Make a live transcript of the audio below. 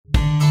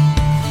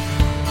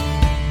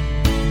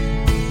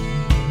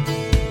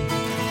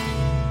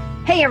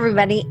Hey,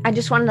 everybody. I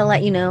just wanted to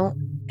let you know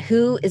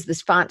who is the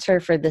sponsor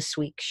for this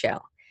week's show.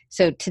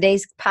 So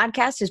today's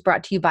podcast is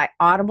brought to you by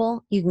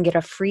Audible. You can get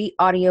a free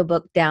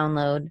audiobook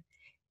download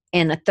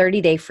and a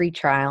 30-day free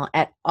trial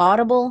at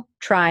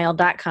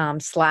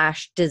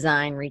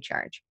audibletrial.com/design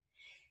recharge.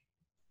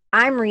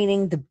 I'm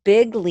reading The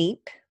Big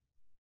Leap.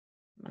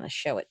 I'm going to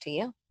show it to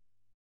you.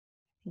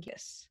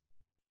 Yes.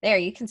 There,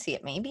 you can see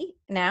it maybe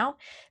now.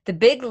 The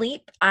Big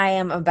Leap. I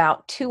am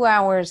about 2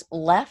 hours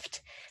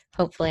left.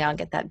 Hopefully I'll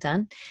get that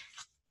done.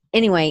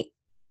 Anyway,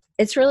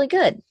 it's really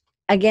good.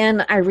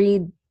 Again, I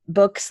read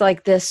books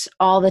like this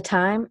all the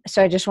time,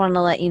 so I just wanted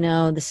to let you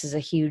know this is a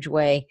huge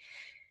way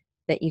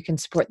that you can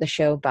support the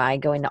show by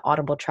going to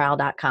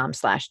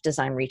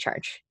audibletrial.com/design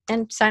recharge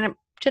and sign up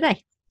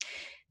today.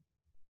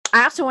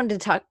 I also wanted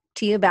to talk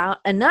to you about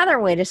another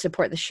way to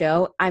support the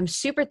show. I'm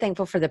super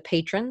thankful for the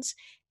patrons.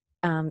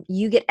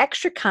 You get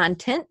extra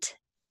content,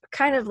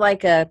 kind of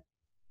like a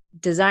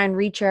Design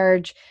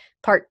Recharge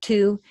Part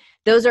 2.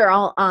 Those are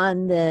all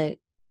on the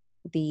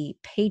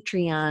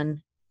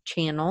Patreon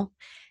channel,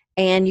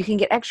 and you can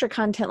get extra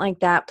content like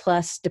that.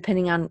 Plus,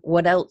 depending on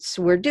what else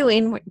we're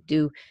doing, we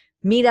do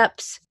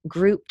meetups,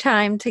 group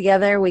time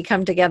together. We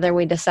come together,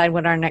 we decide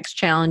what our next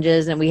challenge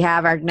is, and we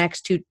have our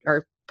next two,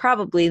 or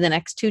probably the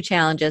next two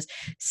challenges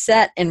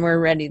set, and we're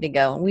ready to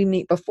go. We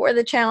meet before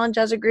the challenge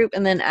as a group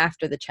and then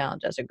after the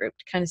challenge as a group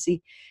to kind of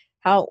see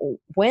how it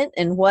went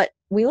and what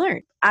we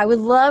learned. I would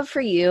love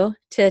for you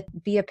to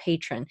be a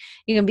patron.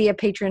 You can be a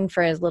patron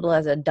for as little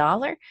as $1,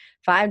 $5,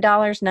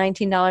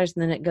 $19,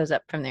 and then it goes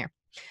up from there.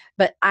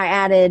 But I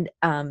added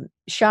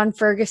Sean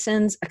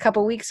Ferguson's a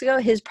couple weeks ago.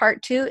 His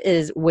part 2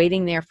 is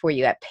waiting there for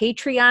you at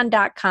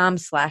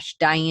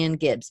patreon.com/Diane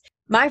Gibbs.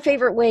 My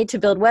favorite way to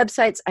build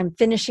websites. I'm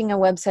finishing a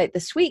website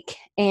this week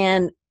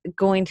and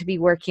going to be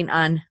working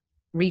on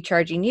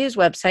Recharging You's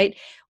website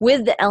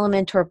with the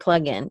Elementor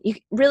plugin. You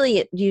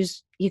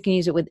can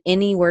use it with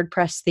any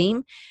WordPress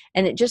theme,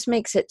 and it just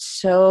makes it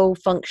so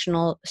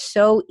functional,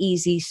 so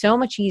easy, so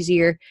much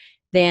easier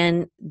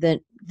than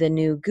the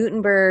new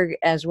Gutenberg,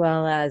 as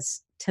well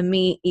as, to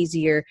me,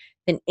 easier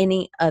than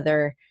any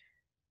other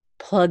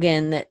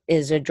plugin that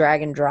is a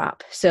drag and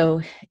drop. So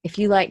if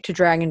you like to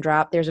drag and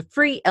drop, there's a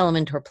free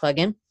Elementor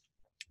plugin.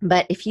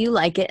 But if you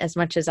like it as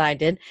much as I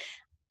did,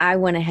 I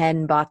went ahead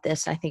and bought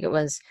this. I think it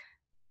was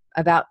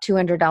about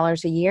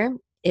 $200 a year.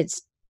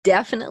 It's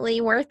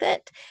definitely worth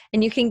it.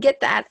 And you can get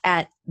that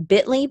at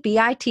bit.ly/dr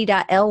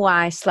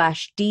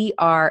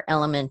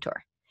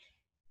Elementor.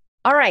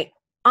 All right,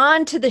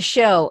 on to the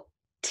show.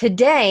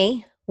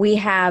 Today, we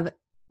have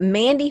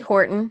Mandy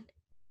Horton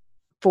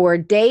for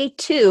day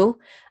 2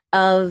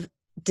 of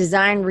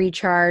Design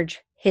Recharge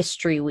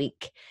History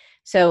Week.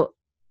 So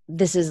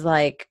this is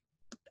like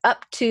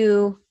up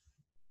to,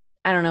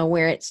 I don't know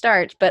where it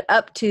starts, but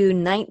up to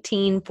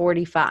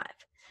 1945.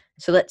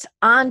 So let's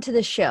on to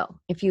the show.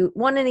 If you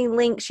want any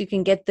links, you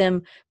can get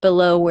them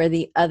below where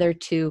the other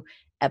 2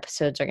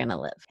 episodes are going to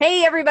live.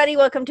 Hey, everybody.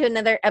 Welcome to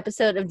another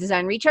episode of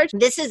Design Recharge.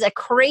 This is a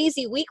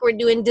crazy week. We're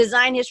doing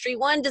Design History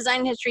 1,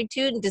 Design History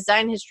 2, and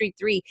Design History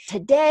 3.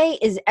 Today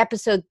is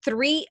episode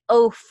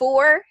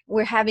 304.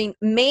 We're having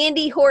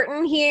Mandy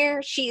Horton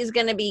here. She is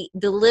going to be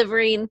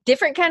delivering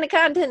different kind of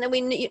content than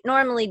we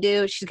normally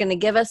do. She's going to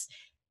give us,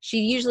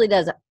 she usually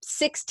does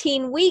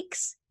 16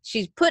 weeks.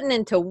 She's putting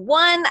into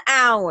 1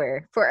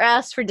 hour for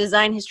us for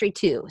Design History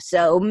 2.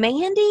 So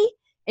Mandy,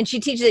 and she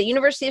teaches at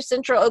University of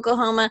Central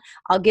Oklahoma.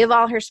 I'll give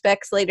all her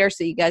specs later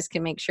so you guys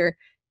can make sure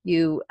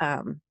you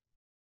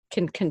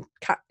can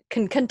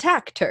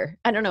contact her.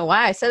 I don't know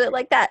why I said it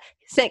like that.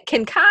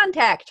 Can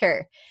contact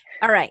her.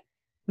 All right.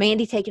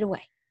 Mandy, take it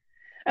away.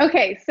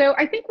 Okay. So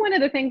I think one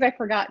of the things I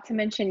forgot to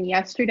mention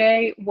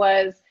yesterday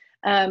was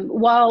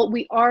while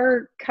we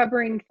are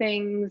covering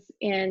things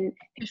in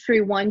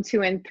History 1,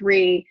 2, and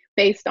 3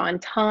 based on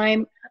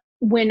time,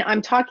 when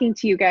I'm talking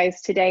to you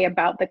guys today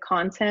about the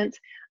content,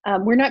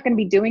 we're not going to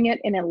be doing it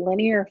in a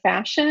linear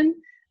fashion.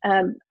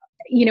 As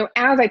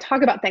I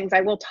talk about things, I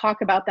will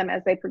talk about them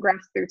as they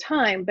progress through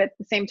time, but at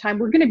the same time,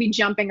 we're going to be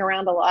jumping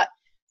around a lot.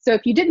 So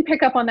if you didn't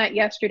pick up on that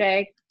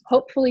yesterday,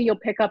 hopefully you'll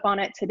pick up on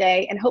it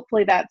today, and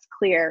hopefully that's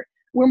clear.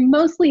 We're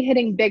mostly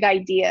hitting big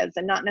ideas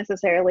and not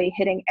necessarily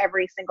hitting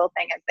every single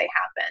thing as they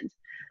happened.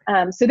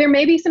 So there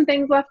may be some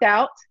things left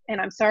out, and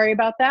I'm sorry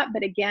about that.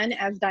 But again,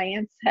 as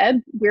Diane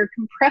said, we're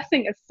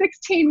compressing a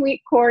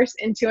 16-week course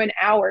into an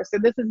hour. So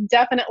this is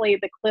definitely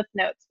the Cliff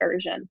Notes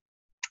version.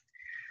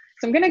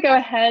 So I'm going to go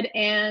ahead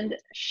and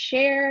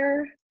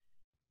share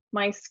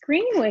my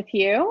screen with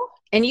you.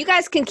 And you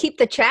guys can keep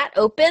the chat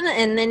open,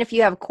 and then if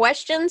you have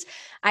questions,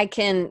 I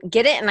can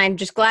get it. And I'm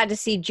just glad to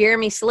see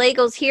Jeremy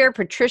Slagle's here,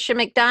 Patricia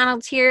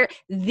McDonald's here,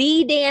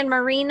 the Dan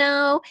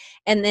Marino,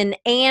 and then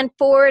Ann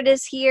Ford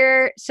is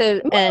here. So,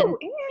 Ooh,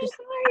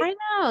 I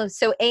know.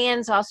 So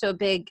Ann's also a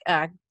big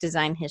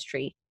design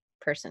history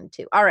person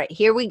too. All right,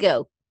 here we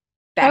go.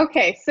 Back.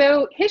 Okay,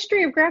 so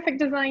history of graphic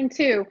design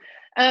too.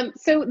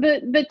 So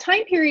the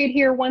time period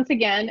here, once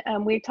again,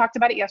 we talked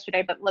about it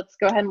yesterday, but let's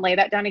go ahead and lay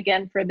that down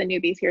again for the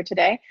newbies here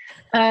today.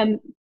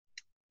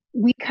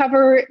 We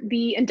cover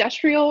the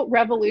Industrial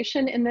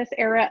Revolution in this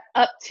era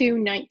up to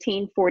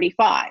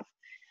 1945.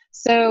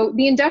 So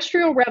the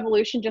Industrial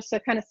Revolution, just to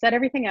kind of set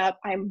everything up,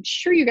 I'm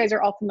sure you guys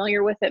are all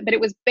familiar with it, but it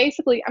was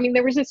basically, I mean,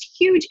 there was this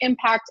huge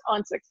impact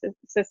on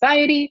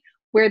society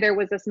where there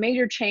was this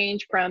major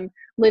change from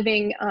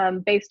living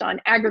based on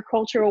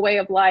agricultural way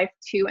of life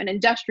to an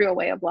industrial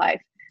way of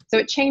life. So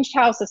it changed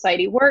how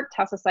society worked,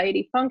 how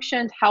society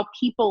functioned, how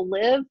people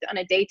lived on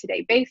a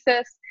day-to-day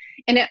basis.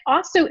 And it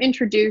also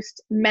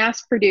introduced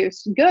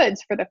mass-produced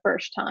goods for the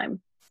first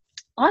time.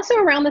 Also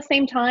around the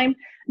same time,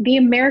 the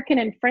American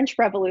and French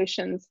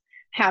revolutions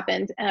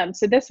happened.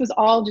 So this was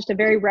all just a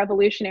very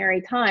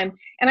revolutionary time.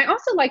 And I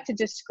also like to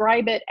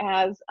describe it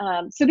as,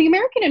 so the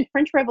American and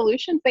French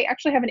revolutions, they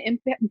actually have an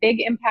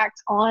big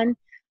impact on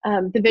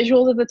the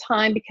visuals of the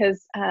time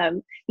because,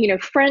 you know,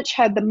 French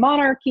had the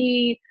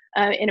monarchy.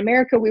 In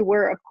America, we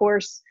were, of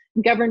course,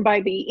 governed by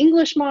the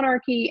English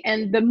monarchy,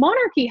 and the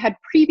monarchy had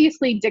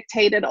previously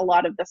dictated a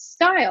lot of the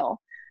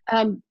style.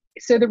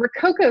 So the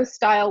Rococo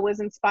style was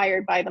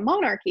inspired by the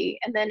monarchy.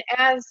 And then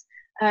as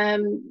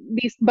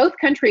both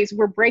countries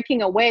were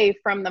breaking away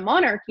from the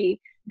monarchy,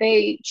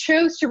 they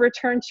chose to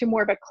return to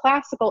more of a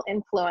classical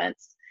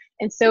influence.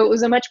 And so it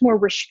was a much more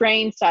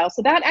restrained style.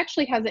 So that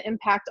actually has an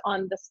impact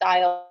on the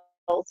styles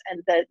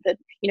and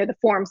the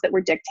forms that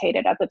were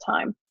dictated at the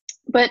time.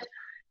 But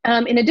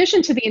in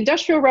addition to the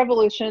Industrial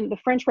Revolution, the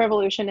French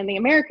Revolution, and the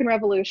American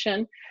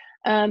Revolution,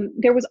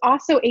 there was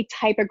also a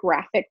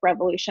typographic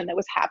revolution that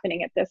was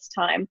happening at this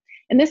time.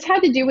 And this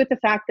had to do with the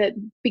fact that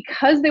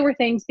because there were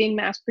things being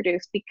mass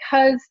produced,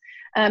 because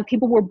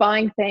people were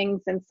buying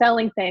things and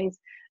selling things,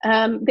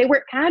 they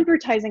were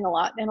advertising a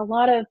lot, and a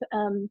lot of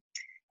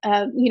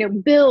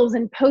bills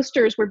and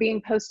posters were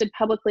being posted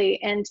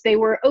publicly, and they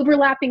were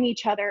overlapping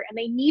each other, and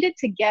they needed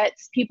to get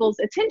people's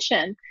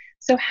attention.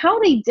 So how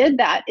they did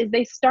that is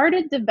they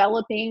started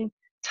developing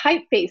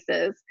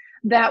typefaces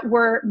that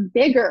were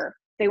bigger.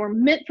 They were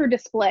meant for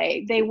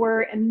display. They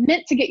were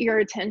meant to get your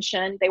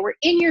attention. They were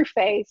in your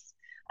face.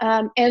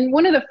 And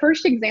one of the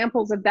first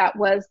examples of that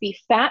was the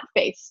fat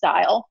face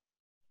style.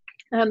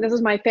 This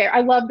is my favorite.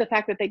 I love the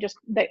fact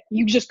that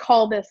you just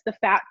call this the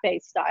fat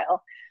face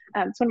style.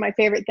 It's one of my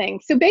favorite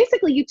things. So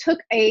basically, you took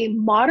a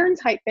modern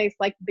typeface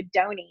like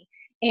Bodoni,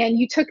 and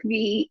you took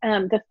the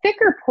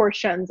thicker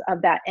portions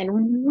of that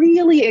and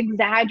really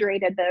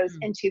exaggerated those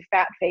into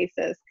fat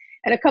faces.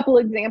 And a couple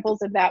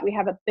examples of that, we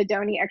have a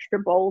Bodoni Extra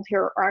Bold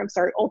here, or I'm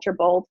sorry, Ultra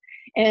Bold,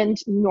 and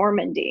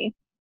Normandy.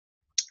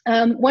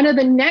 One of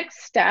the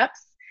next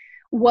steps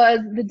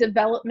was the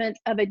development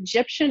of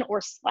Egyptian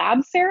or slab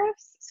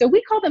serifs. So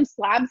we call them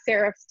slab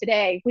serifs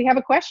today. We have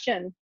a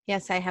question.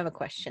 Yes, I have a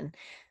question.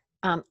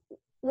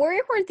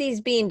 Where were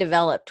these being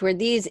developed? Were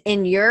these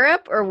in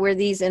Europe, or were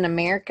these in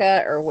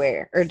America, or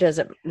where? Or does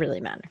it really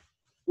matter?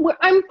 Well,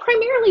 I'm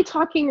primarily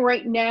talking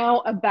right now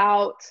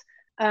about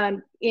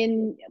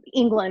in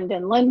England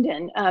and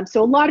London.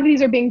 So a lot of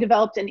these are being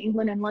developed in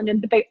England and London,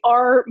 but they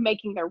are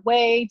making their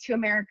way to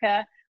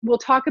America. We'll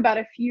talk about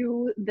a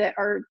few that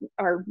are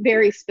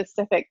very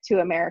specific to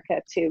America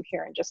too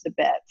here in just a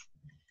bit.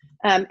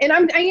 And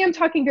I am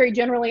talking very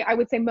generally. I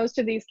would say most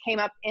of these came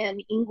up in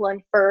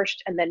England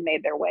first and then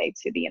made their way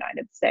to the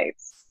United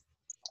States.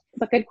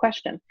 But good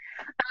question.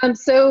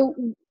 So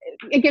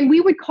again,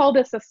 we would call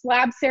this a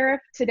slab serif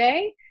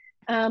today,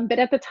 but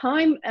at the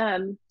time,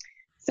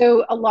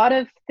 so a lot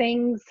of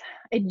things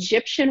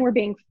Egyptian were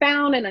being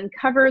found and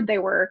uncovered. They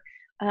were,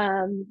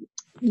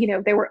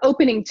 they were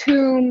opening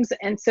tombs,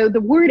 and so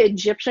the word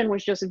Egyptian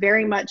was just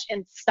very much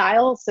in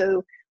style.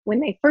 So when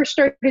they first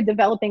started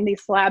developing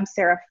these slab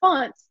serif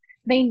fonts,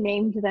 they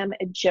named them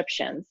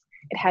Egyptians.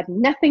 It had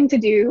nothing to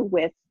do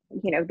with,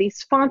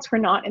 these fonts were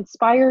not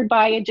inspired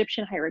by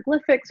Egyptian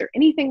hieroglyphics or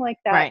anything like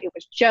that. Right. It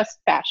was just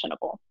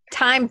fashionable.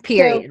 Time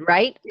period,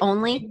 right?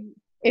 Only?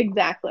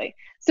 Exactly.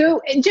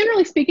 So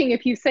generally speaking,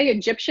 if you say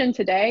Egyptian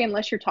today,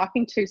 unless you're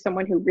talking to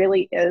someone who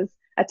really is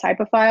a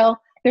typophile,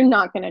 they're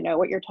not going to know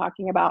what you're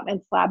talking about.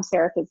 And slab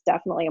serif is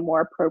definitely a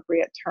more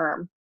appropriate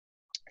term.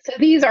 So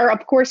these are,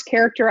 of course,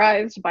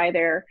 characterized by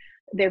their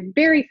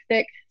very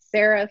thick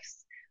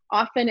serifs.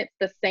 Often it's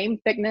the same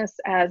thickness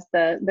as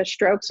the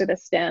strokes or the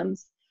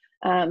stems.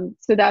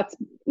 So that's,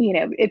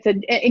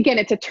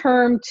 it's a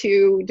term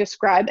to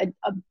describe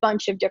a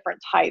bunch of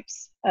different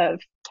types of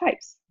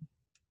types.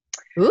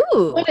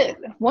 Ooh.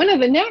 One of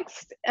the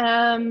next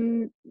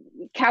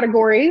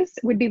categories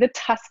would be the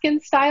Tuscan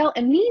style.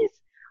 And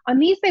on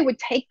these, they would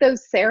take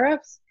those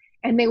serifs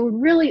and they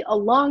would really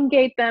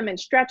elongate them and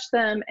stretch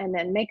them and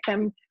then make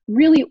them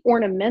really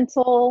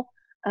ornamental.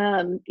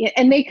 And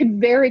they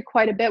could vary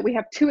quite a bit. We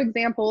have two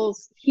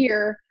examples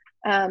here,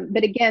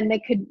 but again, they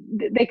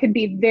could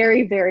be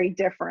very, very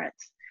different.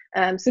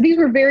 So these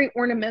were very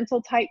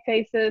ornamental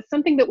typefaces,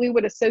 something that we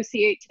would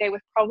associate today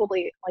with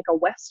probably like a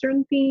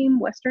Western theme,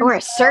 Western or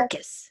a style.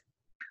 circus.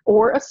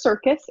 Or a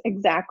circus,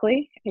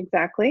 exactly.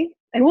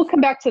 And we'll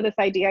come back to this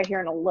idea here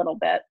in a little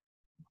bit.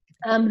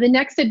 The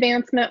next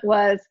advancement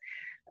was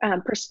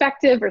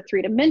perspective or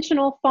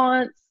three-dimensional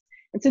fonts.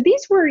 And so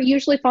these were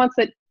usually fonts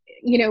that,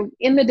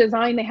 in the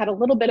design, they had a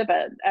little bit of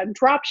a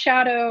drop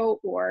shadow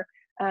or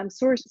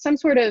some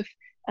sort of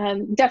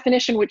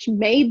definition which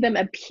made them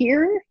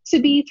appear to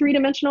be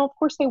three-dimensional. Of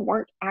course, they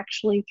weren't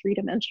actually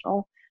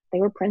three-dimensional. They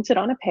were printed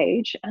on a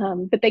page,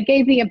 but they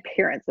gave the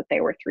appearance that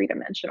they were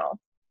three-dimensional.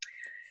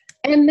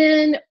 And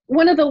then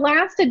one of the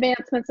last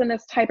advancements in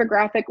this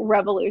typographic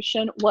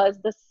revolution was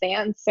the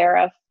sans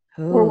serif,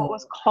 or what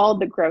was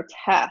called the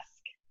grotesque.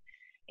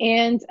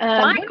 And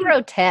why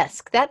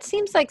grotesque? That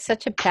seems like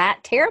such a bad,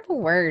 terrible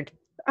word.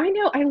 I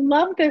know. I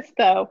love this,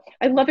 though.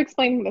 I love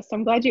explaining this, so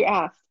I'm glad you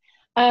asked.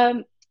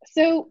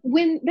 So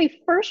when they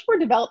first were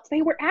developed,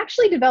 they were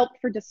actually developed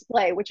for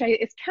display, which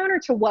is counter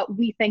to what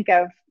we think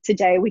of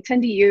today. We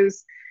tend to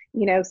use,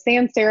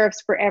 sans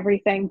serifs for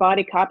everything,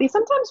 body copy.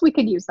 Sometimes we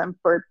could use them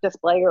for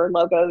display or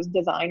logos,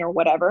 design, or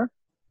whatever.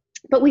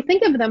 But we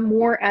think of them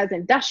more as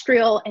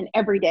industrial and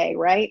everyday,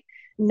 right?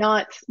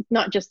 Not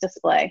just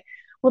display.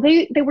 Well,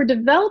 they were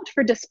developed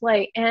for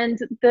display, and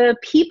the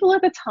people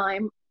at the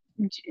time,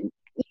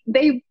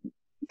 they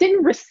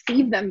didn't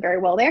receive them very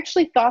well. They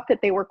actually thought that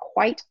they were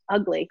quite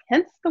ugly,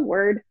 hence the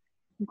word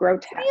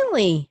grotesque.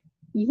 Really?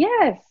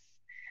 Yes.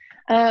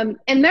 And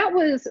that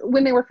was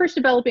when they were first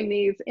developing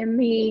these in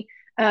the,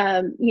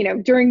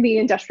 during the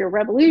Industrial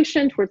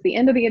Revolution, towards the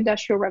end of the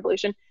Industrial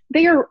Revolution.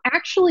 They are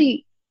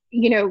actually,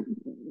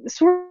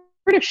 sort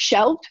of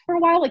shelved for a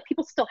while. Like,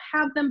 people still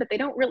have them, but they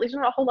don't really, there's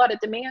not a whole lot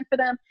of demand for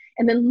them.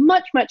 And then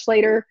much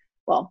later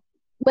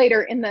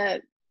in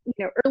the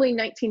early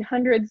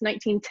 1900s,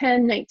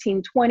 1910,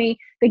 1920,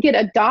 they get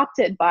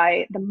adopted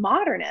by the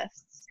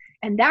modernists,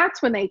 and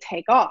that's when they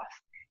take off.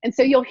 And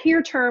so you'll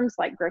hear terms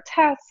like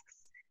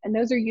grotesques, and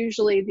those are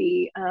usually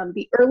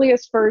the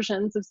earliest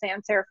versions of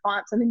sans serif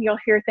fonts. And then you'll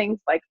hear things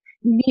like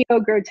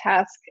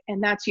neo-grotesque,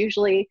 and that's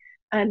usually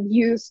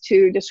used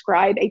to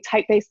describe a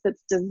typeface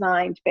that's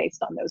designed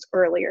based on those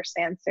earlier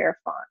sans serif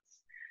fonts.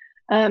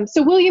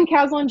 So William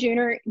Caslon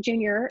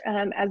Jr.,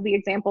 as the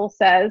example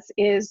says,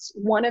 is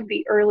one of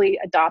the early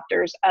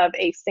adopters of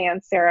a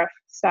sans serif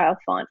style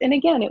font. And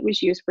again, it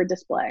was used for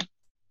display.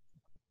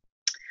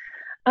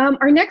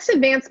 Our next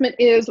advancement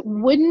is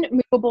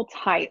wooden movable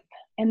type.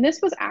 And this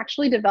was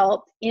actually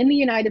developed in the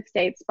United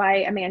States by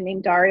a man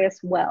named Darius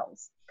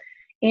Wells.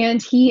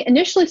 And he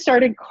initially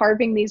started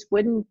carving these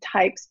wooden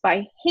types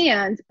by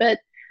hand, but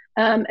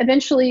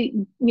eventually,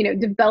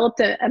 developed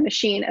a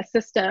machine, a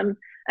system,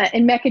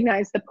 and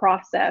mechanized the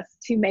process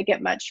to make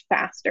it much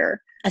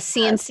faster. A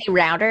CNC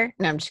router?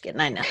 No, I'm just kidding.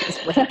 I know.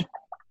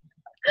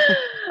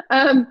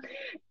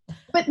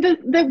 But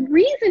the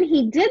reason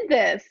he did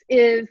this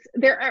is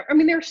there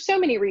are so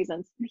many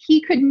reasons.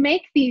 He could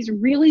make these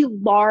really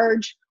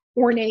large,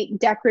 ornate,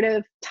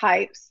 decorative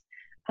types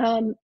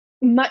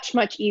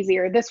much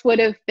easier. This would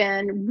have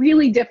been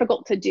really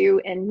difficult to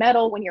do in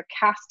metal when you're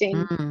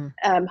casting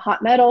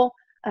hot metal.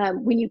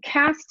 When you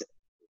cast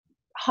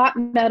hot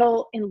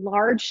metal in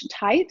large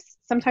types,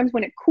 sometimes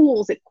when it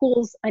cools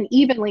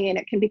unevenly, and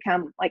it can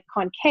become like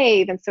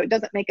concave, and so it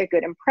doesn't make a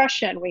good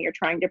impression when you're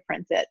trying to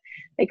print it.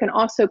 They can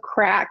also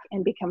crack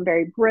and become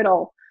very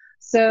brittle.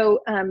 So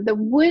the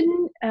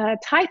wooden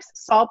types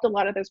solved a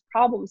lot of those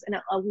problems, and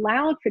it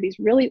allowed for these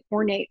really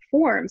ornate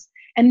forms.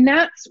 And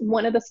that's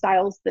one of the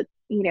styles that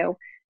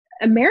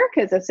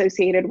America is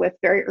associated with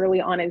very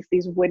early on, is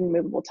these wooden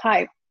movable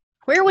type.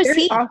 Where was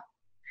he?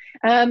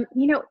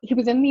 He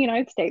was in the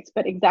United States,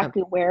 but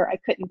exactly where, I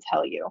couldn't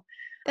tell you.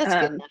 That's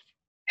good enough.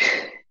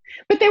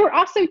 But they were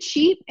also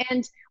cheap,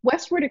 and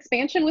westward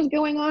expansion was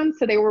going on,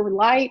 so they were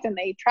light and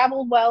they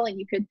traveled well, and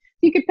you could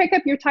pick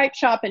up your type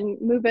shop and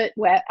move it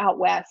out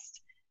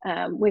west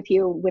with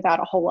you without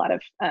a whole lot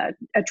of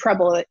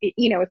trouble,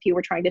 if you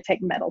were trying to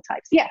take metal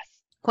types. Yes.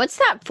 What's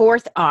that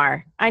fourth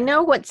R? I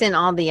know what's in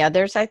all the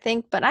others, I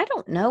think, but I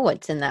don't know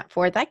what's in that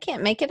fourth. I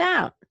can't make it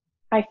out.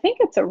 I think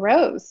it's a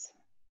rose.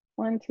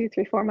 1, 2,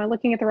 3, 4. Am I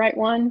looking at the right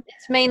one?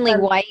 It's mainly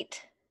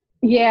white.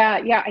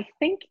 Yeah. I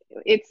think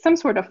it's some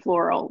sort of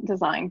floral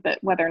design, but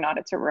whether or not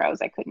it's a rose,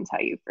 I couldn't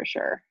tell you for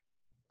sure.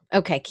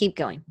 Okay, keep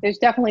going. There's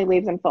definitely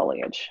leaves and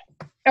foliage.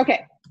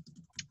 Okay.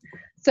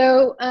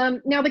 So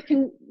now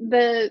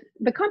the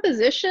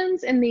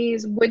compositions in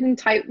these wood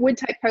type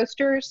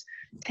posters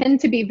tend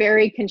to be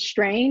very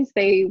constrained.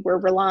 They were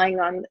relying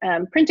on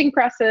printing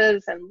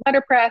presses and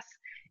letterpress.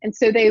 And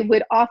so they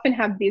would often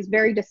have these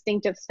very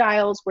distinctive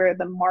styles where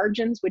the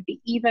margins would be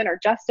even or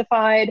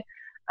justified.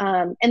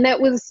 And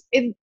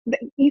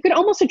you could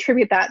almost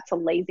attribute that to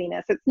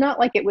laziness. It's not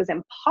like it was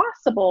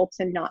impossible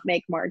to not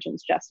make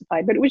margins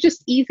justified, but it was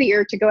just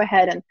easier to go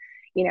ahead and,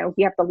 you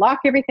have to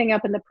lock everything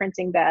up in the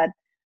printing bed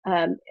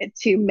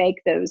to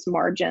make those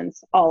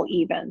margins all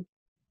even.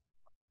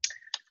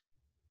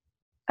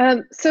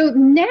 So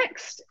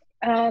next,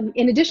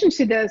 in addition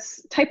to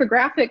this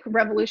typographic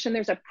revolution,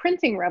 there's a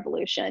printing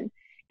revolution.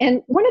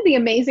 And one of the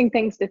amazing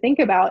things to think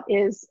about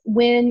is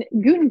when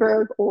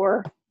Gutenberg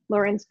or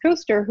Lorenz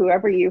Koester,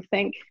 whoever you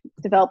think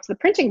developed the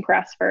printing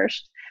press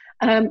first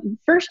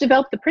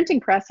developed the printing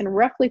press in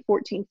roughly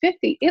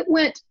 1450, it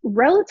went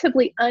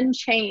relatively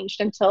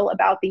unchanged until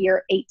about the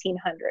year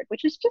 1800,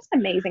 which is just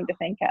amazing to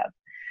think of.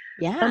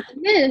 Yeah.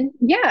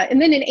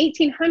 And then in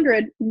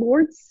 1800,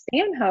 Lord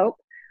Stanhope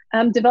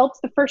developed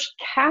the first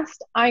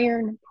cast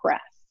iron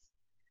press.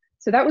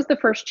 So that was the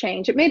first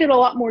change. It made it a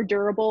lot more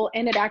durable,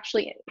 and it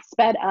actually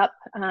sped up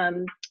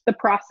the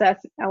process,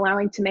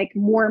 allowing to make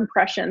more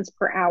impressions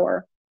per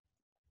hour.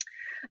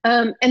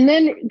 And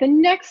then the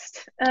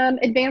next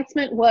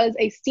advancement was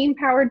a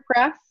steam-powered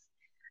press.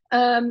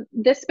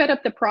 This sped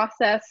up the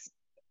process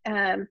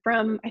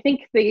from, I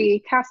think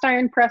the cast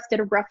iron press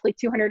did roughly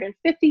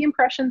 250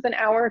 impressions an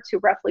hour to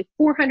roughly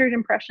 400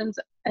 impressions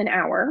an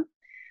hour.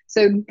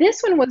 So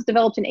this one was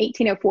developed in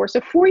 1804.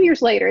 So 4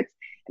 years later,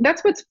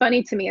 that's what's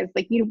funny to me is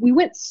like, we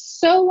went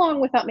so long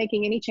without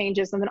making any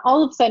changes. And then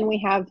all of a sudden we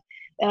have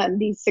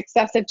these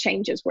successive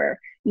changes where,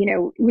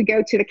 we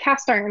go to the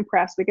cast iron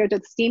press, we go to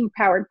the steam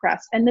powered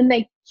press, and then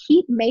they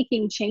keep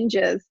making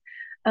changes.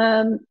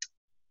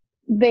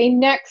 They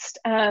next,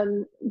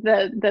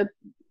 the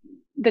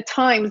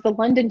Times, the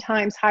London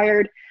Times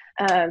hired,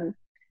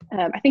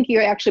 I think you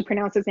actually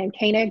pronounce his name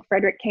Koenig,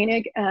 Frederick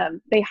Koenig.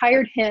 They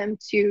hired him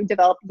to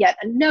develop yet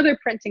another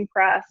printing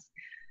press,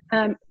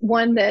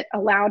 one that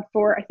allowed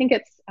for, I think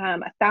it's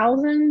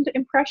 1,000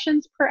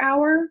 impressions per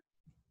hour.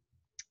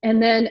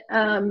 And then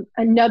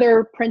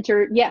another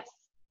printer, yes.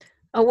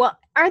 Oh, well,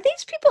 are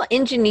these people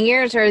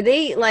engineers or are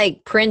they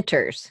like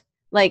printers?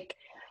 Like,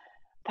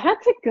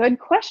 that's a good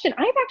question.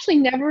 I've actually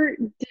never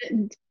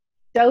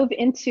dove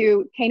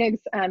into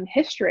Koenig's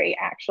history,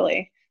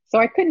 actually, so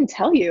I couldn't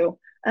tell you.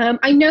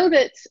 I know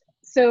that,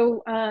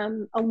 so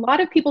a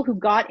lot of people who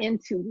got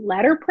into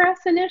letterpress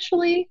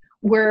initially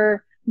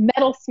were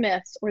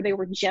metalsmiths or they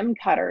were gem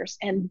cutters,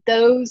 and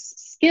those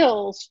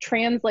skills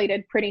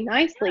translated pretty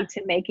nicely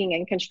to making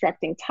and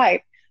constructing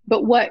type.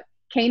 But what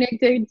Koenig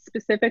did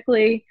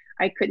specifically,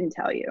 I couldn't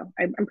tell you.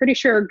 I'm pretty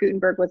sure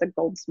Gutenberg was a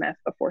goldsmith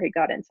before he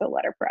got into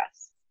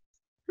letterpress.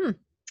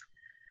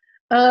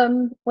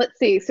 Let's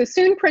see. So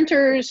soon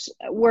printers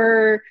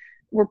were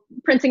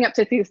printing up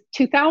to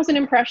 2,000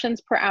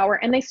 impressions per hour,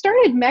 and they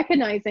started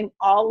mechanizing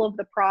all of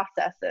the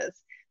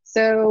processes.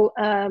 So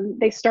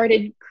they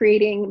started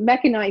creating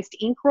mechanized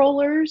ink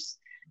rollers,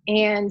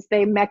 and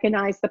they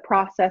mechanized the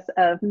process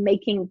of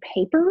making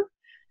paper.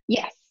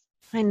 Yes.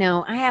 I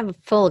know. I have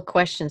full of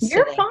questions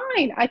You're today.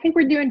 fine. I think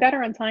we're doing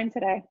better on time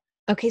today.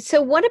 Okay,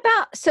 so what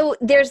about, so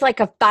there's like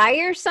a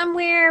fire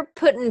somewhere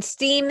putting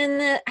steam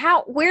in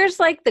where's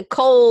like the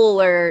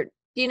coal, or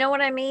do you know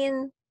what I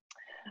mean?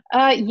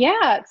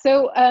 Yeah.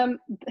 So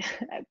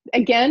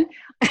again,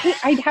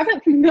 I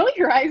haven't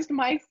familiarized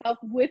myself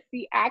with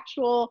the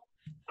actual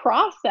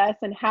process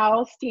and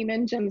how steam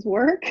engines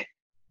work.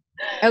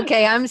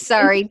 Okay, I'm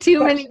sorry.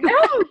 Too many.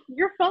 No,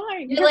 you're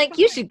fine. You're like, fine.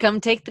 You should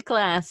come take the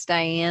class,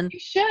 Diane. You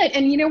should.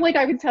 And you know what?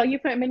 I would tell you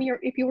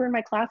if you were in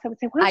my class, I would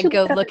say, why don't you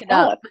go look it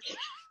up?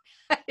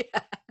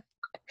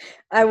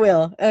 I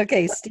will.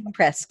 Okay, steam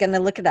press. Gonna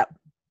look it up.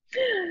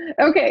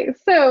 Okay,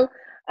 so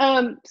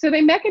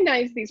they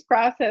mechanized these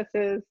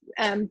processes.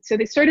 So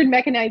they started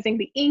mechanizing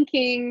the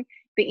inking.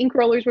 The ink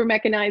rollers were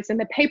mechanized, and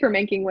the paper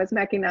making was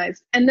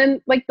mechanized. And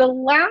then, like, the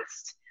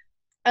last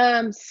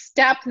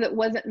step that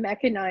wasn't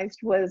mechanized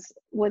was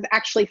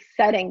actually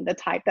setting the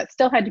type. That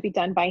still had to be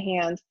done by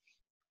hand.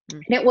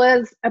 And it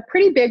was a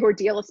pretty big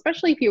ordeal,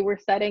 especially if you were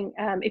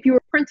if you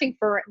were printing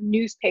for a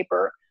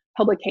newspaper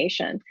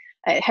publication.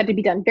 It had to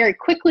be done very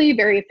quickly,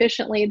 very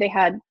efficiently. They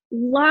had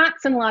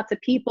lots and lots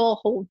of people,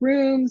 whole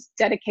rooms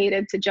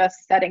dedicated to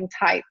just setting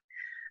type.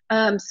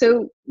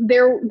 So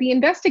the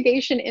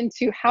investigation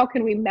into how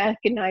can we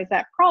mechanize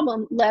that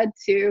problem led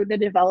to the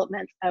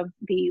development of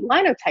the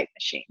linotype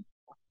machine.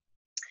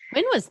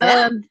 When was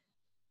that?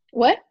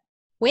 What?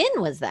 When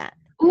was that?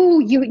 Oh,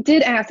 you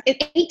did ask.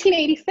 It's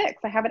 1886.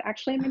 I have it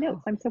actually in my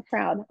notes. I'm so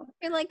proud.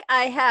 You're like,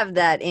 I have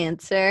that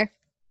answer.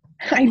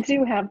 I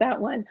do have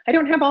that one. I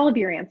don't have all of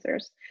your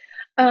answers.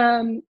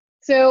 And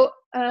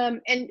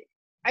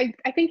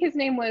I think his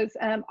name was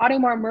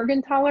Ottomar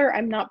Mergenthaler.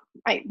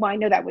 I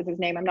know that was his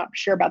name. I'm not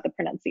sure about the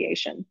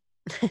pronunciation.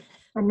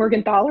 Or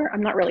Mergenthaler,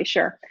 I'm not really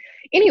sure.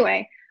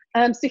 Anyway,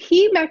 so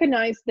he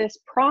mechanized this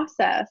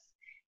process.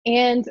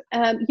 And,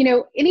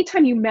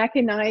 anytime you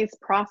mechanize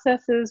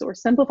processes or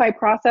simplify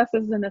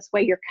processes in this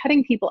way, you're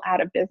cutting people out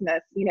of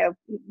business.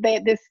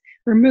 This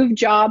remove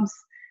jobs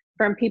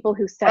from people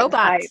who set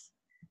robots. Type.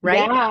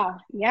 Right?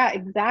 Yeah,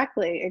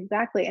 exactly.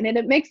 And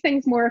it makes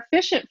things more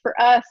efficient for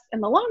us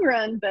in the long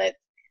run, but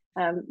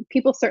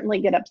people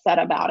certainly get upset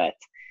about it.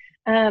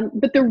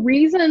 But the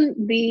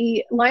reason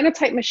the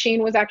linotype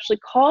machine was actually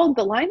called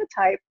the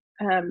linotype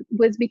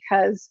was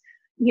because,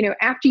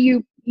 after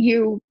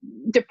you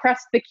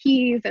depressed the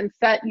keys and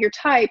set your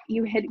type,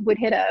 you would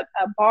hit a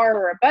bar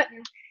or a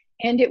button,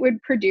 and it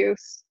would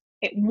produce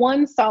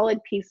one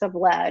solid piece of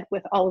lead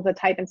with all of the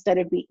type instead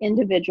of the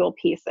individual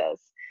pieces.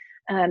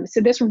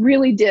 So this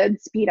really did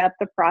speed up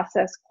the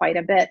process quite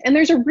a bit. And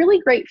there's a really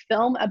great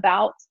film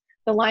about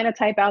the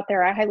linotype out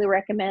there. I highly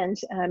recommend,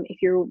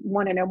 if you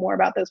want to know more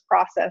about those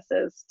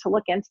processes, to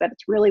look into that.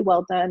 It's really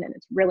well done and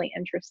it's really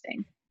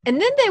interesting. And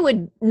then they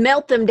would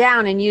melt them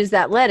down and use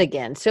that lead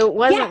again. So it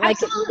wasn't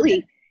like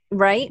absolutely.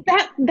 Right?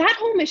 That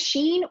whole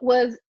machine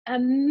was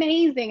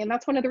amazing, and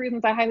that's one of the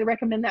reasons I highly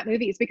recommend that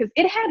movie, is because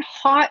it had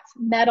hot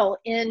metal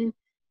in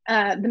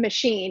the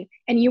machine,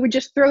 and you would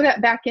just throw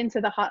that back into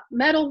the hot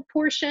metal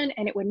portion,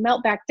 and it would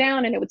melt back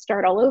down, and it would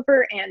start all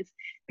over. And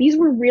these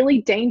were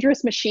really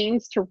dangerous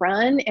machines to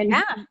run,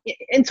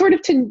 and sort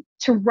of to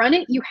run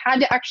it, you had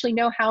to actually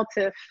know how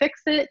to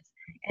fix it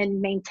and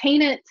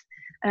maintain it,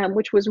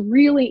 which was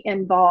really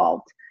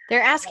involved.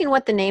 They're asking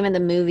what the name of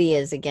the movie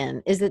is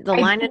again. Is it the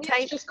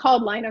Linotype? It's just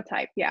called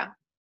Linotype, yeah.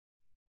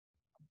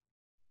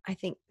 I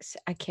think,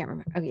 I can't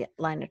remember. Oh yeah,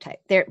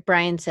 Linotype. There,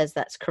 Brian says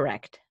that's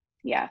correct.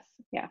 Yes,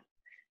 yeah.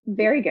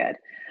 Very good.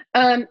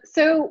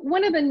 So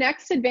one of the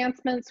next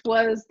advancements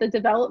was the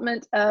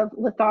development of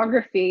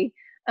lithography.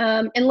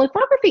 And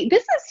lithography,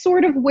 this is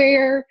sort of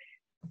where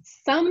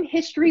some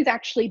histories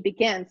actually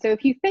begin. So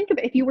if you think of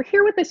it, if you were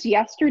here with us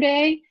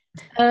yesterday,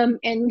 and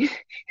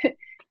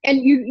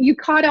you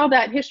caught all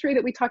that history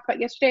that we talked about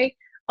yesterday,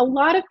 a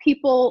lot of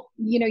people,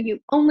 you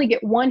only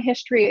get one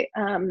history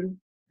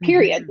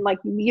period. Like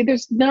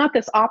there's not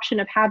this option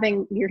of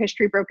having your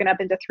history broken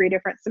up into 3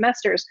 different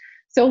semesters.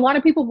 So a lot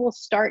of people will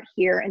start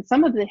here, and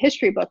some of the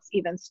history books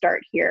even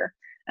start here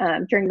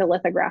during the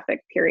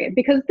lithographic period,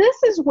 because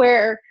this is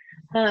where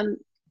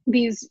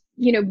these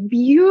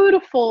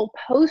beautiful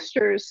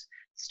posters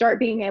start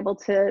being able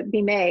to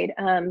be made.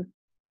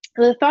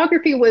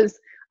 Lithography was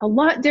a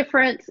lot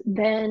different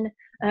than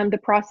the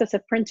process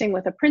of printing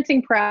with a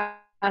printing press,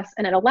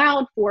 and it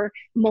allowed for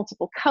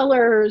multiple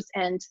colors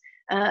and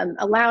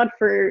allowed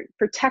for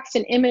text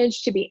and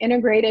image to be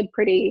integrated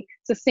pretty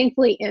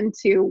succinctly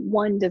into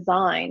one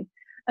design.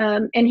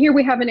 And here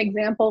we have an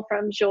example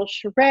from Jules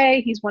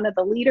Cheret. He's one of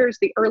the leaders,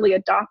 the early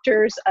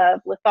adopters of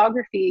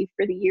lithography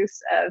for the use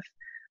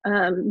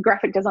of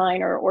graphic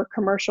design or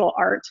commercial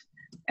art,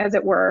 as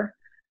it were.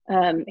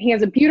 He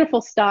has a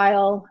beautiful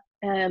style,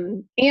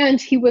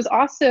 and he was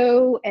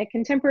also a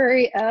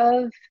contemporary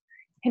of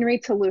Henry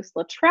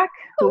Toulouse-Lautrec,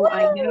 who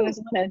I know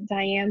is one of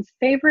Diane's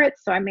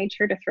favorites, so I made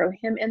sure to throw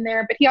him in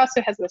there. But he also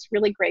has this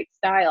really great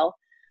style.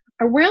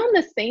 Around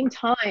the same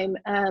time,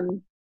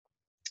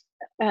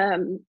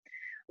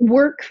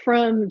 work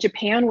from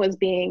Japan was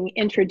being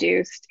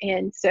introduced,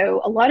 and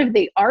so a lot of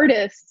the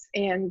artists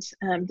and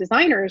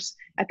designers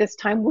at this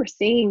time were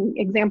seeing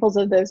examples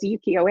of those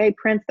ukiyo-e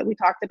prints that we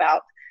talked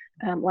about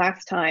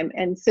last time.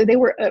 And so they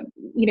were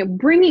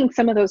bringing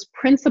some of those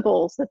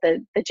principles that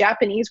the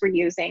Japanese were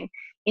using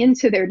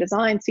into their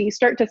design. So you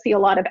start to see a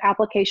lot of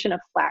application of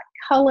flat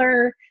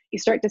color, you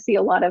start to see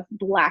a lot of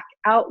black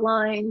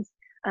outlines,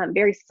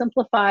 very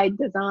simplified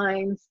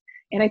designs.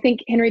 And I think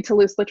Henry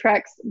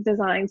Toulouse-Lautrec's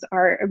designs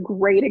are a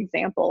great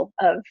example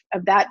of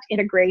that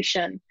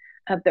integration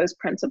of those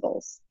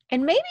principles.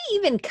 And maybe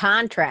even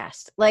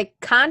contrast. Like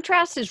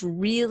contrast is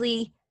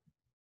really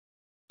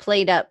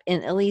played up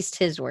in at least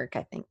his work,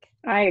 I think.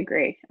 I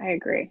agree.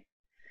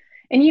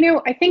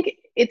 And I think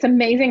it's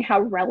amazing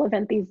how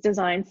relevant these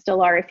designs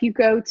still are. If you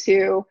go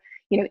to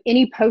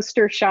any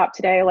poster shop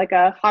today, like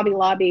a Hobby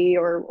Lobby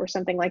or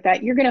something like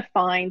that, you're going to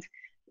find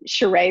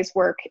Cheret's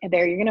work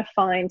there. You're going to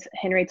find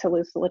Henry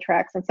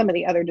Toulouse-Lautrec's and some of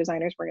the other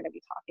designers we're going to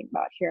be talking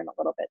about here in a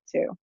little bit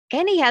too.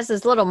 And he has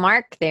his little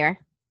mark there at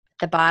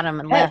the bottom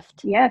and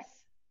left. Yes.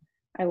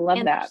 I love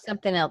and that.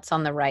 Something else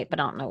on the right, but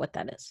I don't know what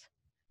that is.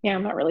 Yeah,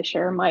 I'm not really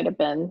sure. It might have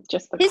been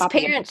just the his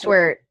parents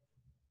were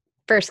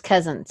first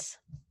cousins.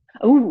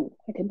 Oh,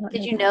 I did not.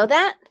 Did you know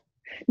that?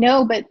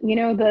 No, but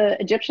the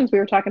Egyptians we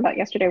were talking about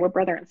yesterday were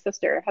brother and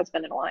sister,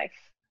 husband and wife.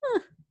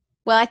 Huh.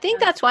 Well, I think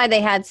that's why they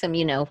had some,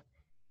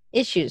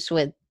 issues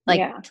with,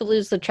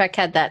 Toulouse-Lautrec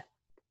had that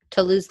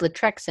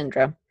Toulouse-Lautrec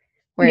syndrome,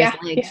 where his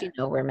legs,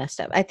 were messed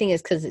up. I think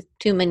it's because it's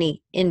too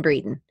many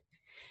inbreeding.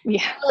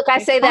 Yeah. Look, I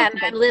say that,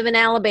 and I live in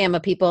Alabama,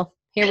 people.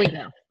 Here we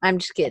go. I'm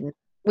just kidding.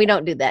 We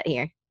don't do that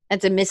here.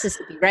 That's in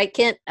Mississippi, right,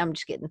 Kent? I'm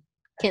just kidding.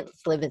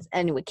 Kent's living.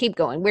 Anyway, keep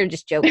going. We're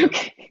just joking.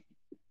 Okay.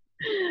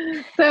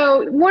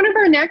 So one of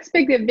our next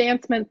big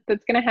advancements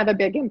that's going to have a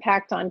big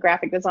impact on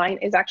graphic design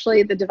is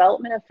actually the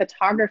development of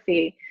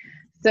photography.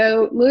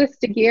 So Louis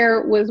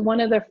Daguerre was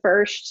one of the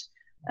first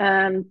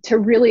to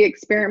really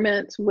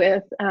experiment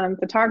with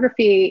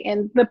photography,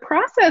 and the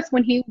process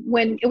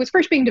when it was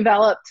first being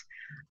developed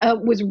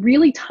was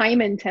really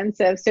time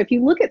intensive. So if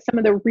you look at some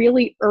of the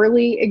really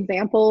early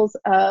examples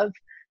of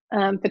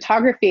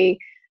photography,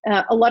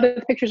 a lot of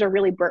the pictures are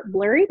really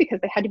blurry because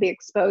they had to be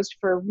exposed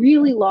for a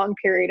really long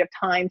period of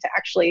time to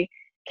actually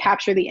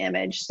capture the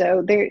image.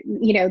 So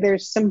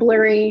there's some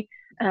blurry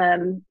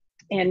and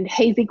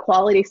hazy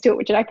qualities to it,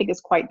 which I think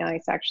is quite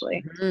nice,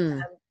 actually.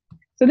 Mm-hmm.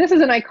 So this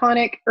is an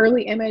iconic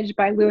early image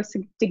by Louis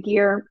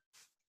Daguerre.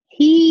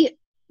 He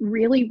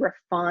really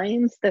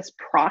refines this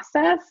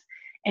process,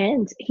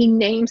 and he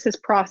names his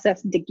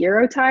process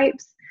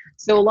daguerreotypes.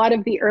 So a lot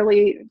of the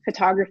early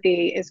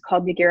photography is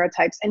called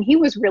daguerreotypes, and he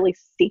was really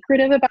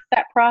secretive about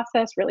that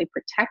process, really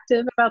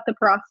protective about the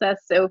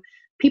process. So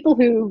people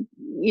who,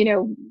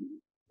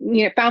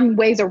 found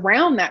ways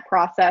around that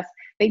process,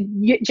 they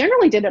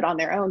generally did it on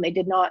their own. They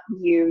did not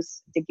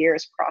use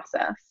Daguerre's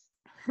process.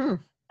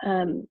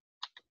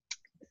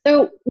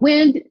 So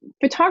when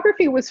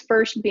photography was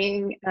first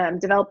being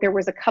developed, there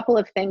was a couple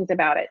of things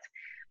about it.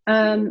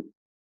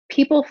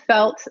 People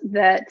felt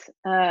that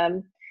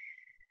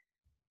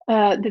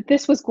that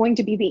this was going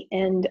to be the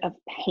end of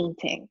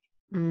painting.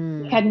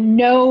 We had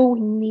no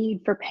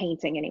need for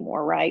painting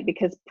anymore, right?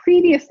 Because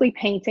previously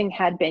painting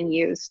had been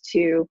used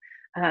to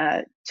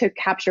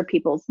capture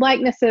people's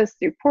likenesses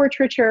through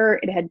portraiture.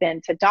 It had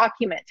been to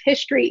document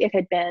history. It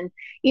had been,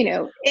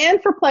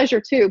 and for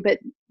pleasure too. But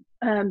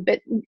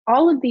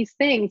all of these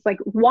things, like,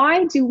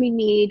 why do we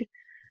need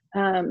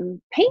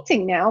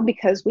painting now?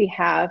 Because we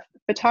have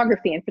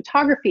photography, and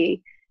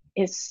photography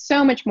is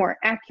so much more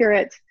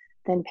accurate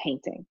than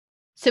painting.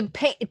 So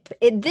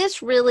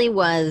this really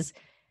was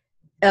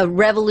a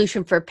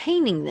revolution for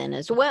painting then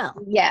as well.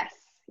 Yes.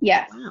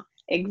 Wow.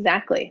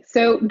 Exactly.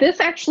 So this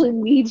actually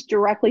leads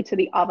directly to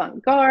the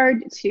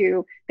avant-garde,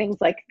 to things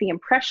like the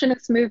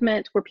Impressionist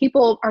movement, where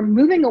people are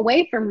moving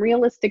away from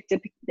realistic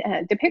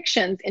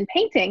depictions in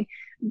painting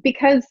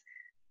because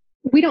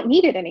we don't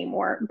need it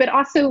anymore. But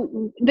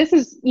also, this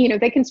is,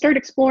 they can start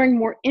exploring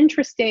more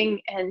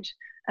interesting and,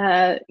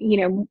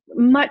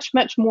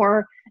 much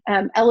more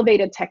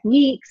elevated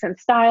techniques and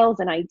styles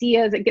and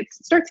ideas. It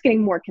starts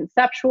getting more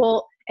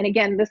conceptual. And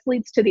again, this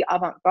leads to the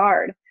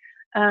avant-garde.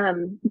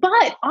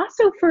 But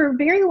also, for a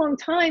very long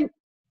time,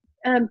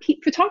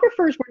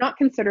 photographers were not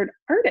considered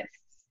artists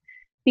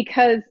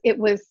because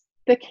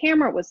the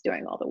camera was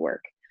doing all the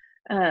work,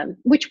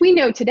 which we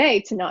know today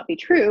to not be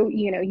true.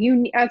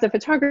 You as a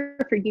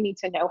photographer, you need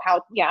to know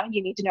how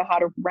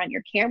to run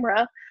your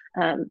camera,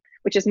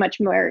 which is much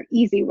more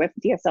easy with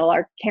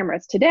DSLR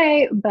cameras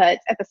today. But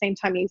at the same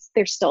time,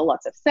 there's still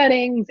lots of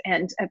settings.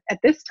 And at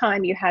this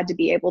time, you had to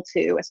be able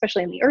to,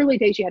 especially in the early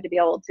days, you had to be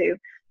able to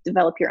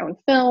develop your own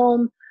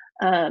film.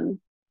 And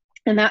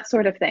that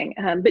sort of thing.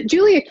 But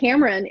Julia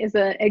Cameron is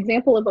an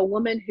example of a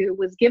woman who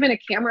was given a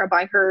camera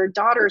by her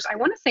daughters, I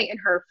want to say in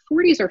her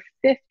 40s or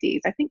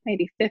 50s, I think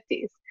maybe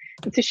 50s.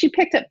 And so she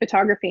picked up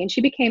photography, and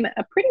she became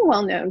a pretty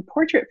well-known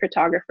portrait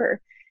photographer.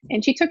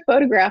 And she took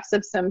photographs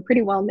of some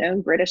pretty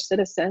well-known British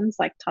citizens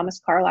like Thomas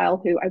Carlyle,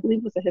 who I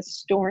believe was a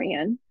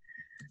historian.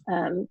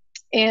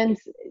 And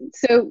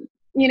so,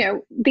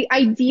 the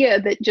idea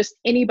that just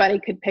anybody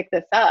could pick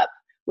this up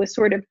was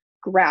sort of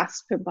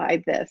grasped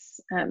by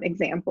this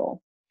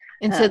example.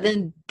 And so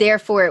then,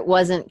 therefore, it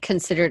wasn't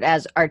considered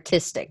as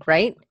artistic,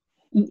 right?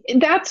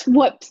 That's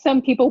what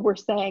some people were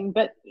saying.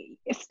 But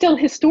still,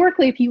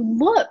 historically, if you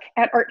look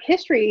at art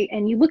history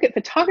and you look at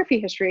photography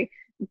history,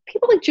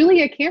 people like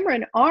Julia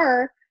Cameron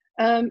are,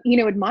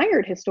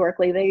 admired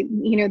historically.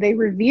 They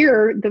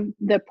revere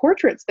the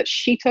portraits that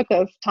she took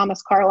of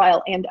Thomas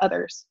Carlyle and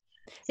others.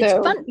 So, it's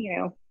fun.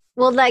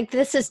 Well, like,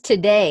 this is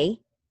today,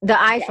 the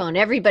iPhone,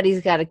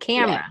 everybody's got a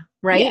camera,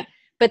 right? Yeah.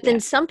 But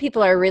then some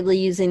people are really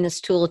using this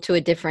tool to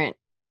a different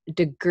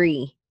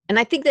degree. And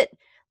I think that,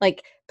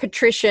 like,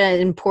 Patricia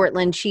in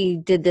Portland, she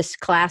did this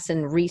class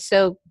in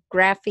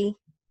risography.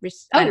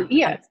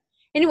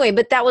 Anyway,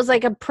 but that was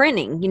like a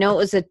printing, it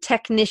was a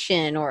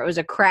technician or it was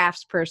a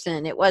crafts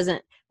person. It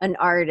wasn't an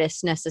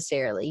artist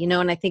necessarily,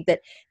 and I think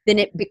that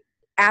then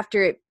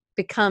after it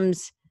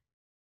becomes,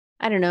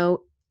 I don't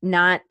know,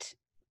 not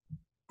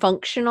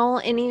functional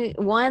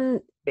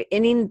anymore,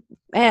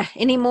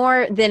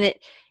 then it,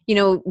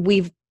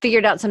 we've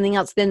figured out something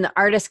else, then the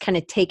artists kind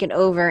of take it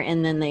over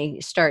and then they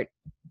start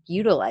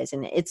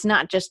utilizing it. It's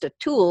not just a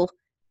tool,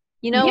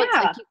 it's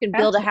like you can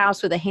build a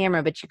house with a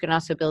hammer, but you can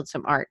also build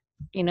some art,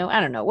 I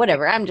don't know,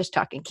 whatever. I'm just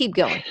talking. Keep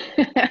going.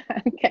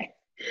 Okay.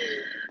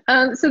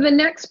 So the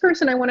next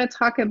person I want to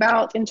talk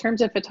about in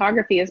terms of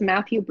photography is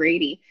Mathew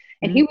Brady.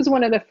 And he was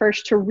one of the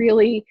first to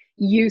really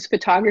use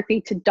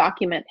photography to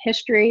document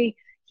history.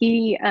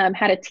 He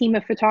had a team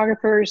of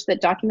photographers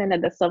that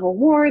documented the Civil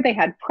War. They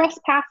had press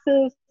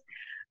passes.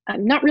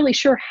 I'm not really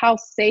sure how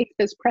safe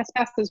those press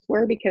passes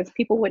were because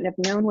people wouldn't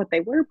have known what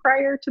they were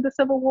prior to the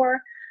Civil War.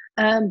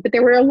 But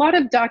there were a lot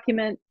of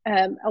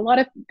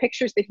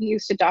pictures that he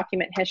used to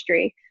document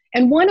history.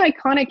 And one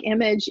iconic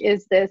image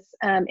is this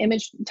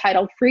image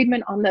titled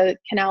Freedmen on the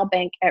Canal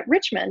Bank at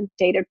Richmond,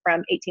 dated from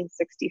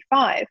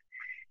 1865.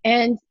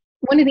 And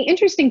one of the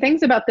interesting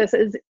things about this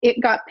is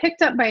it got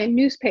picked up by a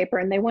newspaper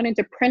and they wanted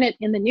to print it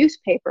in the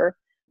newspaper,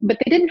 but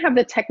they didn't have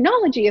the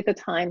technology at the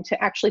time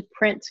to actually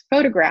print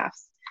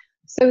photographs.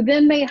 So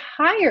then they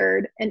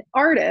hired an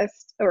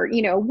artist or,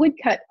 a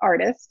woodcut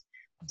artist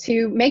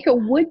to make a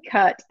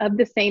woodcut of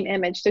the same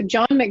image. So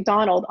John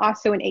MacDonald,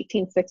 also in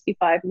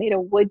 1865, made a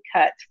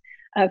woodcut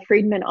of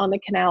Freedmen on the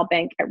Canal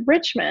Bank at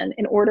Richmond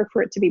in order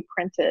for it to be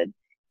printed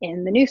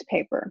in the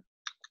newspaper.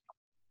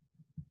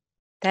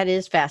 That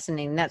is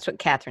fascinating. That's what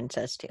Catherine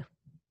says too.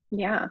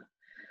 Yeah.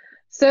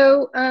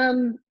 So,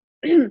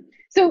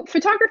 so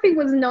photography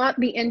was not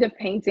the end of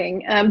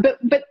painting,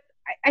 but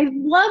I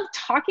love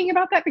talking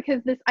about that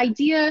because this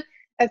idea,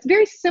 a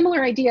very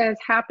similar idea has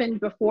happened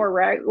before,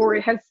 right? Or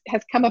it has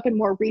come up in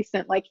more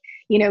recent, like,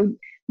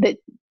 that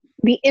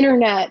the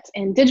internet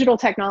and digital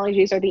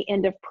technologies are the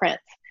end of print.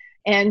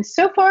 And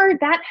so far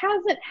that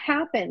hasn't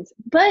happened,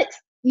 but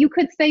you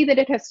could say that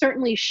it has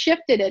certainly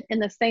shifted it in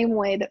the same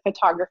way that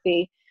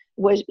photography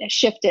was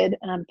shifted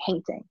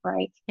painting,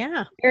 right?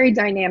 Yeah. Very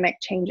dynamic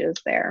changes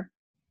there.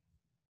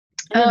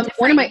 And a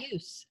different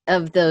use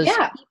of those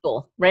Yeah.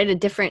 people, right?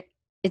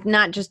 It's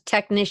not just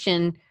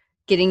technician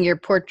getting your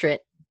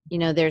portrait.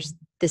 There's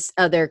this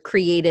other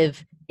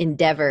creative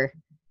endeavor.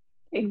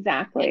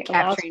 Exactly.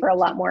 Allows for a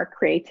lot more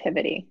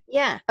creativity.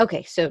 Yeah.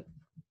 Okay. So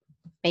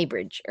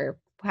Maybridge, or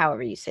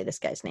however you say this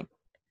guy's name.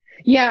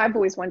 Yeah, I've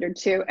always wondered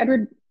too.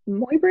 Edward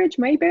Muybridge.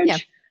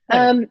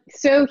 Yeah.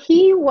 So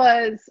he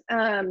was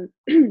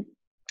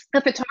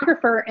a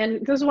photographer,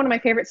 and this is one of my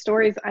favorite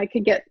stories. I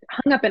could get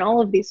hung up in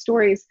all of these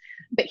stories,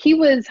 but he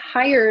was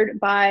hired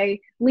by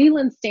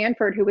Leland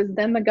Stanford, who was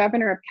then the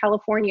governor of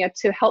California,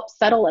 to help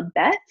settle a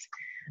bet.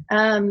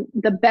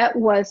 The bet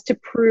was to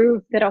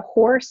prove that a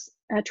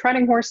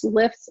trotting horse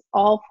lifts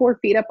all 4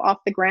 feet up off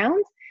the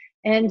ground.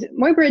 And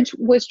Muybridge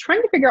was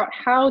trying to figure out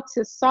how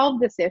to solve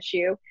this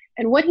issue.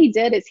 And what he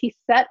did is he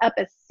set up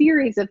a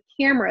series of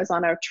cameras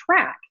on a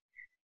track.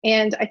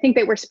 And I think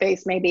they were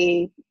spaced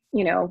maybe,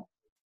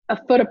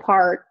 a foot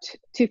apart,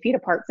 2 feet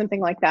apart,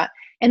 something like that.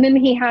 And then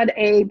he had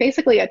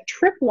basically a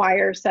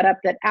tripwire set up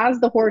that as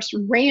the horse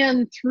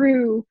ran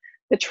through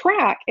the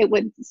track, it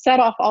would set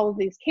off all of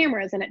these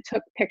cameras, and it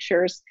took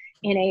pictures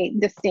in a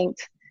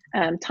distinct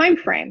time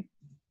frame.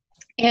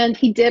 And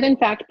he did, in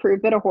fact,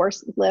 prove that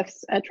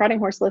a trotting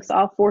horse lifts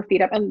all 4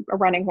 feet up, and a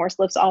running horse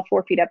lifts all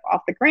 4 feet up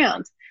off the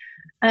ground.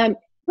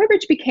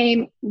 Muybridge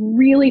became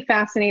really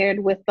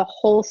fascinated with the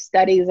whole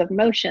studies of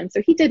motion.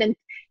 So he did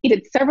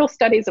several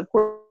studies of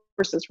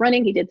horses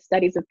running. He did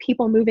studies of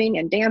people moving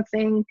and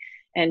dancing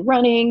and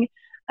running.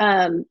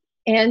 And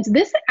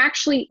this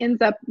actually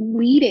ends up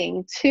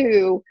leading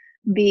to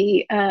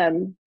the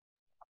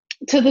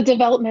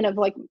development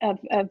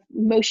of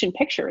motion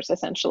pictures.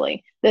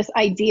 Essentially, this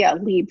idea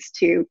leads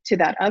to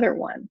that other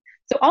one.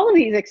 So all of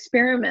these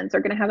experiments are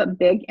going to have a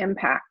big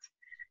impact.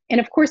 And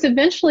of course,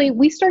 eventually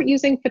we start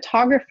using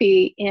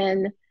photography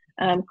in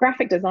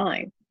graphic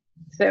design.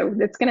 So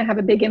that's going to have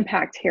a big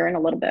impact here in a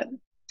little bit.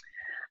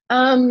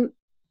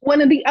 One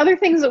of the other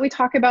things that we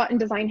talk about in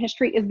design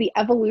history is the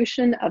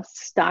evolution of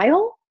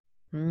style.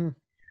 Mm.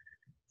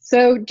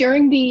 So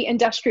during the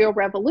Industrial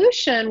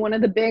Revolution, one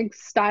of the big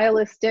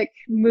stylistic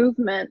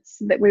movements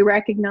that we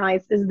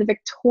recognize is the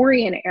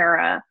Victorian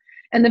era.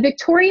 And the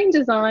Victorian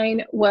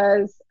design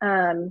was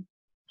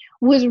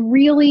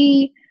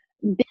really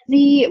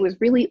busy. It was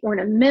really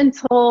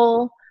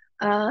ornamental.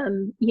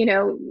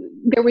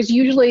 There was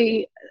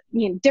usually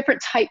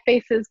different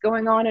typefaces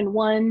going on in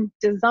one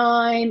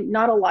design,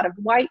 not a lot of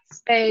white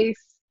space.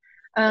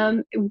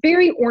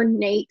 Very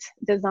ornate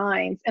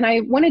designs. And I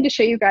wanted to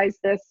show you guys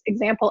this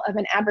example of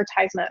an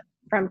advertisement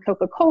from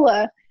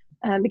Coca-Cola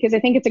because I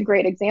think it's a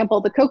great example.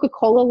 The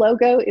Coca-Cola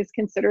logo is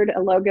considered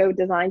a logo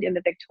designed in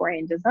the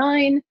Victorian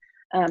design,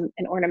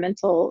 an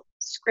ornamental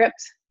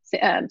script,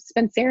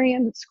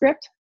 Spencerian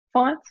script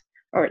font,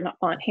 or not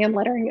font, hand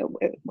lettering.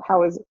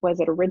 How was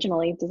it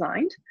originally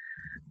designed?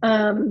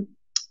 And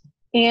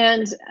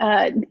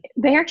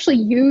they actually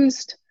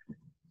used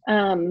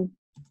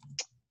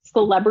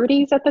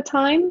celebrities at the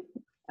time.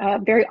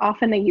 Very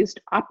often they used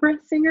opera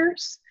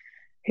singers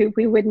who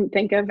we wouldn't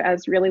think of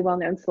as really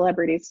well-known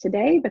celebrities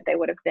today, but they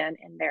would have been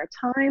in their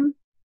time.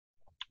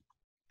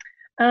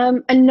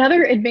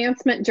 Another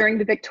advancement during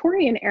the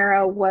Victorian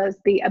era was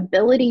the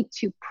ability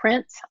to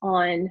print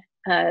on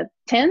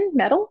tin,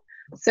 metal.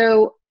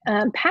 So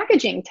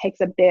packaging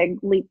takes a big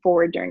leap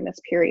forward during this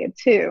period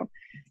too.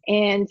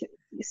 And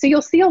so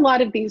you'll see a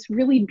lot of these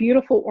really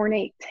beautiful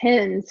ornate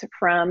tins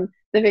from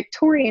the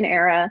Victorian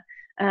era.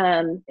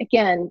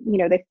 Again,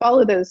 they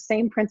follow those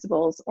same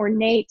principles: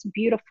 ornate,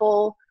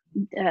 beautiful,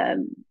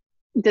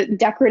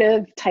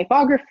 decorative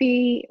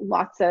typography,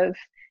 lots of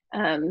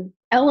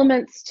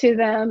elements to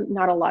them,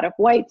 not a lot of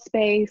white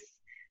space.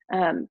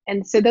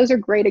 And so those are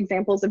great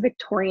examples of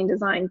Victorian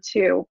design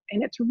too.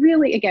 And it's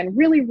really, again,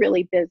 really,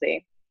 really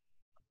busy.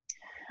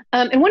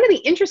 And one of the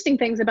interesting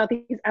things about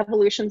these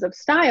evolutions of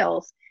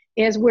styles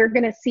is we're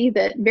going to see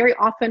that very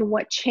often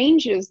what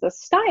changes the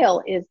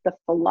style is the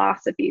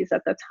philosophies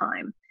at the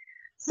time.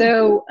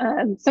 So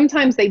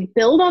sometimes they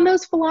build on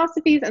those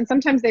philosophies, and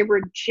sometimes they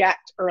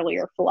reject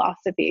earlier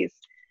philosophies.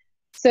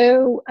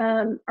 So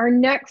our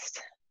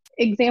next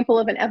example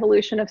of an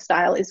evolution of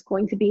style is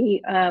going to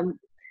be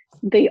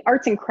the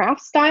arts and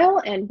crafts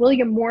style. And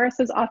William Morris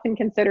is often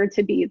considered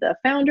to be the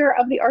founder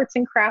of the arts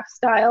and crafts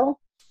style.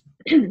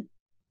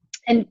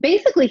 And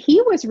basically,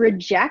 he was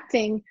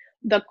rejecting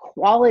the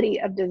quality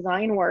of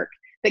design work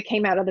that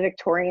came out of the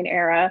Victorian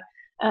era.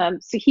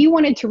 So he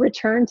wanted to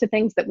return to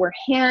things that were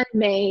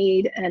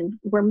handmade and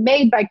were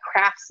made by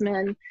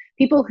craftsmen,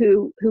 people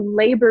who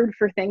labored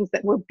for things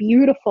that were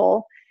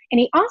beautiful. And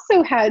he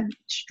also had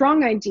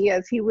strong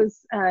ideas. He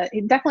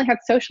definitely had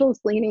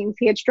socialist leanings.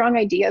 He had strong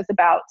ideas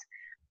about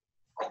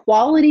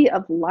quality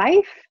of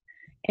life.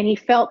 And he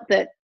felt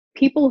that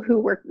people who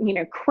were,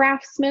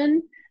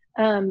 craftsmen,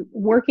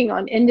 working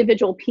on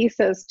individual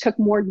pieces took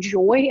more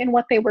joy in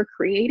what they were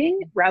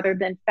creating rather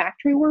than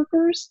factory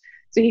workers.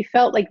 So he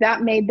felt like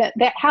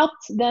that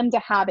helped them to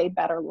have a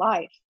better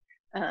life.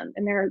 And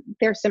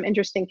there's some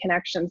interesting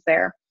connections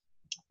there.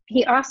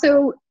 He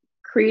also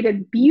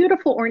created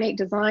beautiful ornate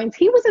designs.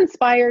 He was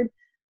inspired,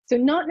 so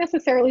not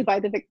necessarily by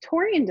the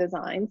Victorian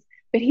designs,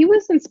 but he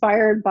was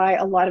inspired by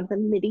a lot of the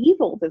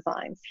medieval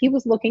designs. He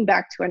was looking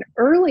back to an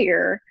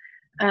earlier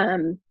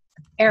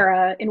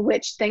era in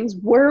which things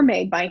were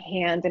made by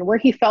hand and where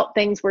he felt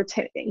things were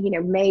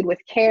made with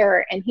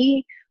care. And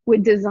he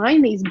would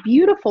design these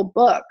beautiful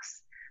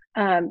books.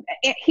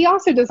 He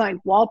also designed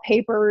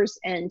wallpapers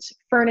and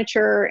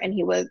furniture, and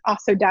he was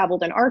also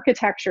dabbled in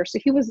architecture. So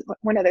he was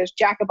one of those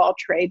jack of all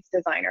trades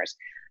designers.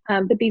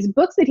 But these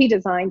books that he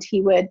designed,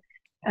 he would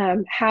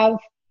have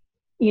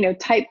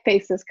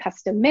typefaces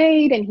custom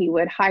made, and he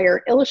would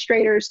hire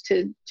illustrators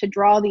to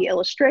draw the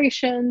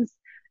illustrations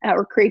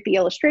or create the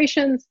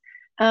illustrations.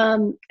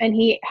 And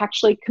he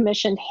actually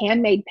commissioned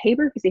handmade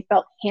paper because he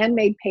felt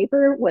handmade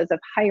paper was of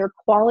higher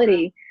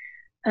quality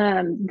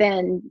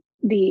than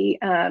the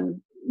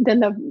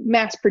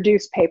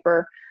mass-produced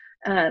paper.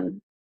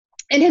 And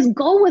his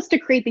goal was to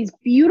create these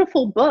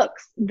beautiful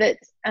books that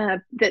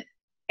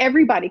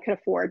everybody could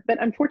afford. But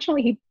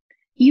unfortunately, he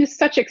used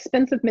such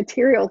expensive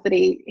materials that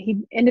he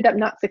ended up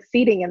not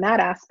succeeding in that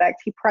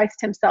aspect. He priced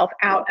himself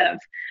out of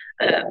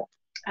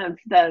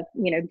the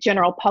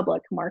general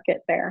public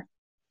market there.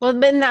 Well,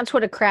 then that's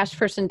what a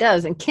craftsperson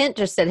does. And Kent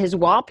just said his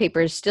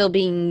wallpaper is still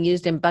being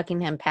used in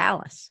Buckingham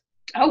Palace.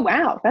 Oh,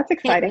 wow. That's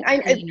exciting.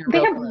 They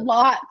have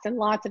lots and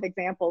lots of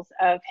examples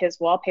of his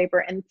wallpaper,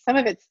 and some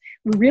of it's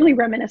really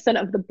reminiscent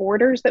of the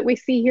borders that we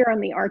see here on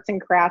the arts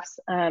and crafts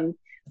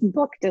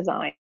book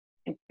design.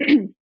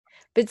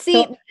 But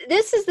see,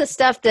 this is the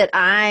stuff that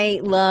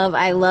I love.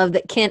 I love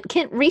that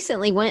Kent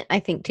recently went, I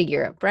think, to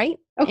Europe, right?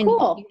 Oh, and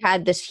cool. He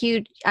had this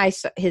huge, I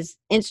saw his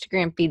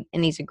Instagram feed,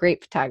 and he's a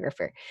great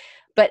photographer.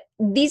 But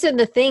these are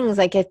the things,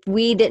 like, if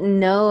we didn't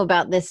know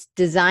about this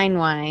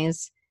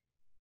design-wise,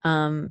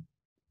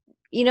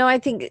 I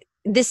think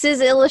this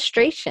is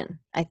illustration,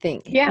 I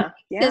think. Yeah.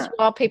 His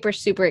wallpaper's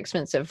super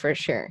expensive for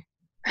sure.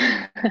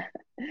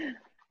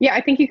 Yeah,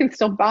 I think you can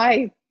still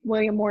buy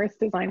William Morris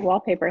designed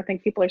wallpaper. I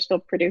think people are still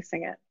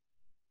producing it.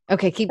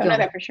 Okay, keep going. I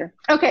know that for sure.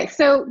 Okay,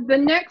 so the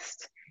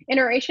next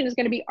iteration is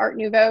going to be Art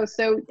Nouveau.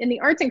 So in the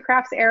arts and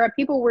crafts era,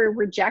 people were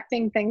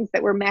rejecting things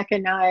that were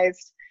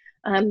mechanized,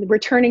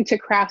 returning to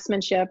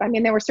craftsmanship. I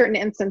mean, there were certain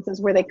instances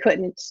where they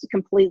couldn't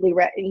completely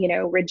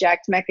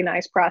reject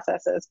mechanized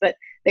processes, but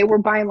they were,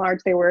 by and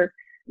large,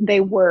 they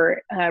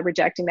were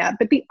rejecting that.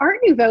 But the Art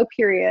Nouveau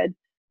period,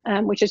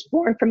 which is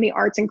born from the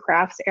arts and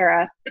crafts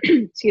era,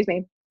 excuse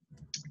me,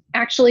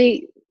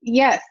 actually,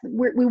 yes,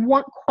 we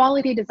want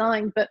quality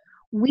design, but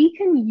we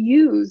can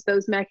use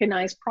those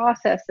mechanized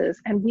processes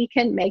and we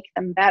can make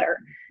them better.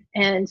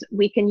 And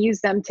we can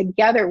use them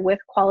together with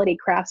quality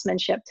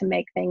craftsmanship to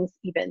make things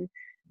even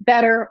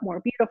better,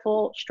 more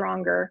beautiful,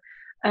 stronger.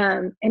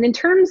 And in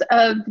terms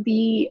of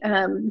the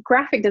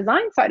graphic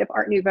design side of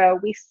Art Nouveau,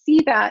 we see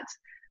that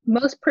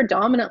most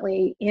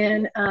predominantly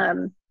in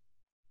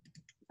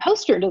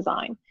poster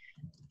design.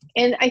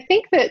 And I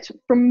think that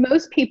for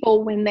most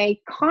people, when they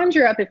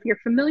conjure up, if you're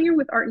familiar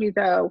with Art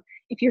Nouveau,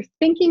 if you're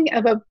thinking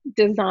of a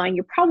design,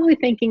 you're probably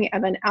thinking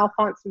of an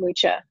Alphonse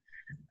Mucha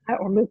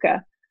or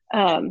Mucha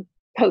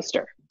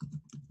poster,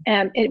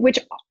 which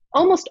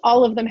almost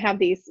all of them have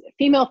these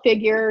female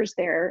figures.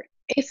 They're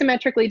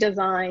asymmetrically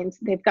designed.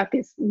 They've got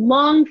this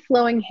long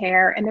flowing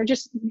hair, and they're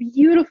just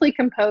beautifully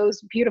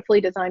composed,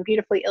 beautifully designed,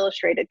 beautifully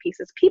illustrated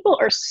pieces. People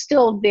are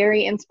still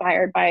very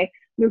inspired by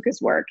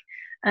Mucha's work.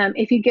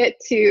 If you get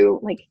to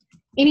like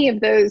any of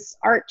those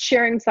art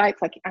sharing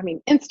sites, like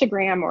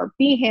Instagram or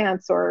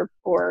Behance or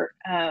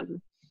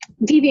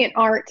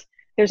DeviantArt,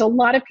 there's a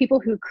lot of people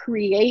who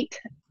create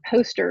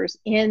posters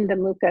in the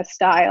Mucha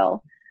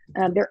style,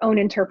 their own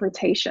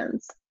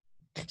interpretations.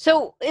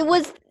 So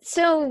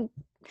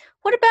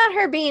what about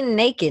her being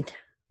naked?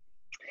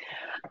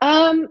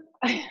 From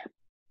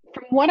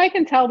what I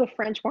can tell, the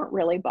French weren't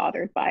really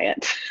bothered by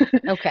it.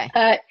 Okay.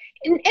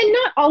 And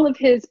not all of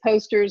his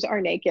posters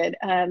are naked,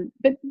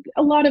 but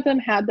a lot of them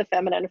had the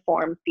feminine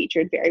form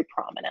featured very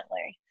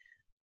prominently.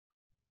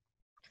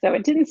 So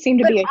it didn't seem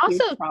to be a huge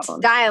problem. Also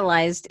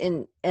stylized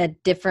in a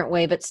different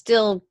way, but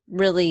still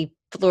really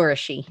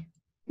flourishy.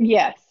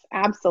 Yes,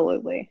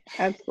 absolutely.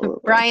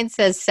 Absolutely. Brian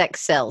says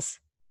sex sells.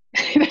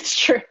 That's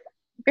true.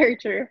 Very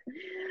true.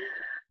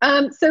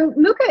 So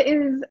Mucha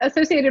is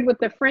associated with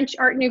the French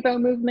Art Nouveau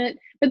movement,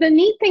 but the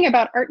neat thing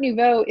about Art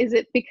Nouveau is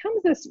it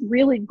becomes this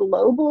really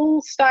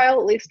global style,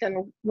 at least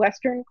in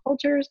Western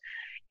cultures,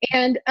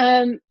 and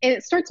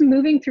it starts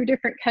moving through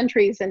different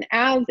countries. And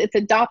as it's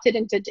adopted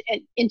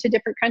into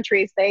different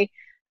countries, they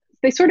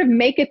sort of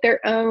make it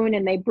their own,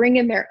 and they bring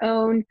in their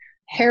own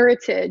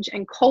heritage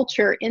and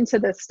culture into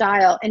the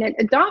style, and it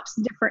adopts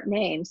different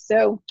names.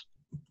 So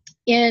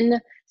in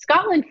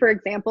Scotland, for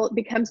example, it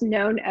becomes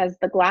known as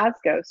the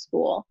Glasgow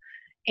School.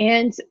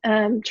 And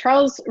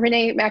Charles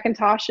René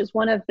Mackintosh is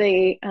one of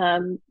the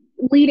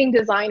leading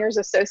designers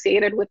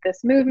associated with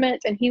this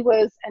movement. And he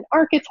was an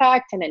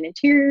architect and an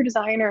interior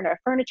designer and a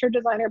furniture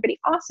designer, but he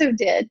also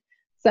did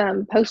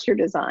some poster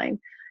design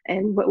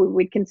and what we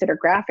would consider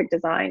graphic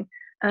design.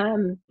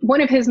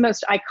 one of his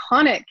most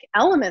iconic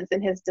elements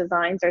in his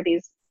designs are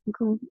these.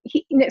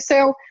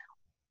 So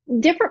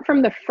different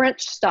from the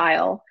French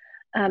style.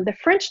 The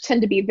French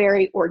tend to be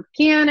very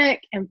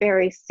organic and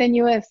very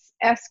sinuous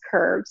S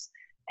curves,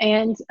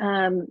 and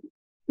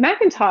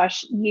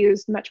Macintosh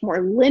used much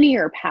more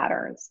linear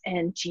patterns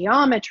and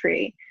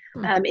geometry.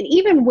 And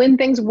even when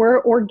things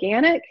were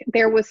organic,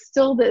 there was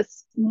still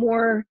this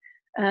more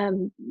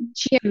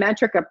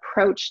geometric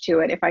approach to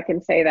it, if I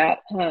can say that.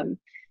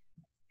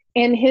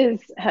 And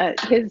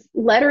his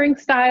lettering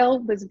style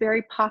was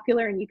very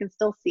popular, and you can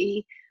still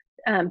see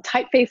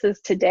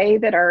typefaces today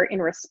that are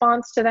in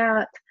response to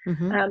that.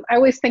 I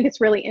always think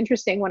it's really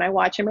interesting when I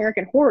watch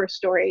American Horror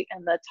Story,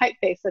 and the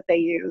typeface that they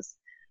use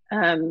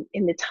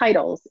in the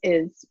titles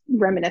is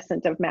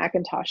reminiscent of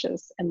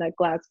Macintosh's and the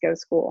Glasgow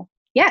School.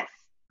 Yes.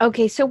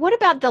 Okay, so what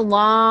about the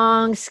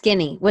long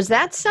skinny? Was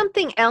that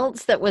something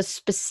else that was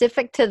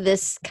specific to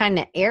this kind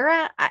of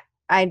era?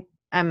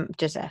 I'm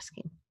just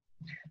asking.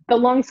 The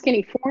long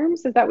skinny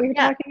forms, is that what you're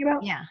talking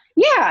about? Yeah.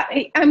 Yeah.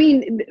 I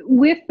mean,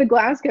 with the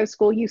Glasgow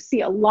School, you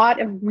see a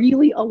lot of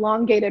really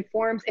elongated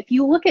forms. If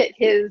you look at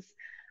his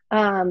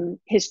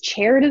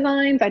chair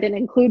designs, I didn't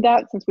include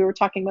that since we were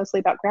talking mostly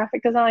about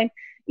graphic design.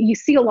 You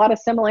see a lot of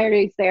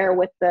similarities there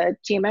with the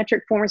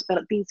geometric forms,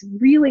 but these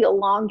really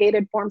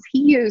elongated forms.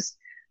 He used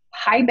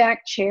high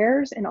back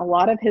chairs in a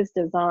lot of his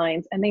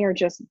designs, and they are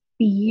just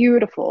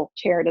beautiful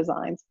chair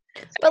designs.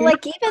 But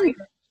like even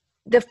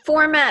the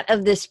format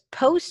of this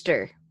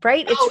poster,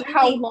 right? It's really,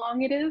 how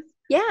long it is.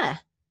 Yeah.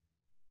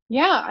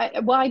 Yeah.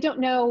 I don't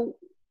know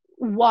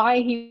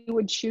why he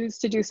would choose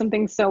to do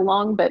something so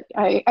long, but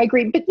I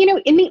agree. But,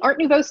 in the Art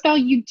Nouveau style,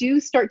 you do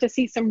start to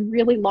see some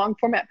really long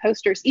format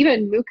posters.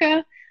 Even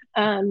Mucha,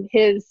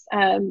 his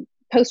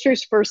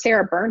posters for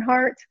Sarah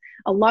Bernhardt,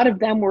 a lot of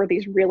them were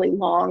these really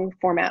long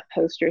format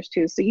posters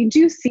too. So you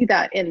do see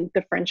that in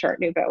the French Art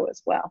Nouveau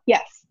as well.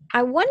 Yes.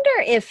 I wonder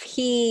if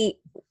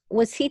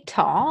was he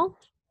tall?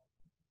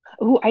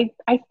 Oh, I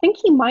think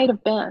he might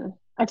have been.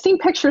 I've seen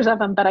pictures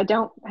of him, but I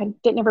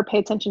didn't ever pay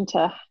attention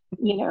to,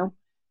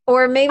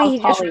 Or maybe he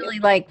just really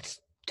liked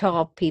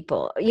tall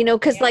people,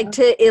 because like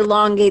to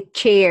elongate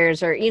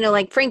chairs or,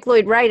 like Frank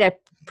Lloyd Wright, I'm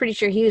pretty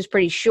sure he was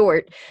pretty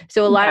short.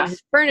 So a lot of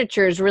his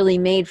furniture is really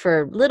made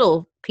for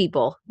little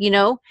people,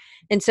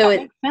 and so that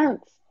makes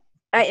sense.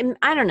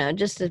 I don't know,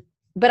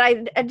 but I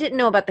didn't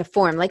know about the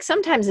form. Like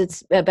sometimes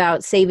it's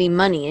about saving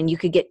money and you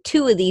could get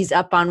two of these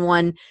up on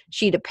one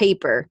sheet of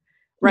paper,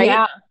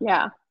 right?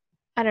 Yeah.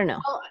 I don't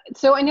know. Well,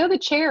 so I know the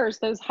chairs,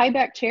 those high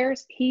back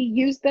chairs, he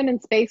used them in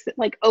space that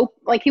like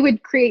he would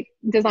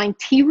design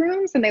tea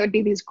rooms, and they would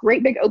be these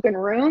great big open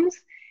rooms.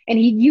 And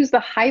he'd use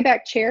the high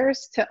back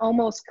chairs to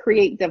almost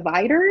create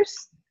dividers,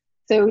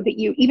 so that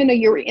even though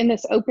you were in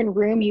this open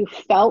room, you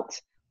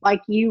felt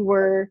like you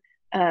were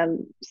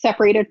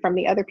separated from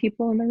the other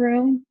people in the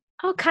room.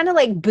 Oh, kind of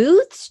like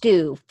booths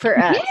do for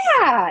us.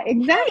 Yeah,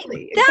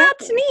 exactly. Hey,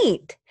 that's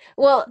neat.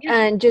 Well,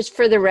 and just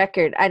for the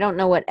record, I don't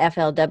know what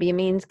FLW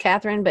means,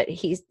 Catherine, but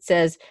he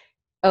says,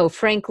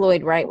 Frank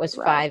Lloyd Wright was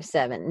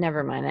 5'7".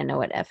 Never mind. I know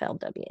what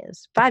FLW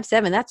is.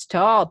 5'7". That's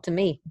tall to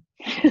me.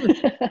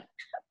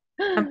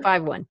 I'm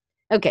 5'1".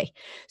 Okay.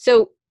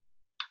 So,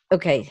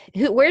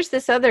 where's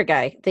this other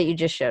guy that you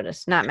just showed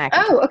us? Not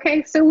Macintosh. Oh,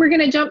 okay. So we're going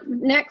to jump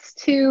next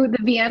to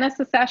the Vienna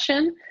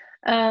Secession.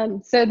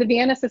 So the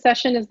Vienna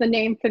Secession is the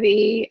name for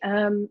the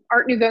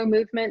Art Nouveau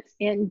movement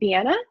in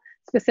Vienna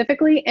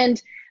specifically.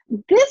 And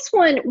this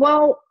one,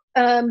 while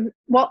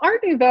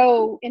Art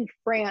Nouveau in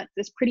France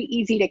is pretty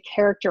easy to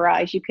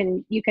characterize, you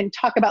can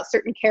talk about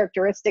certain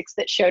characteristics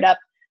that showed up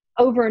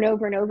over and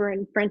over and over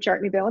in French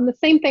Art Nouveau. And the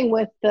same thing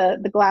with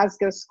the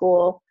Glasgow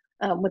School,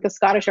 with the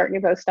Scottish Art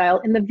Nouveau style.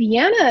 In the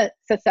Vienna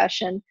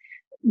Secession,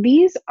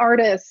 these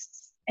artists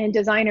and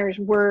designers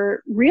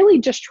were really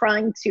just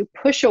trying to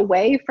push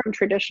away from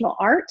traditional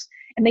art,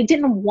 and they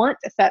didn't want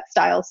a set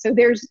style. So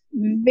there's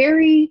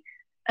very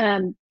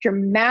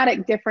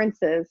dramatic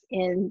differences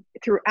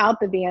throughout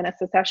the Vienna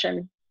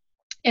Secession.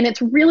 And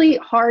it's really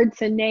hard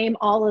to name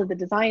all of the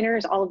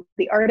designers, all of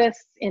the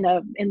artists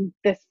in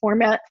this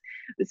format.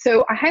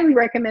 So I highly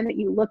recommend that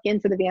you look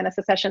into the Vienna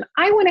Secession.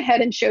 I went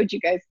ahead and showed you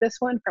guys this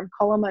one from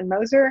Cullum and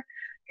Moser,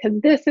 because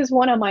this is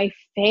one of my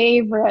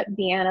favorite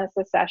Vienna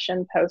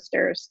Secession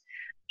posters.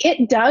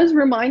 It does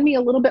remind me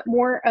a little bit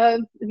more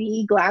of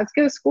the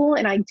Glasgow School,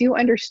 and I do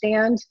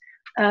understand,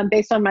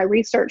 based on my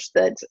research,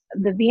 that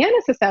the Vienna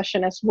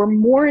Secessionists were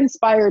more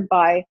inspired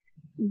by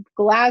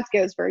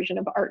Glasgow's version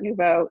of Art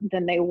Nouveau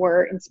than they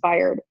were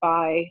inspired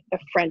by the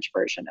French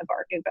version of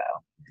Art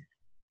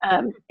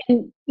Nouveau.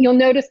 And you'll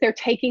notice they're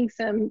taking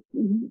some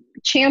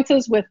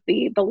chances with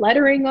the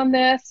lettering on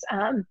this.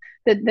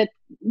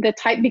 The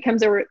type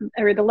becomes or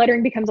the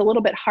lettering becomes a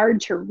little bit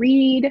hard to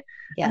read.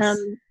 Yes.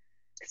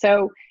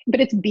 But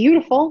it's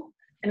beautiful,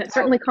 and it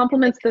certainly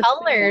complements the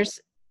colors.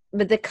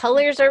 But the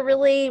colors are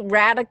really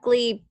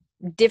radically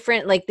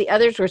different. Like the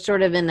others were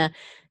sort of in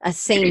a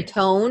same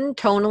tone,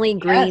 tonally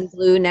green,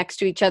 blue next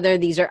to each other.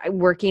 These are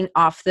working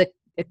off the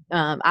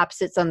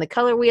opposites on the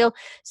color wheel.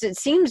 So it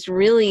seems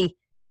really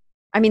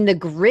I mean, the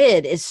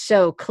grid is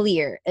so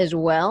clear as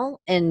well.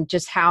 And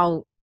just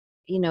how,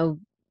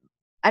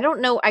 I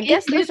don't know. I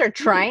guess those are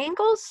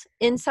triangles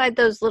inside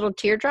those little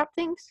teardrop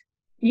things.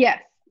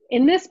 Yes.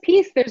 In this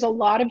piece, there's a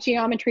lot of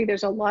geometry.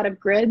 There's a lot of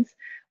grids.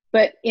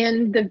 But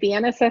in the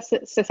Vienna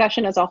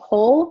Secession as a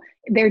whole,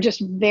 they're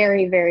just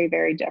very, very,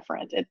 very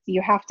different.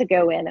 You have to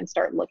go in and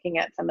start looking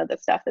at some of the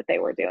stuff that they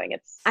were doing.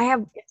 I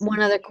have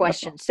one other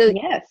question. So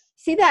yes.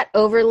 See that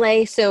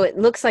overlay? So it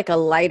looks like a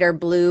lighter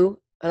blue,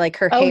 like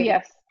her hair.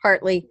 Yes.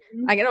 Partly.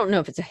 I don't know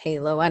if it's a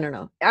halo. I don't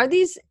know. Are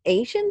these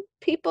Asian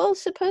people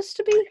supposed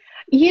to be?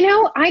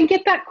 I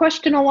get that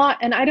question a lot,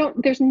 and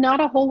there's not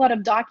a whole lot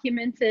of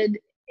documented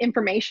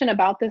information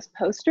about this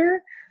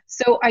poster.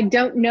 So I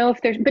don't know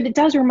if but it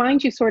does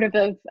remind you sort of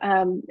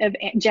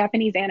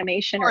Japanese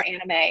animation or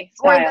anime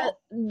style.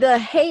 Or the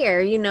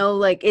hair,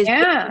 is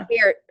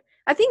hair.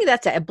 I think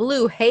that's a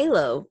blue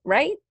halo,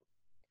 right?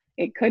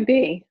 It could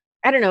be.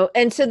 I don't know.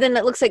 And so then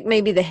it looks like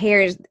maybe the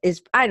hair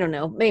is I don't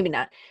know, maybe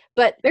not.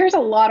 But there's a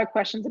lot of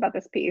questions about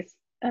this piece.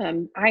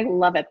 I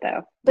love it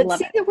though.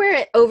 But where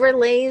it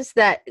overlays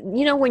that,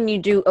 when you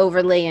do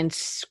overlay and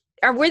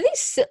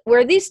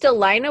were these still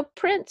lino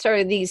prints or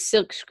are these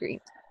silk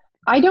screens?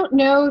 I don't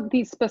know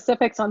the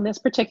specifics on this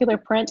particular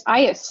print.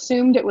 I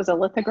assumed it was a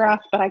lithograph,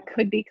 but I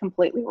could be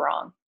completely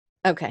wrong.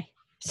 Okay.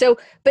 So,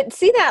 but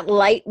see that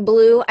light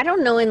blue? I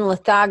don't know in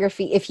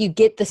lithography if you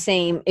get the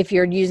same if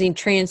you're using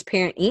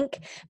transparent ink,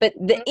 but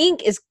the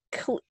ink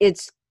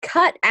it's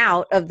cut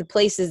out of the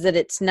places that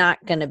it's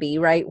not going to be,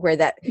 right? Where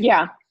that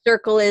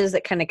circle is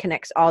that kind of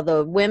connects all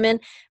the women,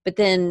 but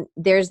then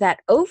there's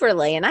that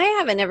overlay, and I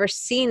haven't ever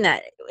seen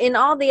that in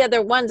all the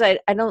other ones. I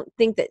don't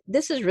think that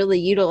this is really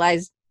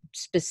utilized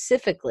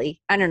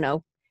specifically. I don't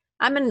know.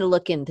 I'm going to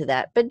look into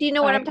that. But do you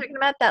know what I'm talking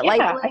about? That light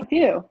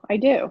blue? I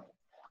do.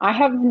 I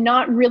have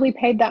not really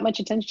paid that much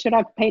attention to it.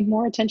 I've paid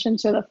more attention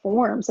to the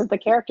forms of the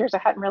characters. I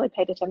hadn't really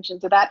paid attention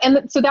to that.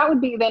 And so that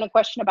would be then a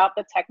question about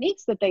the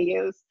techniques that they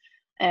use.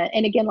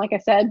 And again, like I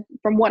said,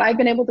 from what I've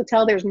been able to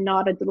tell, there's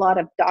not a lot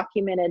of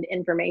documented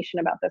information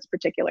about this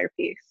particular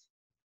piece.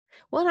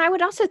 Well, I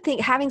would also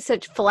think having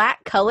such flat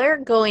color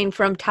going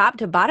from top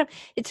to bottom,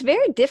 it's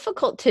very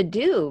difficult to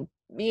do,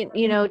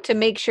 to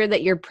make sure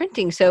that you're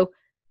printing. So,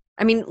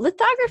 I mean,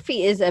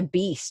 lithography is a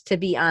beast, to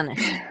be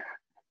honest.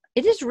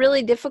 It is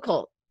really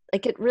difficult.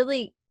 Like it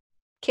really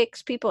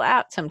kicks people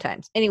out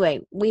sometimes.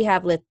 Anyway, we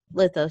have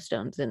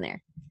lithostones in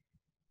there.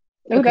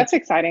 Oh, okay. That's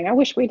exciting. I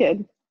wish we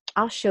did.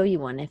 I'll show you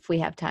one if we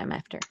have time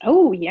after.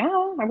 Oh,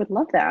 yeah. I would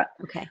love that.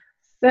 Okay.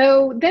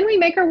 So then we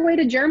make our way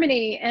to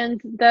Germany, and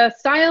the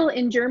style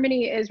in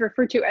Germany is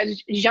referred to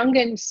as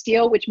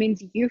Jugendstil, which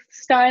means youth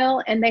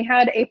style. And they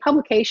had a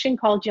publication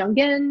called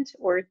Jugend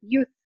or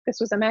Youth.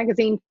 This was a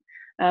magazine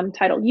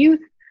titled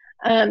Youth.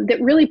 That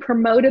really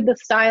promoted the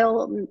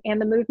style and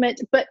the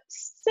movement, but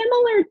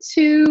similar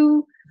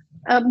to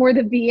more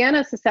the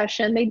Vienna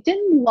Secession, they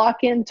didn't lock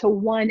into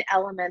one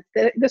element.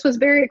 This was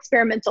very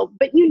experimental,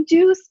 but you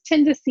do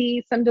tend to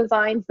see some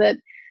designs that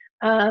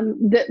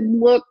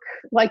look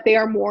like they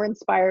are more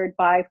inspired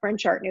by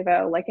French Art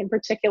Nouveau, like in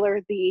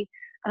particular the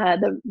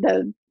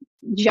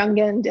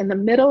Jugend in the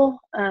middle,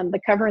 the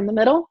cover in the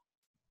middle.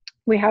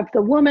 We have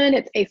the woman,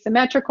 it's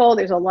asymmetrical.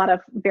 There's a lot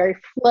of very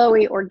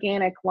flowy,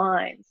 organic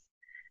lines.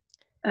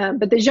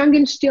 But the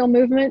Jugendstil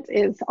movement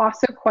is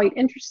also quite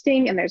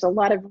interesting, and there's a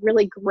lot of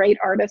really great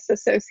artists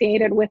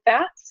associated with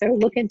that. So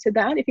look into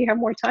that if you have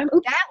more time.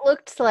 Oops. That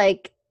looked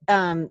like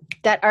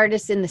that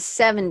artist in the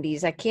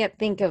 70s. I can't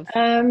think of.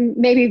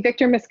 Maybe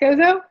Victor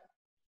Moscoso?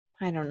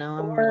 I don't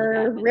know.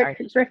 Or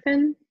Rick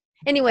Griffin?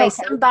 Anyway,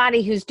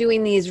 somebody who's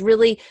doing these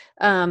really,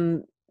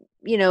 psychedelic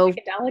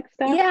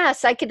stuff? Yeah,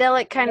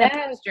 psychedelic kind of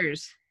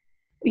posters.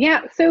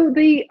 Yeah, so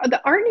the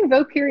Art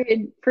Nouveau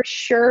period for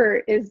sure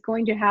is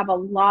going to have a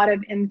lot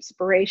of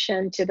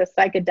inspiration to the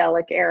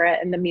psychedelic era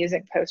and the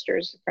music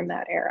posters from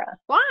that era.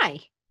 Why?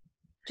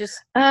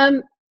 Just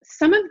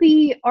some of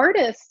the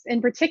artists,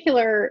 in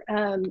particular,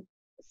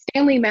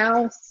 Stanley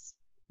Mouse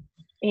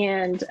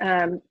and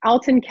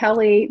Alton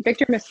Kelly,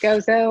 Victor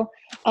Moscoso,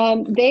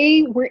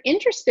 they were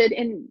interested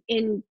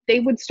in they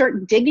would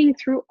start digging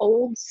through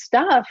old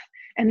stuff,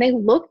 and they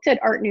looked at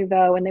Art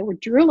Nouveau and they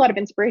drew a lot of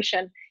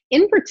inspiration.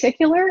 In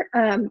particular,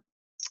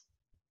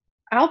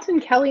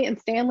 Alton Kelly and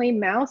Stanley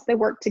Mouse, they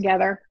worked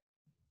together.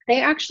 They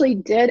actually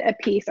did a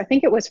piece, I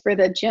think it was for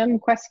the Jim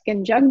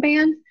Kweskin Jug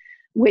Band,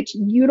 which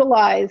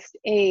utilized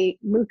a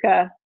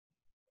Mucha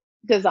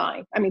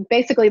design. I mean,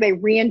 basically they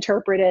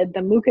reinterpreted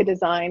the Mucha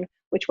design,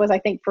 which was, I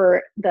think,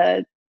 for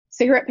the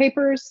cigarette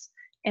papers,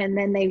 and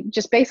then they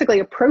just basically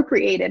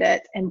appropriated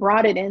it and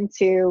brought it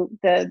into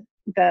the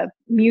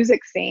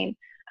music scene,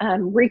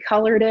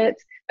 recolored it.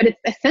 But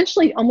it's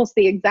essentially almost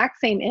the exact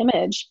same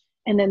image.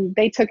 And then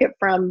they took it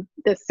from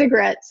the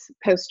cigarettes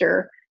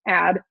poster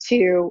ad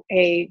to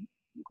a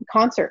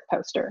concert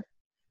poster.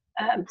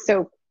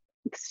 So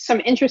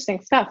some interesting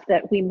stuff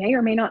that we may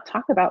or may not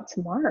talk about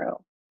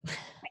tomorrow.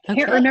 I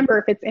can't remember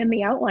if it's in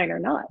the outline or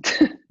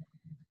not.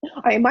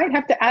 I might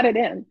have to add it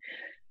in.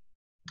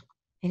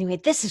 Anyway,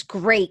 this is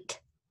great.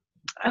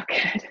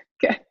 Okay,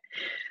 good.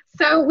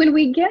 So when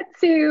we get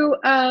to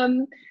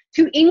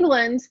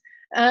England,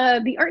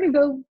 the Art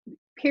Nouveau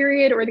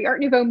period or the Art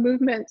Nouveau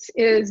movement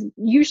is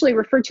usually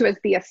referred to as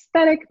the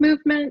aesthetic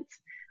movement.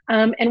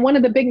 And one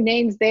of the big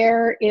names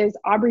there is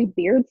Aubrey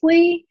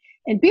Beardsley.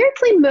 And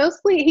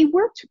Beardsley he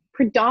worked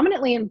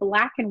predominantly in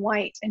black and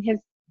white, and his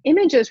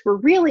images were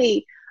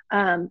really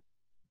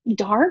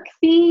dark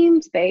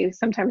themed. They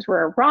sometimes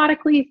were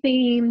erotically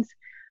themed.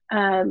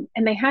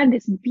 And they had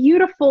this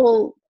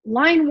beautiful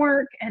line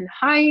work and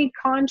high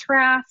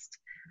contrast.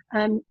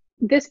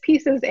 This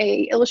piece is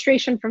a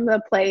illustration from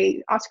the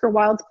play, Oscar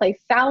Wilde's play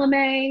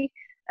Salome,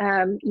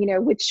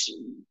 which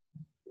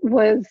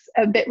was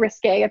a bit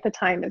risque at the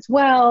time as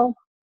well.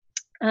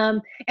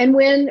 And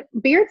when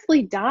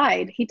Beardsley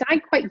died, he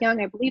died quite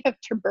young, I believe of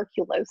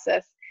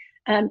tuberculosis.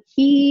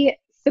 He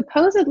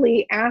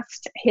supposedly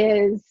asked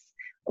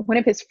one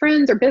of his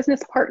friends or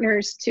business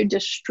partners to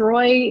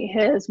destroy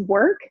his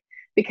work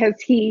because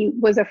he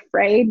was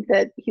afraid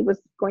that he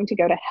was going to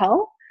go to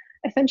hell,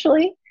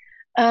 essentially.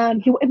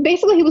 He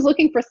was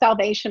looking for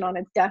salvation on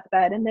his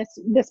deathbed, and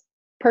this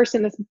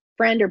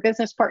friend or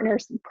business partner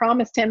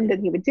promised him that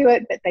he would do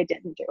it, but they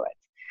didn't do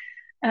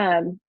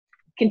it.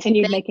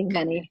 Continued making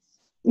money.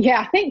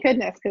 Yeah, thank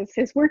goodness, because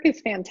his work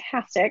is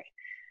fantastic,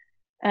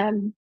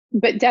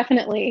 but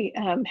definitely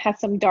has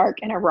some dark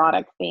and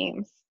erotic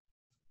themes.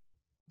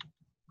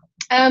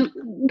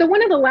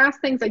 One of the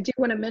last things I do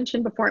want to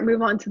mention before I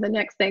move on to the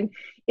next thing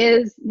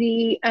is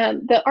the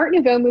Art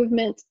Nouveau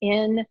movement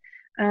in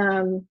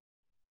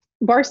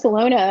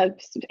Barcelona,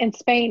 in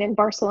Spain, and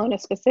Barcelona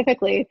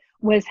specifically,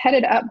 was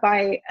headed up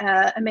by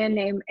a man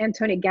named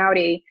Antoni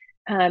Gaudi.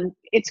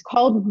 It's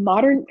called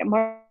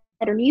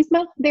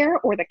Modernisme there,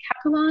 or the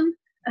Catalan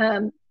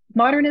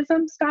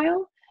modernism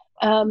style.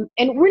 And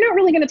we're not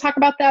really going to talk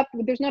about that.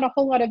 There's not a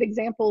whole lot of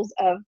examples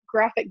of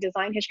graphic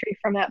design history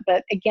from that.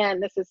 But again,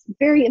 this is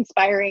very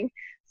inspiring.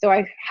 So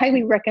I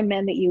highly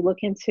recommend that you look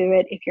into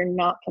it if you're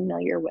not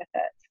familiar with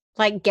it.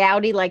 Like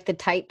Gaudi, like the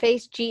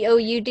typeface,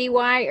 Goudy,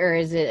 or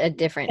is it a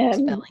different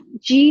spelling?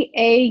 Gaudi.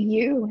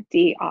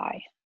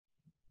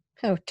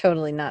 Oh,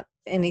 totally not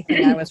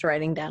anything I was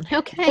writing down.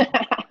 Okay.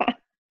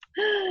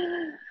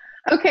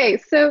 Okay,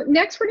 so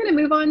next we're going to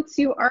move on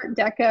to Art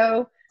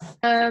Deco.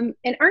 And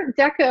Art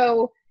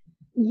Deco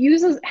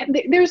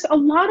there's a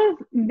lot of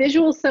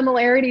visual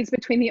similarities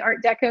between the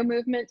Art Deco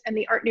movement and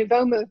the Art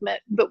Nouveau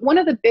movement, but one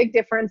of the big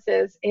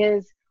differences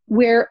is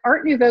where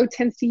Art Nouveau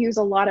tends to use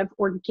a lot of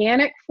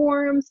organic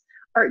forms,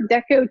 Art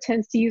Deco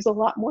tends to use a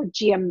lot more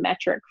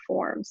geometric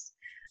forms.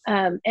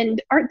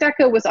 And Art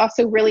Deco was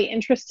also really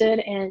interested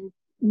in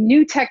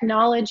new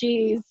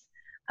technologies,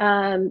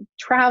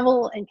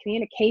 travel and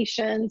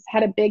communications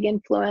had a big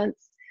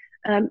influence.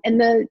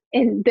 And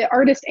the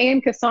artist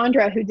A.M.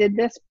 Cassandra, who did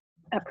this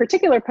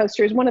particular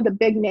poster, is one of the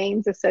big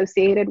names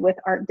associated with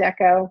Art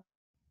Deco.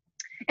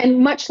 And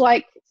much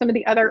like some of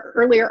the other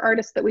earlier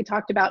artists that we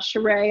talked about,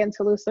 Charay and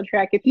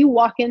Toulouse-Lautrec, if you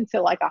walk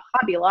into like a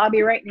Hobby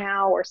Lobby right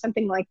now or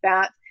something like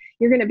that,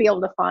 you're going to be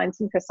able to find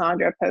some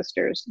Cassandra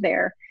posters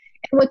there.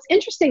 And what's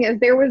interesting is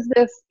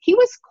he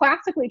was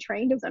classically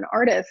trained as an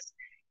artist,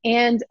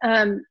 and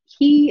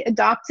he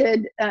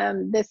adopted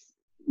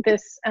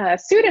this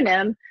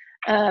pseudonym.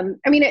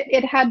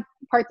 It had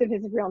parts of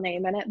his real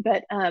name in it,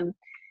 but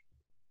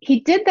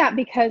he did that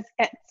because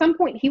at some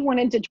point he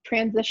wanted to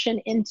transition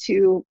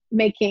into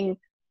making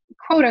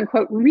quote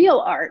unquote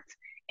real art,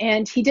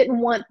 and he didn't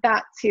want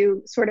that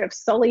to sort of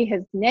sully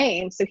his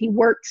name, so he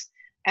worked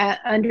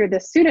under the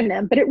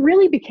pseudonym, but it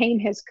really became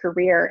his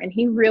career, and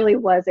he really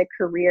was a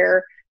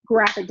career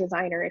graphic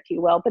designer, if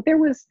you will. But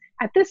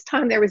at this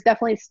time there was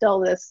definitely still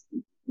this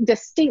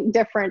distinct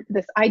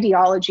this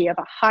ideology of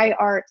a high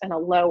art and a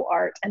low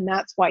art, and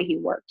that's why he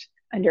worked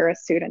under a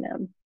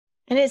pseudonym.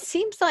 And it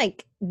seems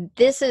like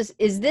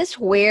is this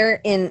where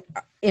in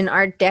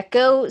Art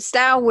Deco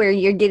style where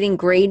you're getting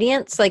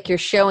gradients, like you're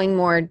showing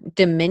more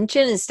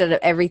dimension instead of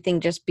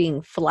everything just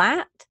being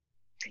flat?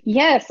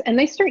 Yes, and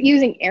they start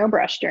using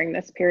airbrush during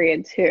this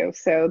period too.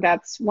 So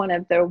that's one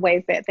of the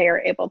ways that they are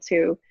able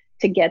to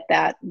get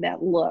that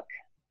look.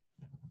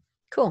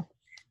 Cool.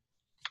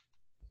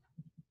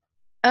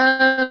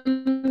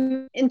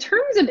 In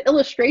terms of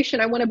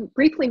illustration, I want to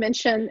briefly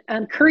mention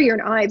Currier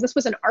and Ives. This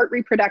was an art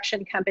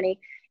reproduction company,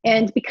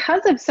 and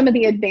because of some of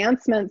the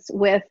advancements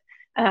with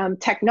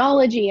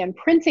technology and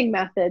printing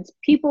methods,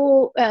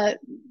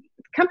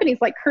 companies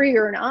like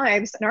Currier and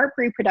Ives, an art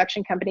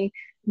reproduction company,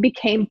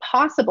 became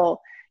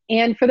possible.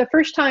 And for the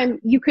first time,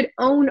 you could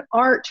own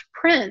art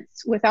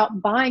prints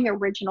without buying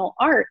original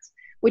art,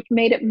 which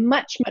made it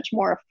much, much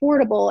more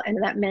affordable.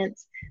 And that meant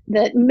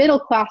that middle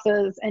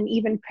classes and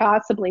even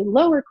possibly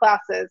lower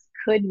classes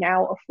could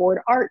now afford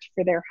art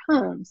for their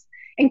homes.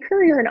 And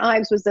Currier and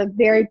Ives was a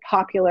very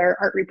popular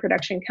art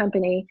reproduction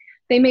company.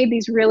 They made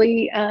these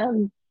really,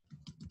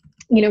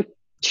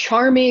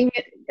 charming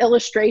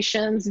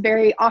illustrations,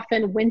 very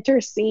often winter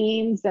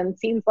scenes and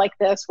scenes like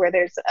this where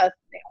there's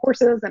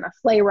horses and a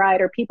sleigh ride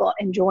or people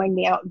enjoying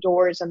the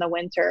outdoors in the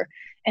winter.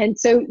 And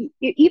so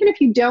even if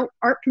you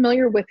aren't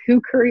familiar with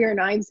who Currier and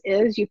Ives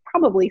is, you've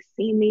probably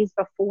seen these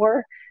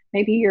before.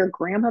 maybe your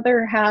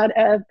grandmother had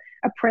a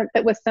print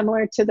that was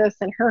similar to this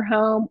in her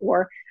home,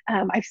 or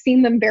I've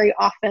seen them very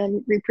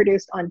often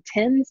reproduced on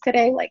tins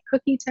today, like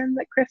cookie tins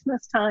at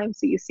Christmas time.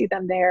 So you see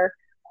them there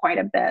quite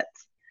a bit.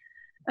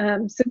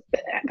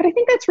 But I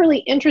think that's really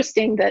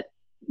interesting that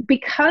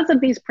because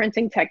of these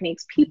printing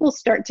techniques, people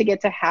start to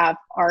get to have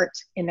art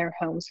in their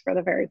homes for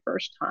the very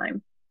first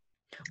time.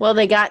 Well,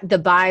 they got the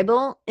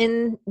Bible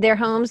in their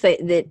homes that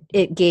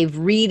it gave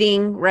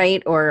reading,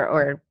 right?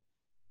 Or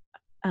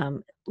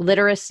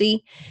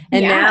literacy.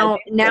 And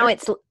now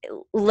it's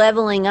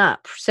leveling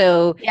up.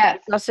 So yes.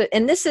 Also,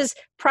 and this is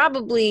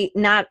probably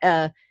not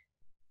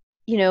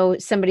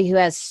somebody who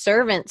has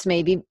servants,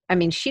 maybe. I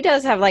mean, she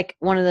does have like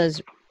one of those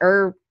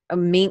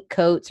mink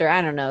coats, or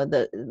I don't know,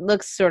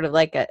 looks sort of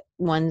like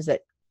ones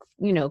that,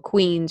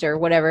 queens or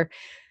whatever,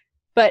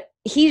 but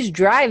he's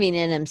driving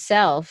it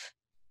himself.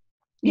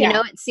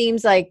 It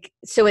seems like,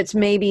 so it's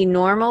maybe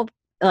normal,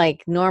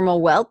 like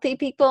normal wealthy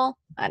people.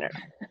 I don't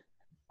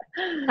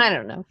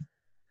know.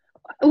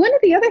 One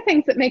of the other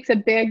things that makes a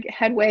big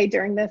headway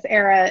during this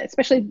era,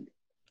 especially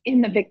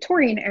in the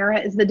Victorian era,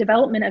 is the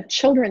development of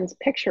children's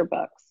picture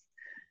books.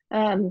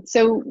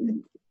 So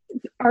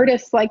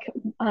artists like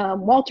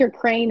Walter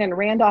Crane and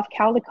Randolph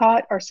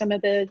Caldecott are some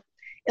of the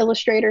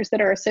illustrators that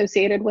are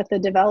associated with the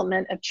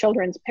development of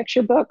children's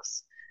picture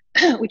books,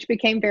 which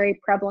became very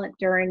prevalent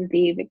during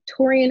the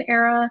Victorian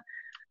era.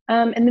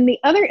 And then the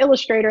other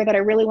illustrator that I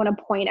really want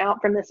to point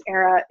out from this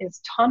era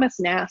is Thomas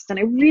Nast. And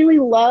I really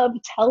love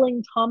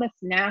telling Thomas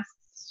Nast's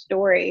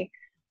story.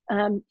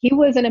 He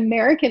was an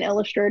American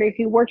illustrator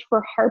who worked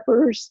for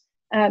Harper's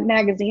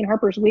magazine,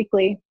 Harper's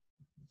Weekly.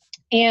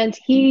 And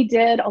he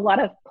did a lot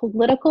of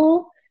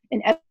political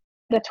and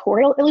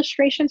editorial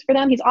illustrations for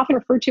them. He's often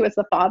referred to as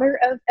the father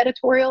of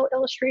editorial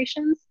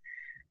illustrations.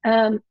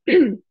 And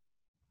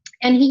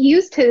he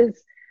used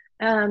his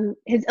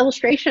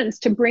illustrations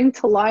to bring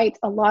to light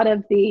a lot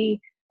of the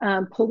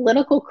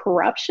political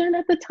corruption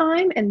at the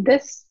time. And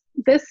this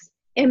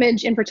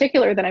image in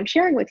particular that I'm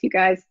sharing with you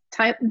guys,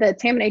 the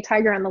Tammany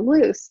Tiger on the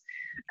Loose,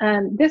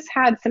 this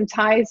had some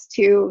ties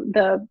to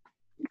the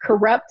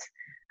corrupt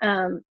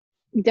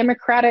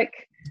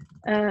Democratic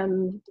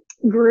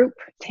group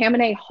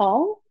Tammany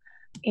Hall,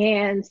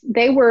 and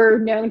they were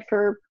known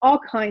for all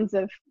kinds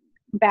of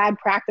bad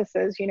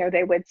practices.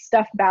 They would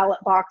stuff ballot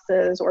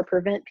boxes or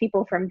prevent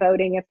people from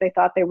voting if they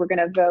thought they were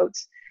going to vote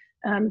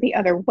the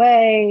other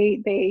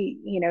way.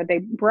 They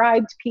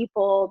bribed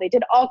people. They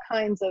did all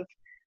kinds of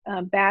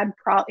bad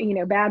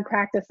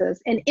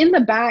practices. And in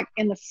the back,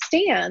 in the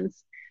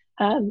stands,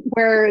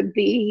 where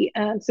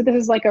so this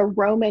is like a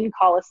Roman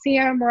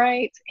Colosseum,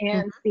 right?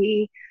 And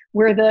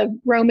where the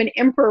Roman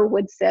emperor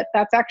would sit,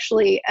 that's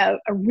actually a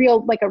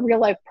real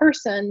life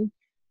person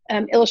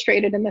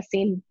illustrated in the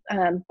scene,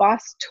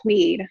 Boss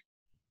Tweed.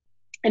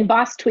 And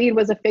Boss Tweed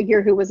was a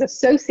figure who was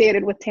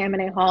associated with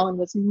Tammany Hall and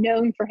was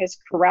known for his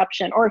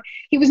corruption, or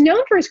he was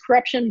known for his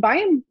corruption by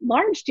and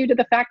large due to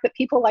the fact that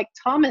people like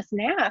Thomas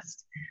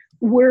Nast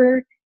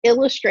were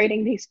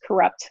illustrating these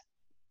corruptions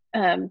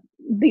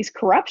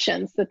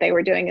that they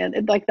were doing,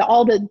 and like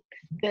all the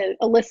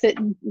illicit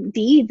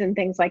deeds and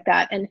things like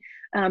that. And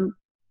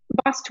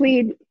Boss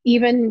Tweed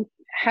even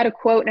had a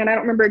quote, and I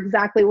don't remember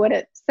exactly what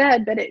it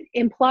said, but it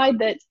implied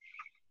that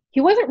he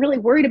wasn't really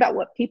worried about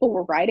what people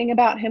were writing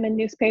about him in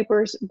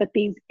newspapers, but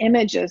these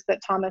images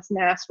that Thomas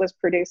Nast was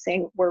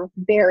producing were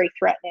very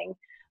threatening.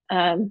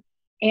 And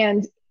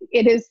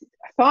it is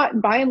thought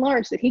by and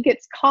large that he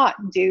gets caught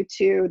due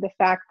to the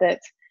fact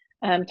that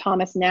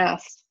Thomas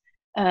Nast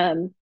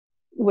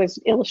was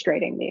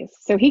illustrating these.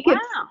 So he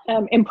gets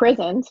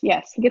imprisoned.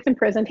 Yes, he gets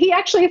imprisoned. He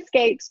actually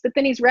escapes, but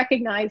then he's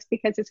recognized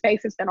because his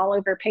face has been all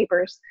over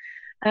papers.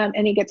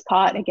 And he gets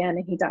caught again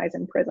and he dies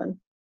in prison.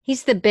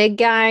 He's the big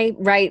guy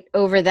right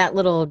over that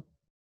little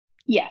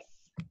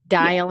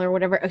dial or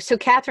whatever. So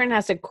Catherine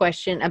has a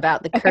question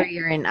about the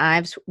Currier and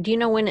Ives. Do you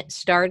know when it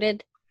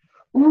started?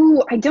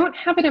 Ooh, I don't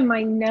have it in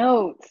my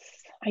notes.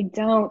 I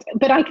don't.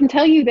 But I can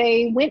tell you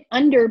they went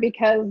under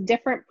because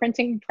different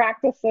printing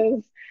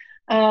practices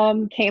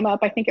came up.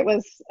 I think it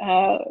was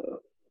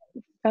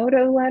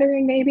photo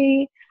lettering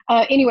maybe.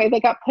 Anyway, they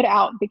got put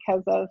out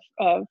because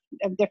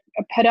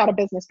put out of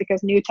business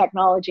because new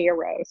technology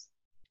arose.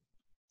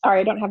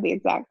 Sorry, I don't have the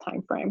exact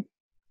time frame.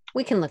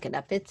 We can look it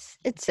up. It's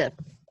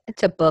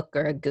a book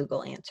or a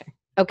Google answer.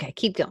 Okay,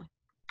 keep going.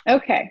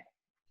 Okay.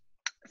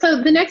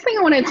 So the next thing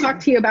I want to talk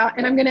to you about,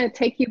 and I'm going to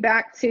take you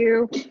back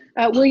to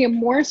William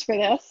Morris for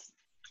this,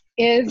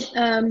 is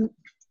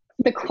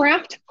the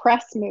craft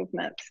press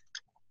movement.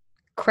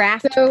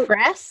 Press?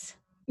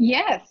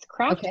 Yes,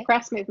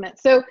 press movement.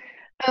 So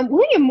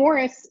William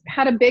Morris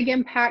had a big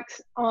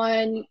impact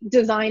on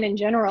design in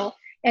general,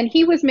 and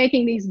he was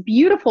making these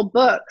beautiful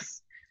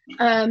books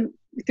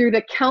through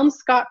the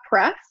Kelmscott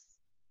Press.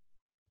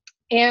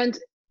 And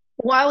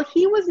while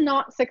he was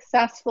not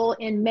successful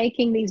in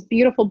making these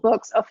beautiful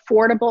books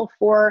affordable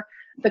for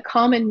the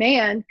common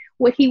man,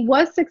 what he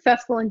was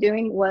successful in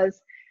doing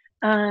was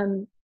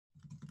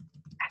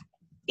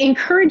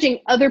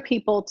encouraging other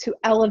people to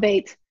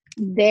elevate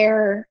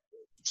their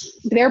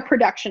their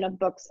production of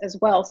books as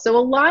well. So a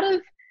lot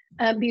of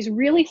these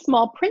really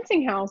small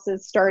printing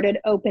houses started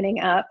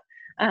opening up,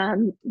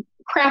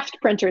 craft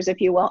printers, if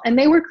you will, and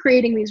they were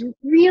creating these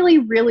really,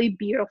 really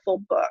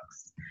beautiful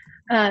books.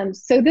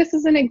 So this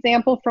is an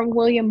example from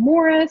William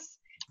Morris,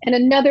 and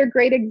another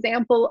great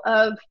example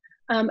of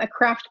a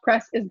craft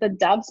press is the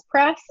Doves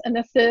Press, and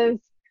this is,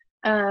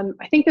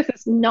 I think this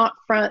is not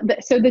from,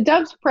 so the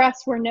Doves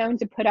Press were known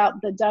to put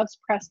out the Doves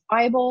Press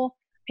Bible.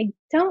 I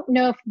don't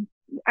know if,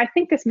 I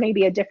think this may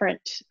be a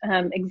different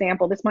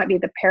example. This might be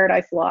the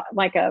Paradise Lost,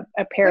 like a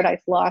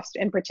Paradise Lost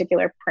in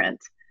particular print.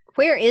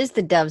 Where is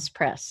the Doves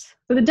Press?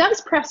 So the Doves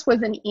Press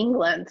was in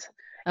England.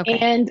 Okay.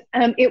 And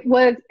it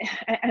was,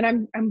 and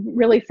I'm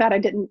really sad I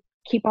didn't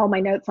keep all my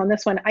notes on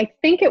this one. I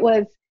think it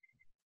was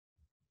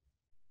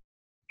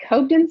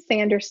Cobden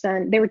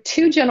Sanderson. There were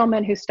two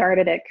gentlemen who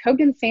started it,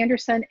 Cobden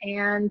Sanderson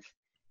and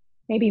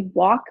maybe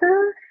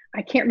Walker.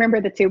 I can't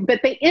remember the two, but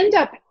they end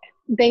up,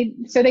 they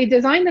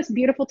designed this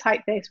beautiful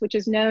typeface, which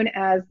is known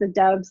as the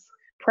Doves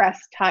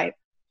Press type.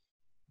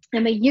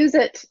 And they use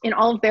it in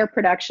all of their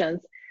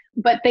productions,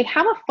 but they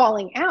have a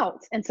falling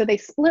out. And so they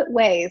split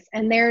ways,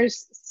 and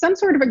there's some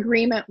sort of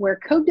agreement where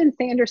Cobden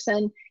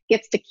Sanderson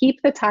gets to keep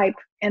the type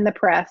and the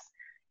press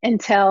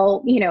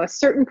until, a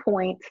certain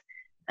point.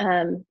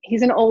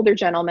 He's an older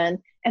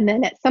gentleman. And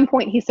then at some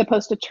point he's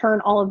supposed to turn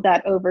all of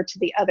that over to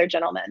the other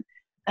gentleman.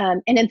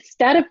 And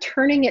instead of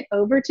turning it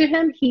over to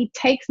him, he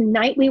takes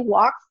nightly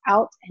walks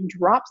out and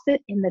drops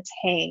it in the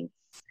Thames,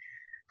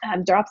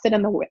 drops it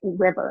in the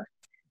river.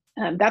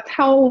 That's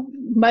how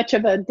much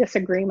of a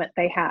disagreement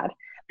they had.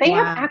 They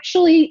have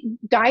actually,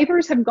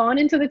 divers have gone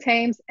into the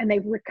Thames and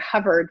they've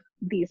recovered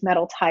these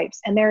metal types.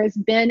 And there has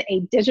been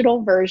a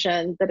digital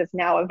version that is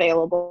now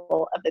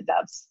available of the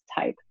Doves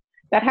type.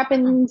 That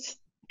happened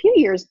a few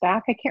years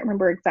back. I can't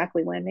remember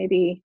exactly when,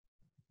 maybe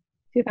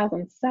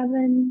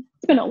 2007.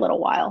 It's been a little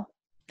while.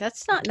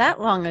 That's not that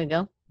long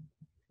ago.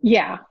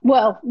 Yeah.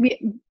 Well,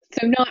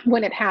 so not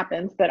when it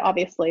happens, but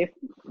obviously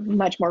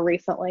much more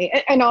recently.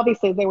 And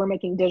obviously they were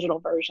making digital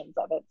versions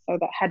of it, so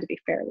that had to be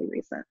fairly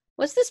recent.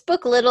 Was this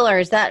book little, or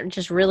is that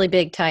just really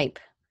big type?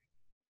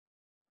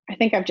 I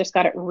think I've just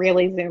got it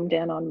really zoomed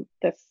in on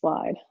this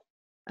slide.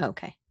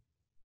 Okay.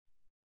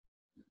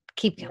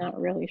 Keep going.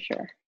 Not really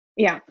sure.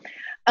 Yeah.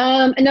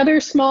 Another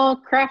small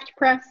craft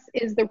press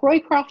is the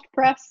Roycroft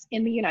Press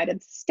in the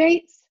United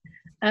States.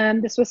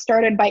 This was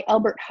started by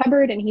Elbert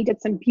Hubbard, and he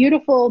did some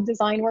beautiful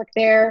design work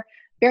there,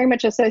 very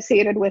much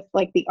associated with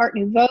like the Art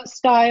Nouveau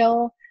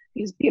style,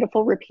 these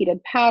beautiful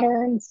repeated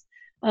patterns.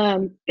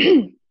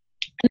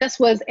 This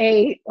was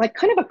a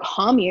kind of a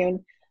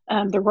commune,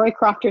 the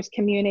Roycrofters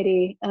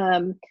community,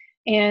 and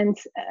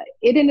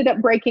it ended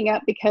up breaking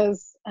up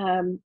because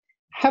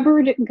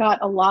Hubbard got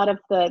a lot of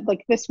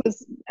this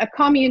was a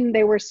commune.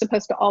 They were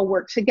supposed to all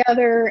work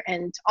together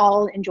and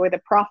all enjoy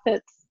the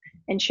profits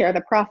and share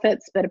the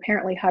profits, but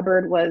apparently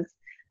Hubbard was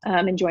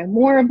enjoying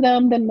more of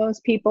them than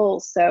most people,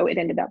 so it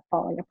ended up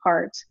falling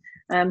apart.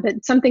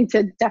 But something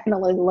to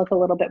definitely look a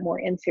little bit more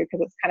into,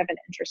 because it's kind of an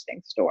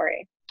interesting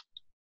story.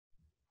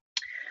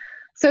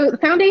 So the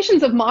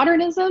foundations of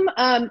modernism,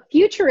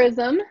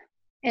 futurism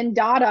and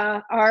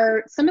Dada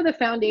are some of the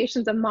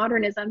foundations of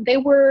modernism.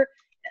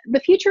 The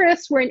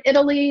futurists were in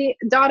Italy.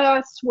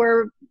 Dadaists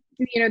were,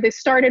 they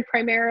started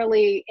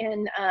primarily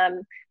in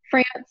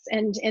France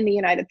and in the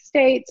United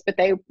States, but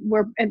they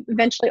were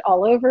eventually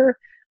all over.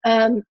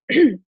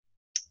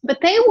 But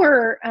they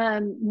were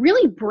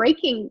really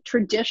breaking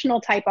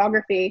traditional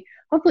typography.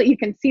 Hopefully you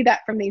can see that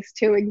from these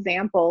two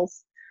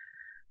examples.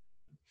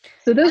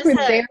 So those were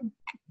there.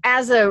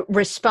 As a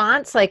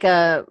response, like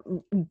a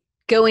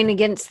going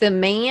against the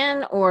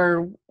man,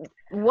 or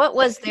what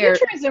was their...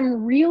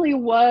 Futurism really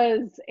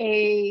was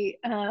a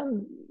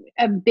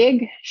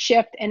big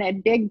shift and a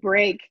big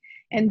break.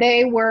 And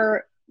they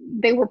were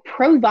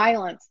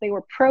pro-violence, they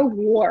were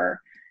pro-war,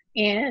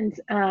 and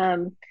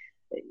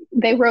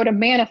they wrote a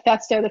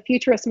manifesto, the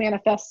Futurist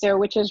Manifesto,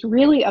 which is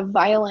really a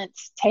violent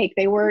take.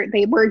 They were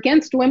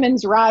against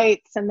women's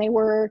rights, and they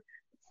were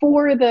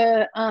for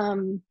the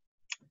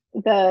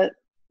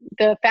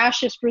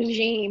fascist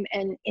regime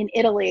in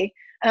Italy,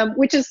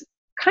 which is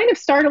kind of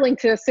startling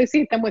to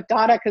associate them with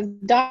Dada, because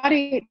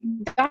Dada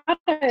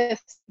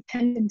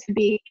tended to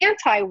be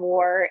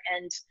anti-war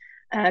and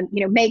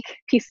make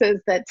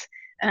pieces that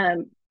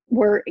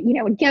were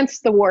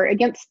against the war,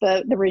 against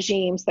the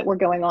regimes that were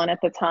going on at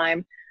the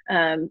time.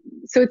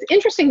 So it's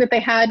interesting that they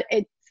had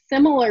a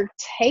similar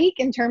take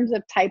in terms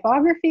of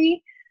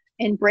typography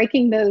and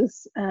breaking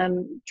those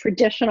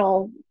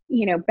traditional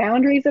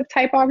boundaries of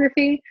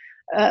typography,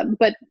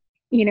 but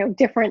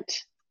different.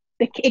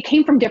 It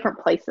came from different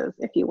places,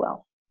 if you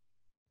will.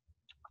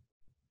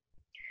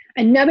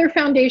 Another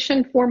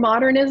foundation for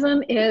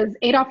modernism is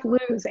Adolf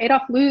Loos.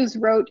 Adolf Loos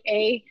wrote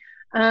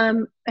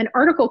an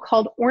article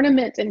called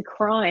Ornament and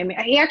Crime.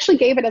 He actually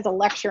gave it as a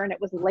lecture, and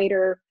it was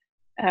later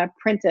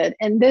printed.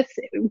 And this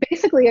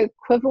basically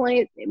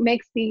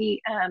makes the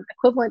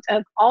equivalent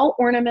of all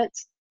ornament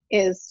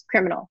is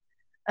criminal.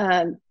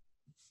 And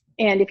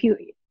if you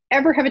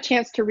ever have a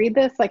chance to read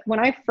this, like when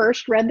I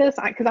first read this,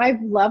 because I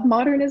love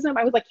modernism,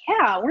 I was like,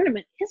 yeah,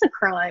 ornament is a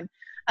crime.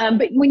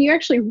 But when you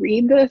actually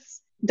read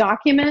this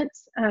document,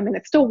 and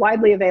it's still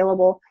widely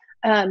available,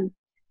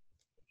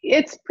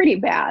 it's pretty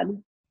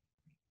bad.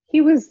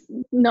 He was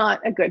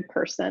not a good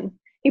person.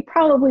 He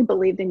probably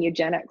believed in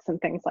eugenics and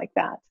things like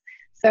that.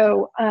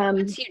 So,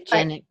 What's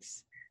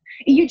eugenics?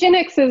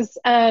 Eugenics is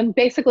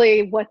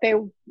basically what they,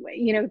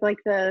 like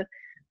the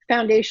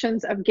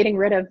foundations of getting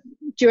rid of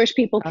Jewish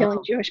people,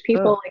 killing Jewish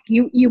people. Like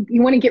you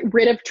want to get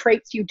rid of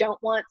traits you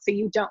don't want, so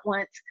you don't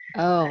want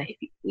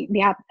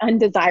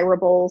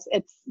undesirables.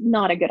 It's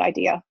not a good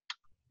idea.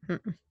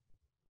 Mm-mm.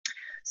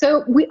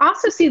 So we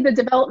also see the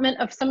development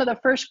of some of the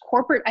first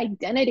corporate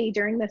identity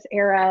during this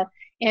era,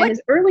 and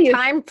as early as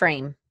time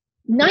frame?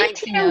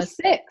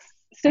 1906.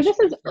 So this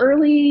is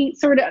early,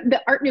 sort of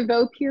the Art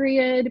Nouveau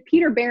period.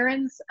 Peter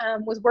Behrens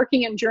was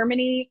working in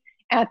Germany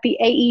at the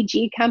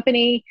AEG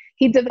company.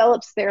 He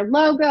develops their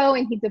logo,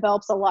 and he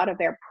develops a lot of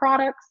their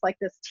products, like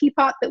this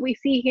teapot that we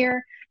see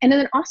here, and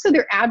then also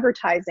their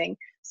advertising.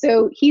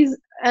 So he's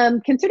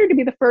considered to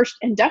be the first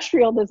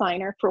industrial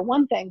designer, for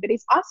one thing, but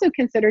he's also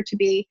considered to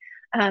be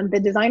the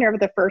designer of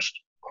the first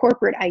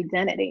corporate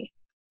identity.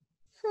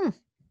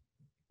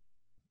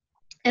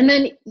 And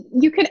then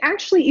you could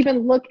actually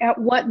even look at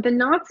what the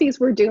Nazis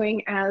were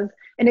doing as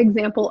an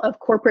example of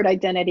corporate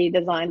identity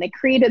design. They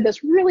created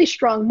this really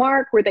strong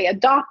mark, where they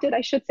adopted, I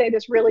should say,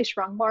 this really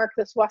strong mark.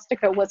 The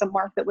swastika was a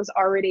mark that was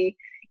already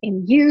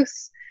in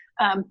use,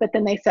 but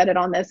then they set it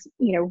on this,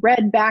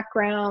 red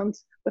background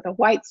with a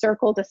white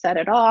circle to set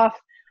it off.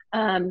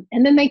 And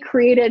then they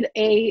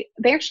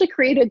actually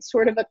created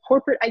sort of a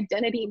corporate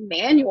identity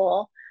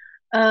manual,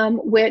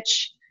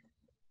 which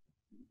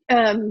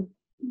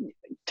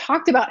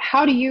talked about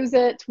how to use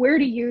it, where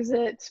to use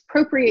it,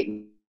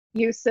 appropriate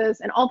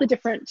uses, and all the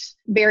different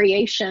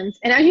variations.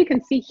 And as you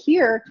can see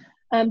here,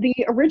 the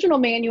original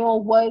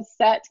manual was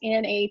set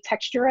in a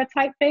textura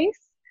typeface.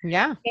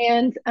 Yeah.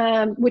 And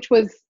which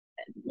was,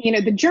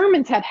 the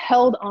Germans had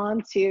held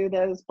on to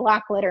those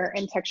black letter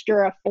and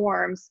textura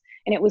forms,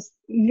 and it was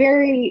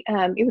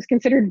it was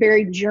considered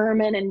very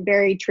German and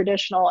very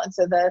traditional. And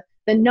so the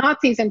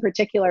Nazis in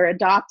particular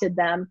adopted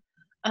them.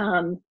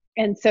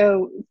 And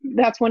so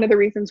that's one of the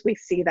reasons we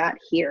see that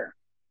here.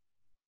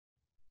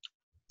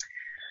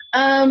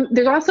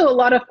 There's also a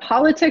lot of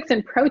politics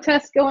and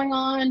protests going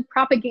on.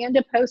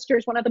 Propaganda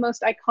posters, one of the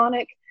most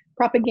iconic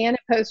propaganda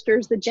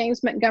posters, the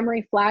James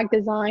Montgomery flag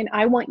design,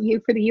 "I want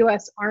you" for the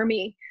U.S.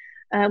 Army,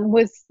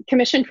 was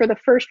commissioned for the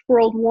First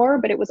World War,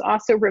 but it was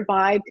also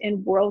revived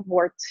in World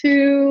War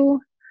II.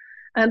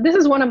 This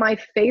is one of my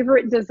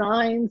favorite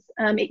designs.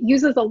 It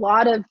uses a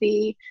lot of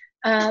the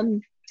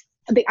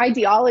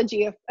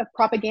ideology of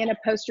propaganda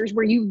posters,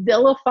 where you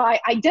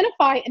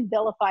identify and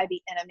vilify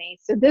the enemy.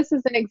 So this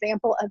is an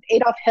example of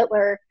Adolf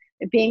Hitler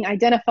being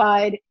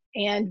identified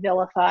and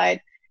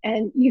vilified.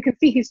 And you can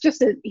see he's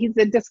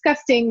a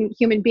disgusting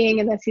human being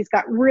in this. He's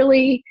got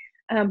really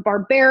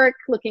barbaric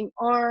looking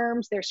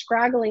arms. They're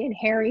scraggly and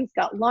hairy. He's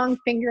got long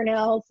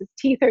fingernails. His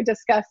teeth are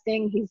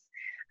disgusting. He's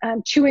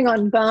chewing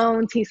on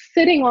bones. He's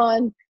sitting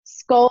on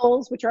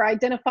skulls, which are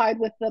identified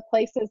with the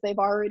places they've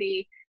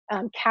already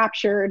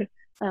captured.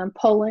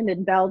 Poland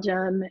and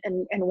Belgium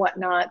and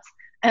whatnot.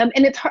 And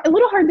it's a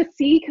little hard to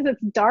see because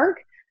it's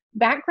dark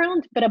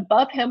background, but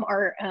above him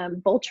are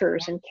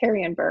vultures and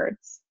carrion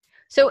birds.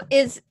 So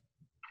is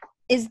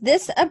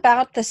this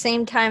about the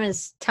same time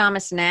as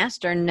Thomas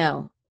Nast, or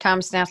no?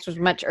 Thomas Nast was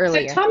much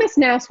earlier. So Thomas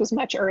Nast was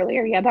much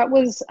earlier. Yeah, that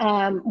was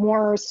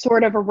more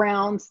sort of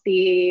around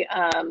the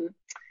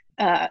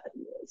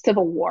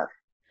Civil War.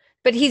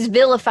 But he's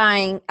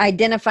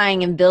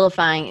identifying and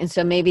vilifying, and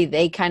so maybe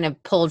they kind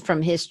of pulled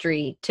from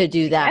history to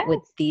do that with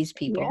these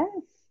people.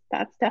 Yes,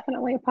 that's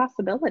definitely a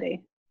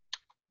possibility.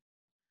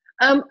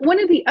 One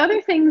of the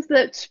other things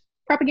that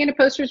propaganda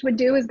posters would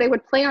do is they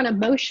would play on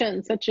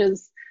emotions such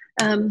as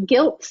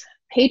guilt,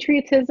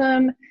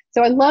 patriotism.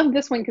 So I love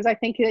this one because I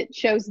think it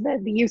shows the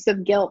use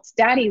of guilt.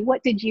 "Daddy,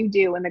 what did you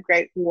do in the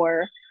Great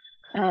War?"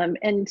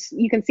 And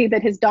you can see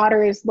that his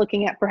daughter is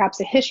looking at perhaps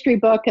a history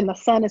book, and the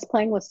son is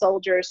playing with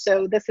soldiers.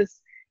 So this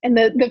is, and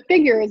the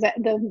figure is that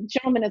the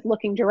gentleman is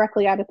looking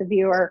directly out at the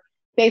viewer,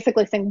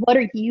 basically saying, what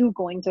are you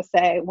going to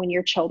say when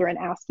your children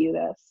ask you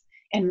this?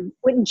 And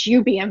wouldn't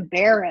you be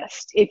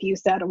embarrassed if you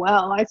said,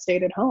 well, I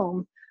stayed at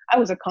home. I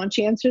was a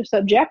conscientious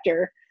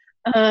objector.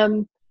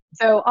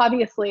 So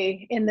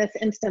obviously in this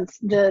instance,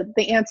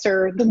 the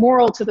answer, the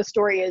moral to the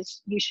story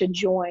is you should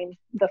join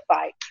the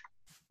fight.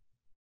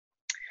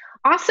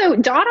 Also,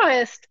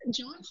 Dadaist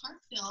John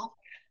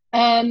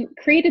Hartfield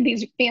created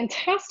these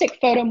fantastic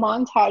photo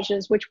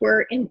montages, which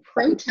were in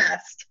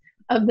protest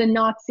of the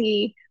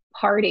Nazi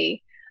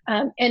party.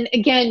 And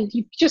again,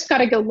 you just got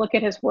to go look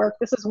at his work.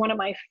 This is one of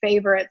my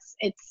favorites.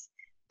 It's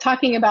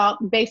talking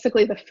about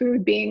basically the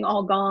food being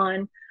all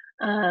gone,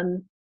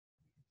 but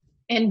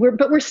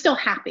we're still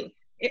happy.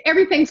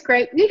 Everything's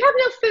great. We have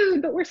no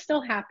food, but we're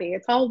still happy.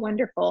 It's all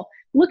wonderful.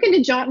 Look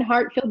into John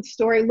Hartfield's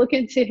story. Look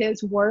into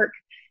his work.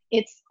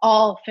 It's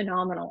all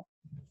phenomenal.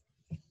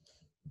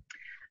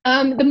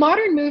 The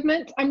modern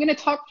movement, I'm going to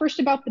talk first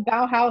about the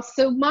Bauhaus.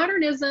 So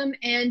modernism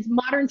and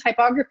modern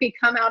typography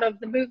come out of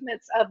the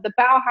movements of the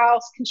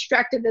Bauhaus,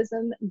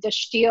 constructivism, the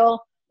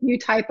Stil, new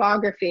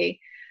typography.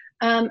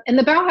 And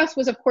the Bauhaus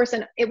was, of course,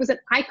 it was an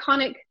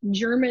iconic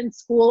German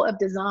school of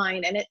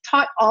design, and it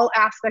taught all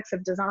aspects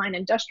of design,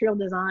 industrial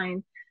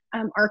design,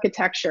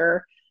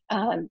 architecture,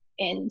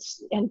 and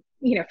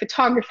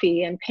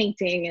photography and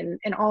painting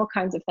and all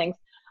kinds of things.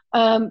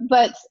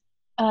 But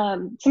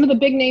some of the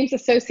big names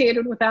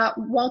associated with that,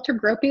 Walter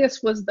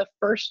Gropius was the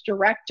first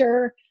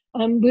director.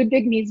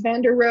 Ludwig Mies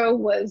van der Rohe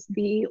was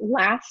the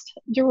last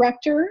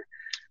director.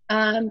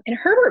 And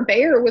Herbert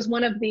Bayer was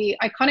one of the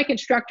iconic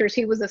instructors.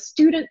 He was a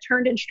student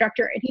turned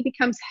instructor, and he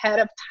becomes head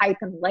of type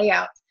and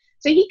layout.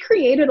 So he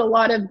created a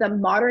lot of the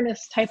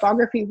modernist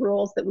typography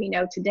rules that we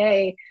know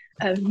today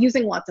of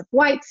using lots of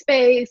white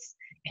space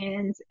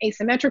and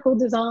asymmetrical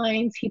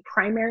designs. He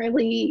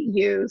primarily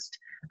used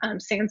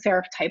sans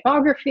serif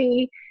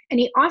typography. And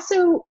he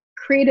also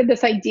created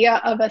this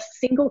idea of a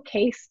single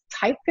case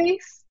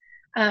typeface.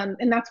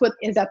 And that's what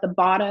is at the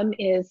bottom.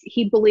 Is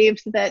he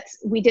believed that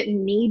we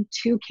didn't need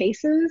two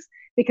cases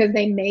because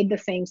they made the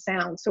same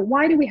sound. So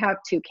why do we have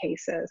two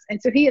cases?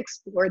 And so he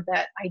explored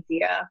that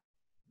idea.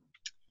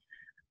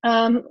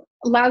 Laszlo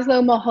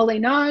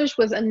Moholy-Nagy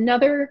was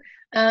another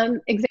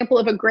example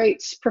of a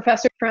great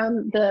professor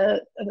from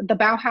the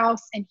Bauhaus,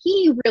 and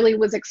he really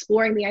was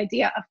exploring the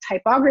idea of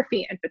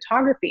typography and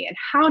photography, and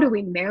how do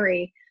we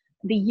marry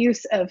the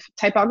use of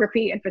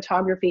typography and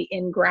photography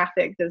in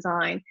graphic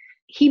design.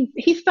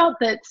 He felt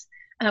that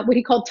what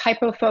he called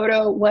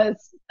typophoto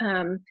was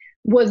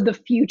the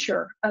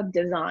future of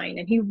design,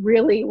 and he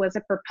really was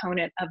a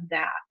proponent of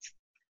that.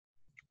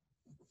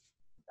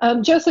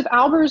 Joseph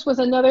Albers was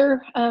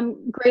another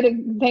great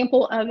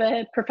example of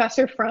a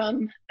professor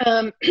from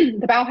the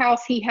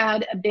Bauhaus. He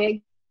had a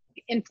big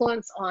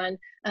influence on,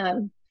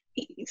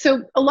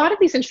 so a lot of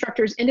these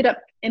instructors ended up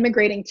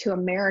immigrating to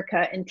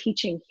America and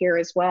teaching here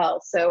as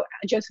well. So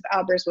Joseph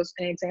Albers was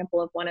an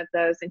example of one of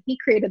those, and he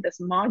created this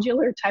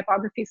modular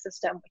typography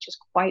system, which is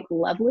quite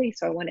lovely.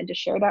 So I wanted to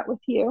share that with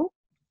you.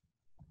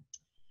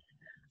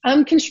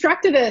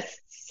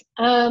 Constructivists.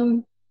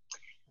 Oh,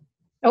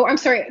 I'm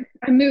sorry,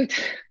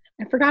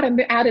 I forgot I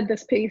added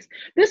this piece.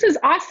 This is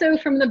also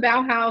from the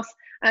Bauhaus.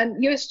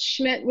 Jost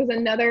Schmidt was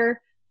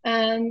another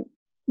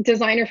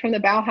designer from the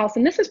Bauhaus,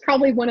 and this is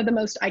probably one of the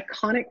most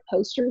iconic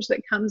posters that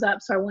comes up,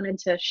 so I wanted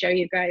to show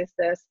you guys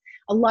this.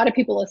 A lot of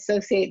people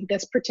associate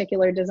this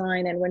particular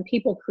design, and when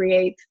people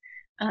create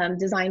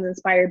designs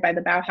inspired by the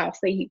Bauhaus,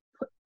 they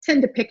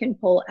tend to pick and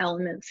pull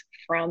elements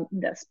from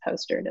this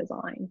poster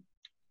design.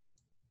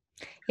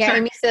 Yeah,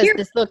 Amy says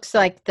this looks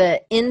like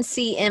the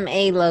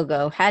NCMA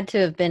logo. Had to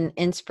have been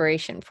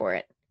inspiration for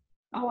it.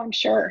 Oh, I'm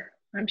sure.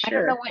 I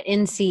don't know what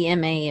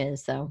NCMA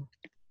is, though.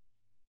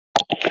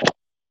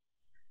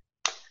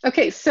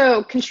 Okay,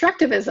 so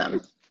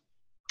constructivism.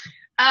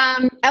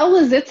 L.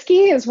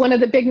 Lissitzky is one of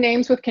the big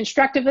names with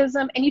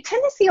constructivism, and you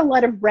tend to see a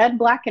lot of red,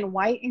 black, and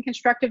white in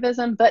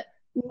constructivism, but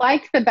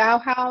like the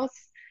Bauhaus,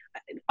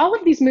 all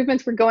of these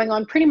movements were going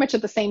on pretty much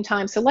at the same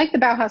time. So like the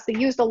Bauhaus, they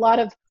used a lot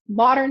of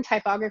modern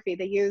typography.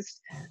 They used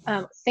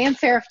sans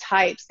serif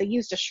types. They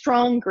used a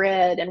strong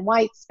grid and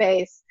white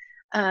space.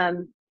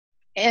 But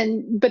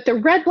the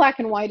red, black,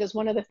 and white is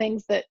one of the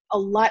things that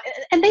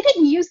and they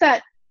didn't use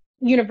that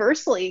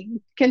universally.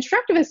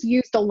 Constructivists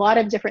used a lot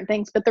of different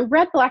things, but the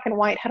red, black, and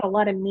white had a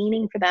lot of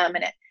meaning for them,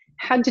 and it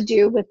had to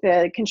do with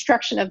the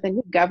construction of the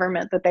new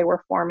government that they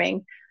were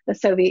forming, the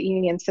Soviet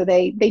Union. So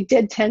they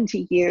did tend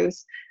to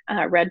use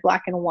red,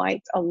 black, and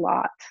white a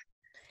lot.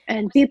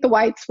 And Beat the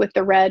Whites with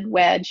the red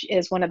wedge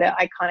is one of the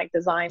iconic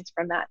designs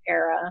from that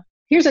era.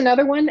 Here's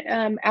another one.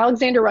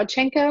 Alexander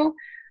Rodchenko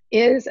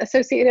is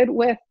associated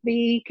with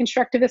the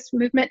constructivist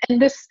movement.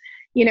 And this,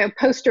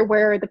 poster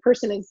where the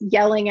person is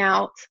yelling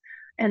out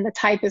and the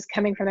type is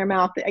coming from their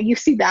mouth, you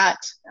see that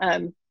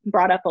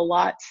brought up a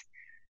lot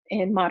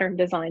in modern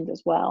designs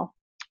as well.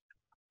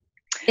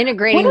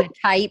 Integrating the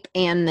type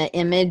and the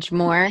image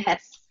more.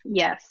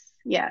 Yes.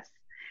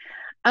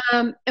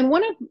 And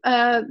one of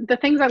the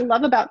things I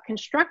love about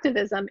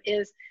constructivism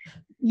is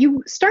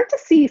you start to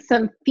see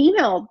some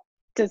female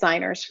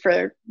designers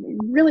for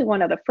really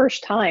one of the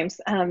first times.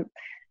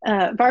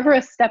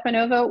 Varvara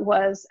Stepanova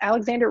was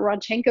Alexander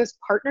Rodchenko's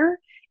partner,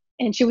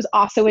 and she was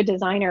also a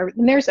designer.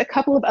 And there's a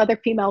couple of other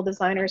female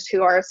designers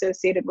who are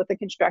associated with the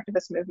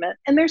constructivist movement,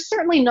 and there's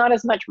certainly not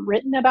as much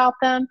written about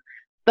them,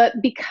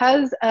 but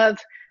because of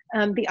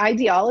the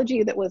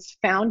ideology that was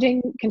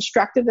founding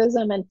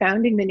constructivism and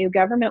founding the new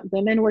government,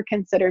 women were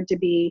considered to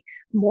be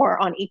more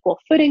on equal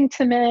footing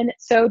to men,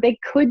 so they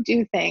could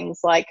do things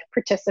like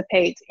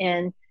participate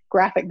in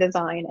graphic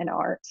design and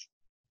art.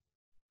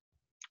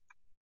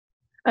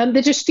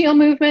 The De Stijl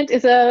movement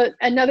is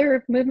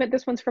another movement.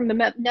 This one's from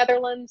the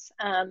Netherlands,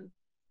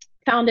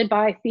 founded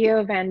by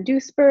Theo van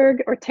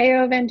Doesburg, or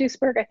Theo van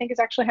Doesburg, I think is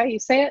actually how you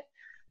say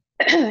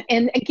it.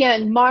 And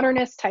again,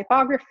 modernist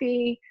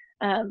typography,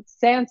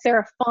 sans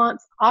serif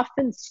fonts,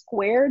 often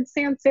squared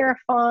sans serif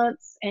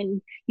fonts, and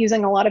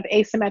using a lot of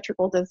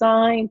asymmetrical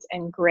designs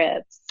and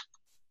grids.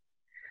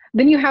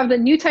 Then you have the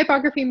new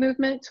typography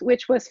movement,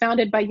 which was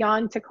founded by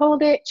Jan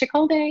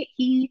Tschicholde.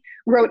 He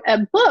wrote a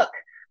book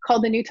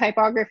called The New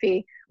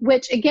Typography,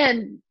 which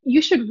again,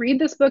 you should read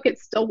this book.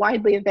 It's still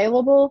widely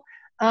available.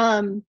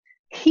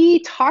 He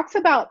talks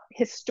about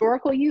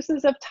historical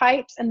uses of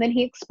types, and then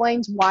he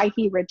explains why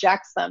he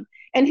rejects them.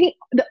 And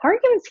the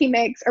arguments he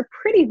makes are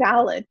pretty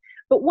valid.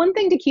 But one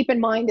thing to keep in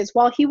mind is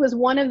while he was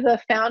one of the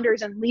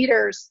founders and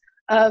leaders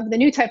of the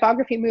new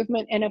typography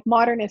movement and of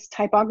modernist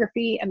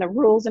typography and the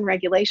rules and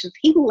regulations,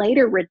 he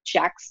later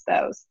rejects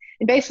those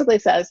and basically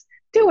says,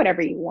 do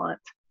whatever you want.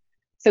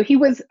 So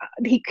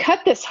he cut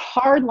this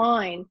hard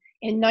line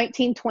in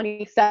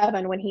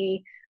 1927 when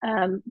he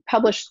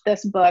published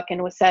this book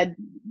and said,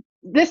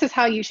 this is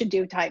how you should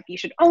do type. You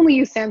should only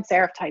use sans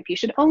serif type. You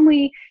should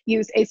only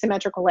use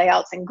asymmetrical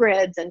layouts and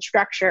grids and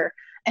structure.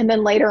 And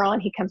then later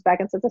on, he comes back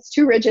and says, that's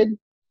too rigid.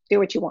 Do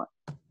what you want.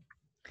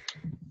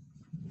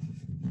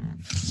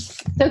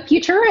 So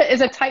Futura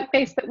is a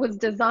typeface that was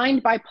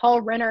designed by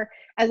Paul Renner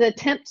as an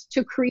attempt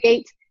to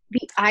create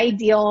the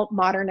ideal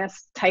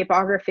modernist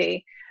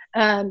typography.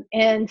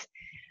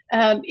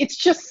 It's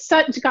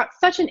just got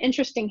such an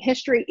interesting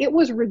history. It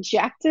was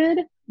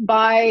rejected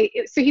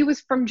so he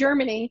was from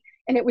Germany,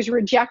 and it was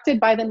rejected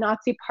by the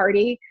Nazi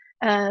Party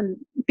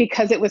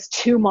because it was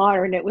too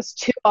modern, it was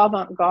too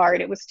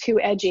avant-garde, it was too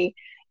edgy.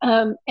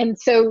 And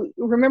so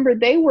remember,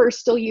 they were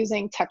still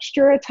using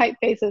Textura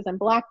typefaces and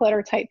black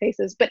letter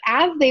typefaces, but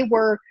as they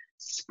were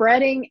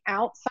spreading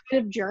outside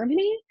of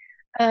Germany,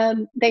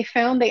 they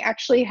found they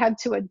actually had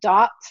to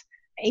adopt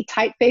a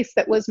typeface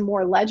that was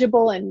more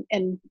legible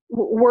and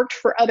worked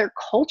for other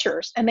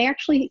cultures. And they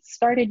actually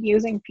started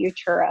using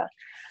Futura.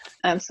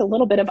 So a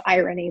little bit of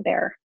irony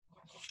there.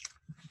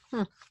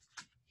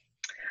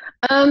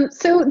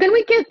 So then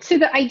we get to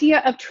the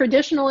idea of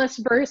traditionalist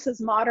versus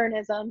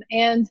modernism.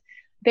 And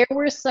there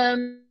were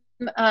some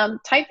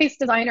typeface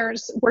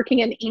designers working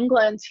in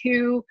England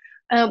who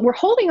were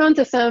holding on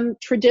to some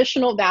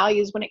traditional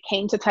values when it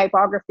came to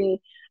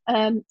typography.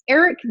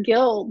 Eric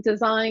Gill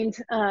designed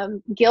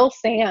Gill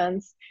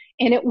Sans,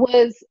 and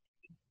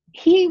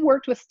he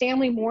worked with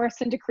Stanley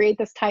Morrison to create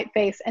this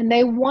typeface, and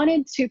they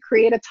wanted to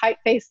create a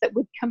typeface that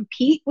would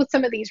compete with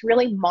some of these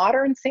really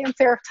modern sans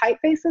serif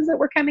typefaces that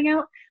were coming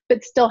out,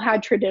 but still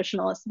had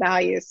traditionalist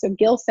values. So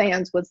Gill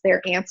Sans was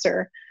their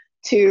answer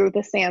to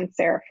the sans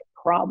serif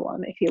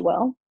problem, if you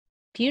will.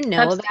 Do you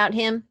know about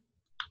him?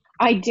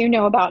 I do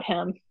know about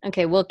him.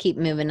 Okay, we'll keep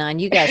moving on.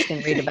 You guys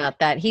can read about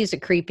that. He's a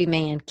creepy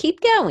man.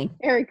 Keep going.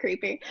 Very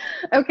creepy.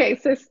 Okay,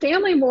 so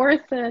Stanley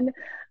Morrison,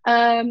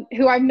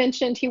 who I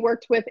mentioned, he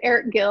worked with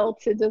Eric Gill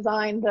to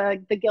design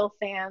the Gill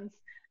Sans.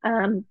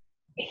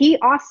 He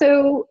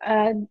also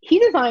he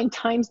designed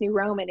Times New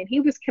Roman, and he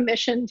was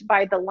commissioned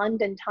by the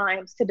London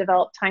Times to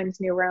develop Times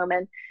New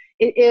Roman.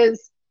 It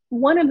is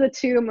one of the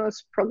two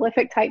most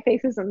prolific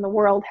typefaces in the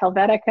world.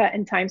 Helvetica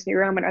and Times New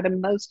Roman are the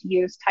most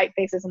used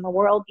typefaces in the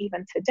world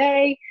even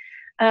today.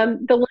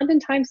 The London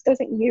Times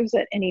doesn't use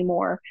it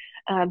anymore.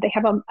 They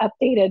have an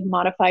updated,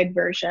 modified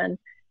version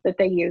that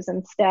they use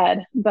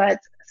instead. But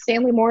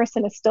Stanley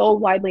Morrison is still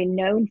widely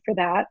known for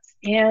that.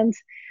 And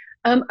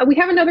we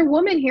have another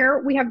woman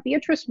here. We have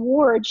Beatrice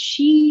Ward.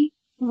 She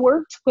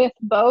worked with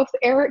both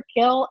Eric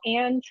Gill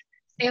and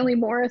Stanley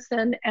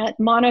Morrison at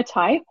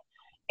Monotype.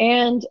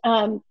 And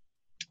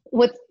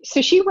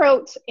so she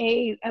wrote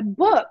a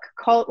book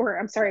called,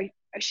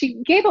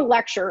 she gave a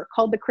lecture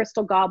called The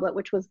Crystal Goblet,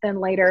 which was then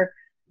later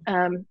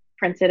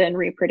printed and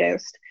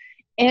reproduced.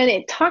 And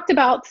it talked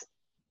about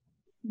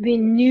the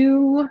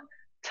new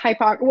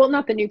typography, well,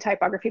 not the new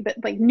typography, but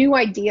like new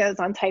ideas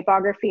on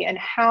typography and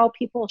how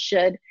people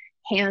should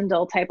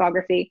handle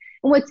typography.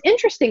 And what's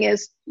interesting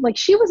is, like,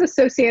 she was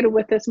associated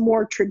with this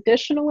more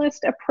traditionalist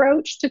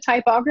approach to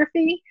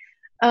typography,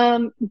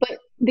 but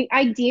the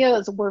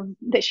ideas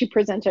that she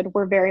presented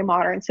were very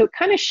modern. So it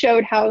kind of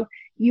showed how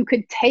you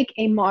could take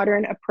a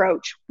modern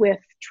approach with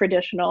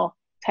traditional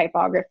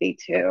typography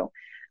too.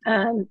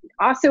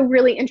 Also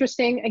really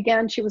interesting,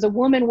 again, she was a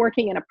woman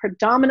working in a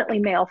predominantly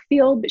male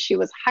field, but she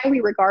was highly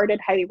regarded,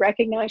 highly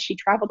recognized. She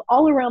traveled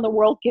all around the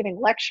world giving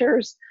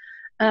lectures.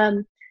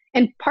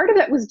 And part of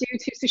that was due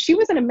to, so she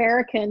was an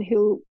American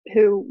who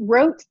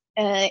wrote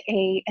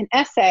an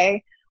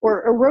essay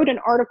or wrote an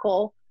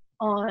article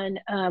on,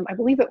 I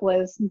believe it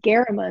was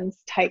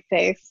Garamond's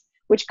typeface,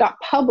 which got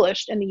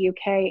published in the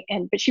UK.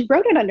 But she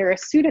wrote it under a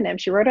pseudonym.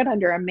 She wrote it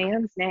under a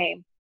man's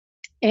name.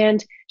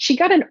 And she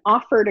got an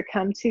offer to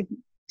come to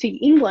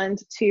England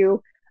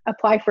to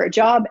apply for a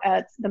job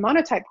at the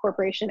Monotype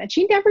Corporation. And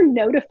she never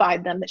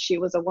notified them that she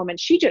was a woman.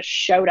 She just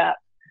showed up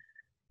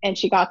and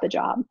she got the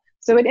job.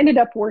 So it ended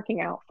up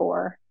working out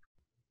for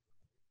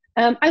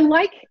her. I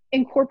like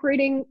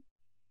incorporating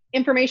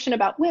information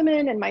about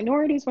women and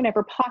minorities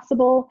whenever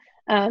possible.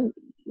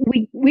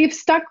 We've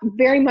stuck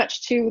very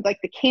much to like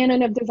the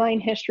canon of design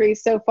history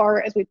so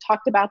far as we've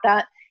talked about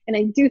that. And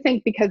I do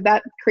think because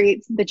that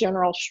creates the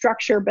general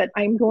structure, but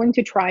I'm going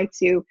to try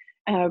to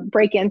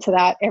break into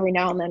that every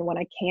now and then when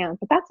I can.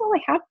 But that's all I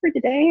have for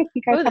today. If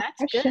you guys have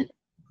questions. Good.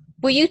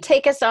 Will you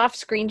take us off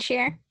screen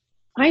share?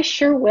 I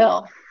sure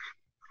will.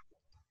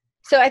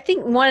 So I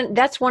think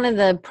that's one of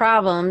the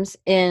problems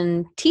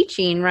in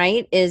teaching,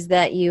 right? Is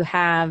that you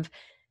have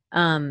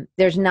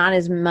there's not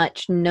as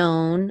much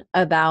known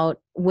about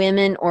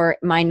women or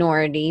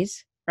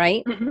minorities,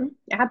 right?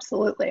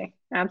 Absolutely.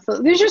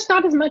 Absolutely. There's just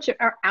not as much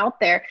out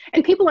there,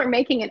 and people are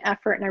making an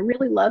effort, and I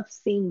really love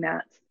seeing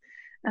that.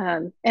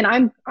 And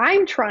I'm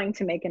trying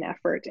to make an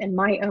effort in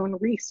my own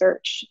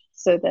research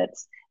so that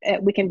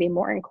we can be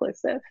more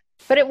inclusive.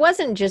 But it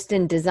wasn't just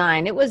in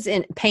design; it was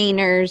in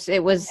painters.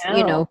 It was,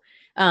 No.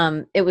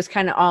 it was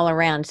kind of all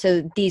around.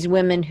 So these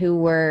women who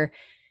were,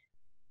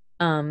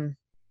 um,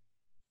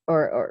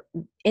 or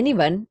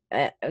anyone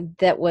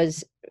that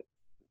was,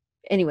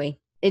 anyway,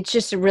 it's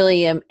just a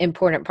really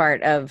important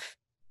part of.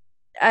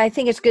 I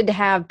think it's good to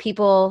have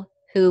people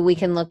who we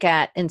can look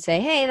at and say,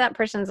 "Hey, that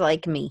person's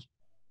like me."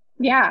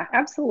 Yeah,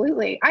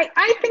 absolutely.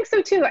 I think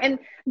so too. And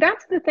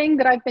that's the thing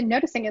that I've been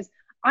noticing is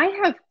I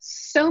have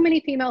so many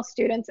female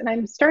students, and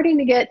I'm starting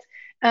to get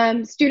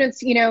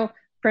students,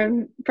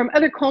 from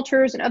other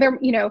cultures and other,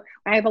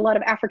 I have a lot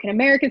of African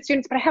American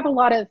students, but I have a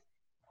lot of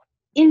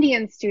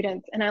Indian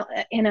students and a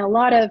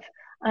lot of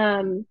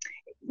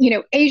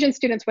Asian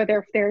students,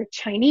 whether they're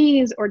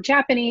Chinese or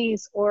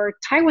Japanese or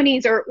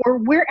Taiwanese or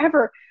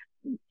wherever.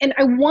 And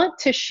I want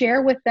to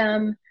share with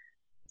them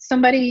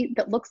somebody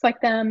that looks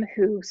like them,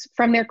 who's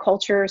from their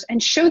cultures,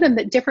 and show them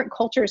that different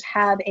cultures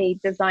have a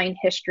design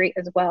history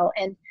as well.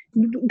 And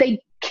they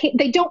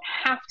don't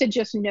have to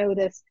just know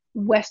this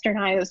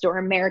westernized or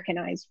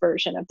Americanized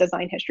version of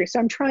design history. So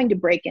I'm trying to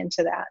break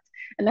into that.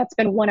 And that's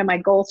been one of my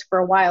goals for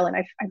a while. And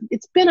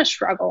it's been a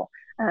struggle.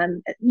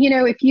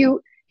 If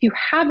you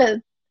have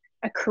a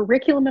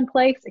curriculum in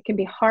place, it can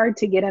be hard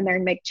to get in there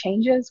and make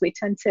changes. We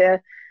tend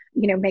to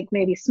make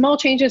maybe small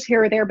changes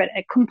here or there, but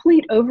a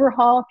complete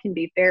overhaul can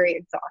be very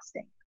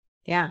exhausting.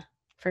 Yeah,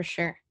 for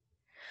sure.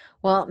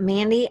 Well,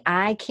 Mandy,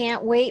 I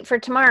can't wait for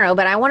tomorrow,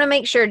 but I want to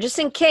make sure, just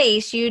in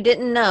case you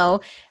didn't know,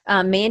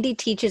 Mandy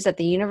teaches at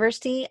the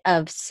University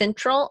of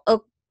Central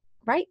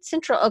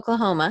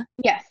Oklahoma.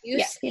 Yes,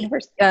 yes,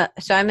 University.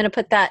 So I'm going to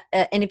put that,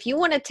 and if you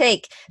want to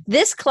take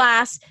this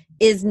class,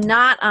 is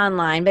not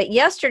online, but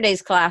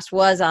yesterday's class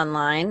was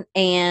online,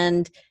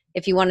 and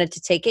if you wanted to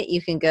take it,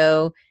 you can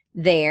go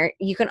there.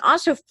 You can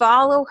also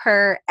follow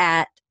her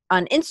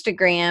on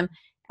Instagram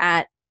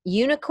at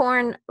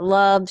Unicorn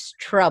Loves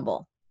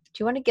Trouble.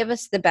 Do you want to give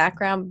us the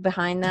background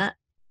behind that?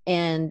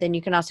 And then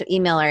you can also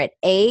email her at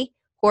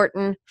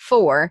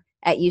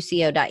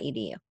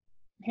ahorton4@uco.edu.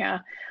 Yeah.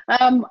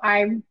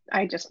 I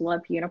just love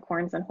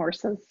unicorns and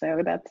horses.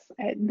 So the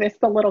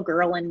little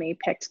girl in me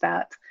picked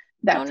that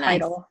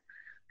title.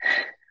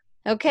 Nice.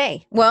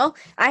 Okay. Well,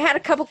 I had a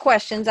couple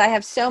questions. I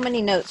have so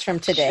many notes from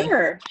today.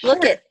 Sure.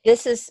 Look at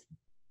this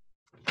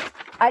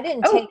I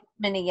didn't take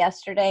many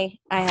yesterday.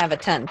 I have a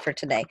ton for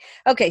today.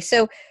 Okay.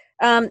 So,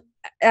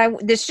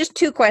 there's just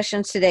 2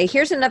 questions today.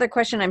 Here's another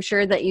question I'm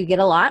sure that you get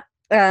a lot.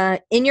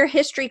 In your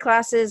history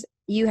classes,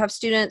 you have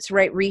students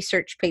write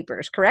research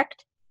papers,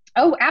 correct?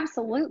 Oh,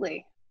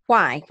 absolutely.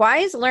 Why? Why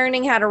is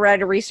learning how to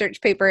write a research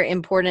paper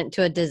important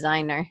to a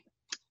designer?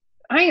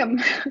 I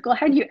am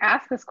glad you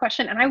asked this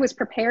question, and I was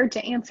prepared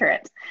to answer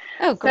it.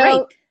 Oh, great.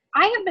 So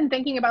I have been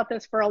thinking about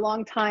this for a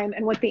long time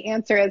and what the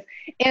answer is.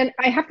 And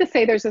I have to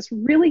say, there's this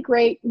really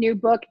great new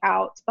book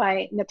out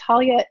by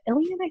Natalia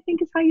Ilyin, I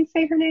think is how you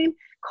say her name,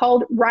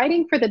 called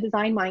Writing for the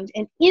Design Mind.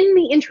 And in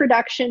the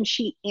introduction,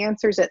 she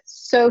answers it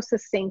so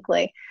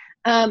succinctly.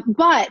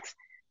 But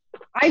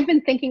I've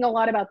been thinking a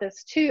lot about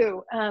this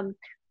too.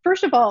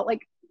 First of all,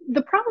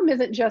 the problem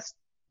isn't just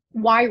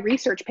why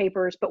research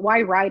papers, but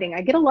why writing.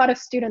 I get a lot of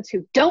students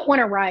who don't want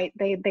to write.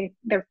 They think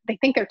they're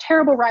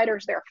terrible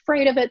writers. They're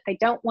afraid of it. They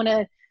don't want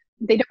to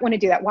do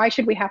that. Why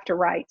should we have to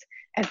write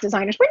as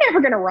designers? We're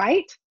never going to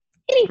write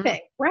anything,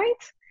 right?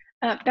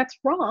 That's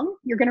wrong.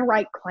 You're going to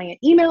write client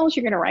emails.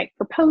 You're going to write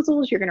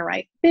proposals. You're going to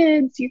write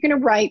bids. You're going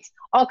to write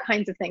all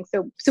kinds of things.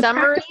 So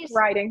summaries,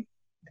 writing,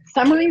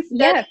 summaries.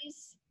 Yes.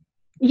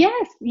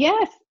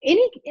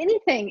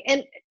 Anything.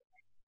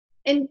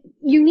 And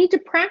you need to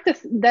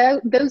practice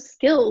those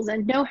skills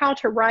and know how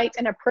to write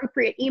an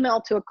appropriate email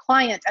to a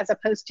client as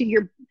opposed to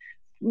your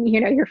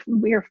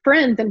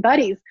friends and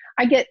buddies.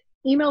 I get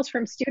emails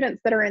from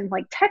students that are in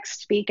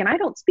text speak, and I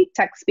don't speak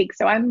text speak.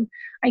 So I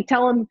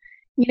tell them,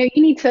 you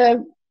need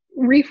to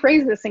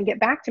rephrase this and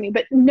get back to me.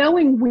 But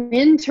knowing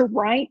when to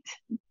write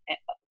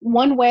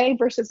one way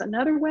versus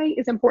another way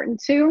is important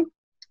too.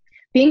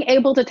 Being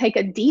able to take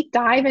a deep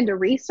dive into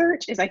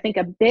research is, I think,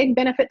 a big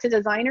benefit to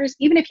designers.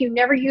 Even if you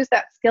never use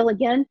that skill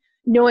again,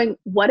 knowing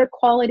what a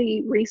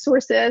quality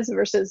resource is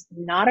versus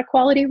not a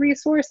quality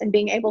resource and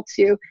being able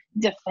to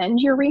defend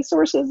your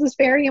resources is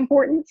very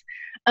important.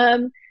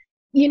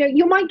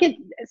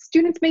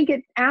 Students may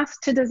get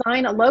asked to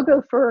design a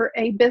logo for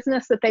a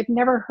business that they've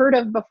never heard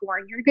of before,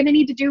 and you're going to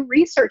need to do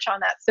research on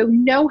that. So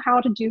know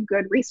how to do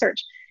good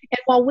research. And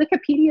while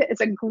Wikipedia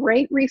is a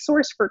great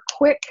resource for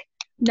quick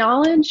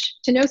knowledge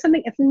to know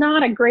something, it's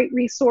not a great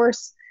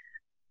resource,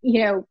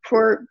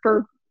 for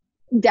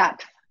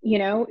depth.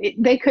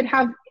 They could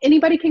have,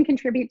 anybody can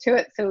contribute to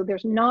it. So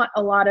there's not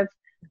a lot of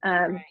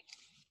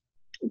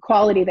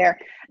quality there.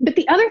 But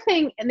the other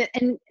thing, and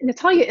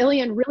Natalia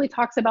Ilyin really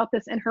talks about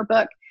this in her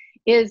book,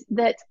 is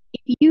that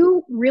if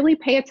you really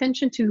pay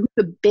attention to who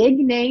the big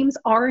names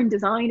are in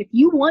design, if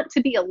you want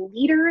to be a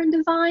leader in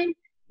design,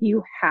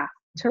 you have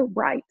to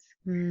write.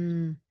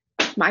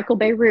 Michael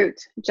Bierut,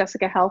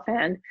 Jessica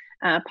Helfand,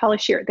 Paula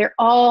Scheer, they're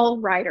all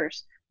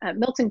writers.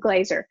 Milton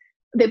Glaser,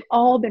 they've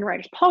all been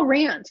writers. Paul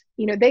Rand,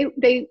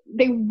 they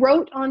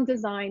wrote on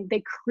design.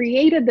 They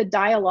created the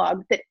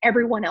dialogue that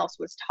everyone else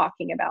was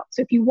talking about.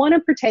 So if you want to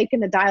partake in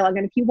the dialogue,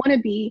 and if you want to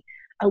be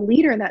a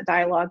leader in that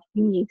dialogue,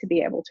 you need to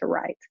be able to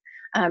write.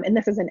 And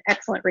this is an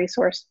excellent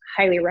resource.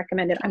 Highly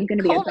recommended. I'm going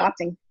to be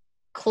adopting.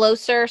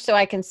 Closer so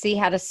I can see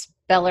how to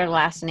spell her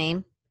last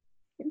name.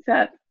 Is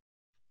that?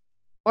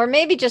 Or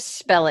maybe just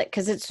spell it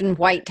because it's in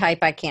white type.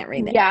 I can't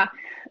read it. Yeah.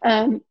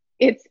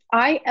 It's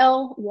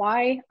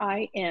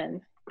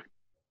Ilyin.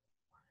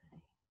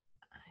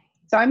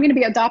 So I'm going to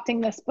be adopting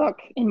this book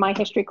in my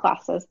history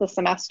classes this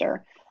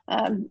semester,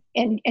 and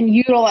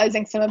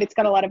utilizing some of it. It's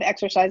got a lot of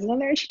exercises in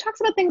there. And she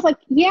talks about things like,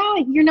 yeah,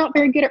 you're not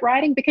very good at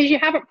writing because you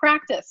haven't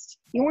practiced.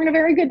 You weren't a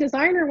very good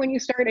designer when you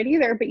started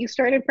either, but you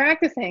started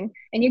practicing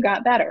and you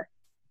got better.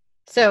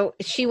 So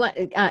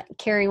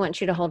Carrie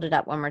wants you to hold it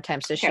up one more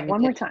time. So she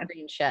one more time.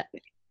 Screenshot.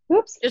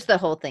 Oops. Just the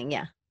whole thing.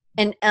 Yeah.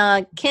 And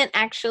Kent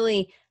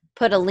actually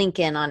put a link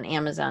in on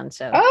Amazon.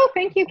 So. Oh,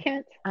 thank you,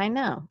 Kent. I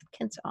know.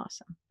 Kent's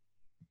awesome.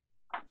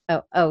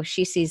 Oh,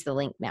 she sees the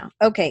link now.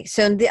 Okay.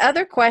 So the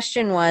other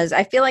question was,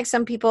 I feel like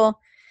some people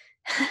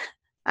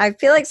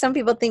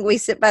think we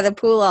sit by the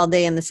pool all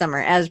day in the summer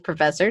as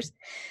professors.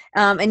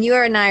 And you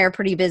and I are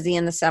pretty busy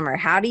in the summer.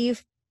 How do you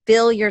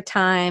fill your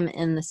time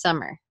in the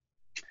summer?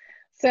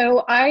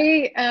 So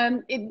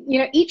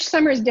each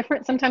summer is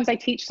different. Sometimes I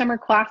teach summer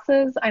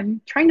classes.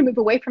 I'm trying to move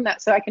away from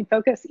that so I can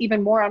focus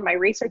even more on my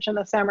research in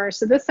the summer.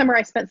 So this summer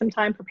I spent some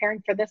time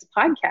preparing for this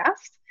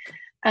podcast.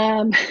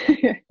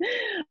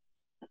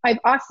 I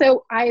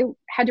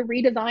had to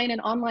redesign an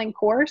online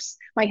course,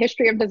 my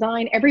history of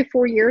design. Every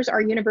 4 years,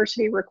 our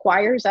university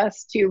requires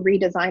us to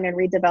redesign and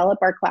redevelop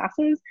our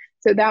classes.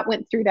 So that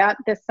went through that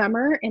this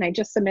summer, and I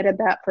just submitted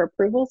that for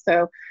approval.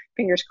 So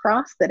fingers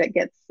crossed that it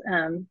gets,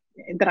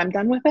 that I'm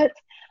done with it.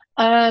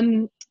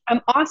 I'm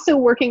also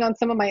working on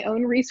some of my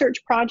own research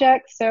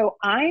projects. So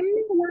I'm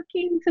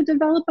working to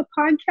develop a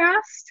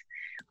podcast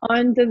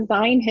on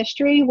design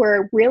history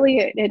where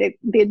really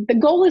the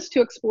goal is to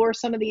explore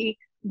some of the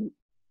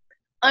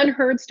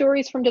unheard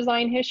stories from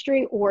design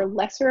history or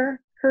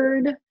lesser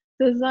heard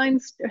design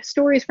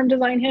stories from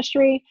design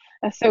history.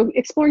 So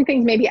exploring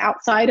things maybe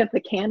outside of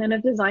the canon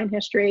of design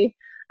history.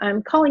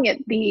 I'm calling it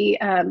the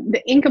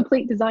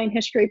Incomplete Design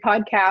History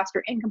Podcast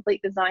or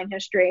Incomplete Design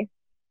History.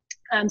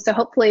 So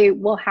hopefully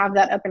we'll have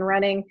that up and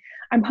running.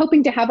 I'm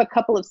hoping to have a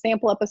couple of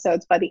sample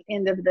episodes by the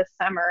end of this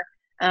summer,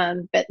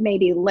 but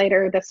maybe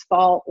later this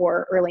fall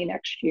or early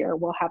next year,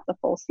 we'll have the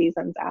full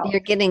seasons out. You're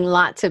getting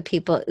lots of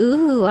people.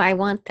 Ooh, I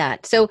want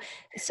that. So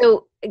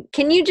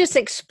can you just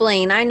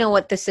explain, I know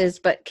what this is,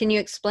 but can you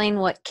explain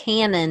what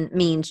canon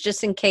means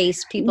just in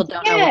case people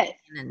don't know what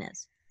canon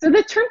is? So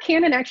the term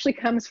canon actually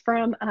comes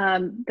from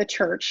the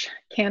church,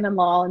 canon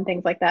law and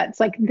things like that. It's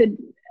like the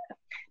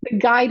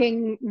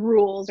guiding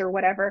rules or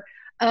whatever.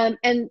 But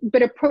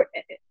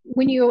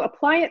when you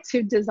apply it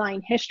to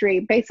design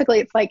history, basically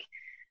it's like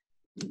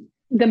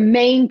the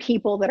main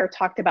people that are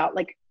talked about,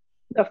 like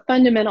the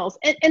fundamentals.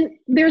 And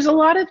there's a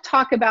lot of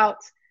talk about,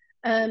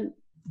 that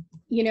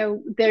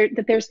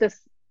there's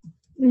this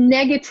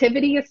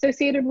negativity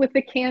associated with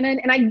the canon.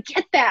 And I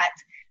get that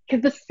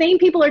because the same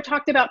people are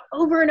talked about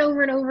over and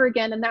over and over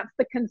again. And that's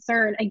the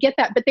concern. I get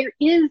that. But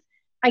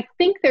I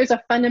think there's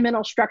a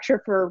fundamental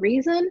structure for a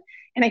reason.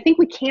 And I think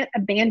we can't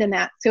abandon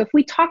that. So if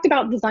we talked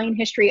about design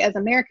history as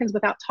Americans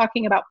without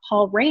talking about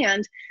Paul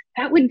Rand,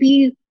 that would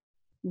be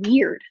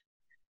weird.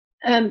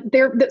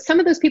 Some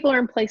of those people are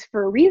in place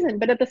for a reason,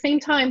 but at the same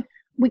time,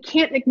 we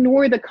can't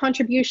ignore the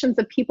contributions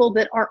of people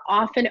that are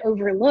often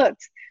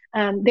overlooked.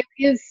 There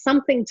is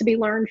something to be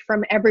learned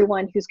from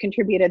everyone who's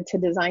contributed to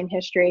design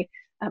history.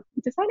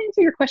 Does that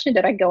answer your question?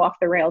 Did I go off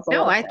the rails a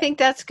little bit? No, I think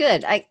that's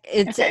good.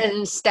 It's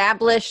an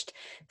established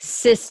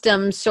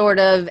system sort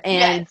of,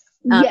 and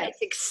yes.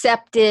 It's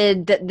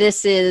accepted that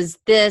this is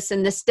this,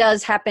 and this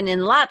does happen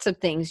in lots of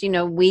things.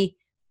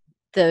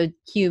 The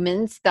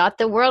humans thought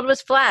the world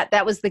was flat.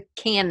 That was the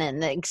canon,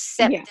 the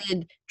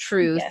accepted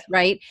truth,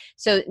 right?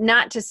 So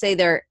not to say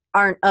there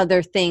aren't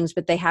other things,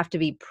 but they have to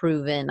be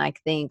proven, I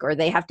think, or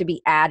they have to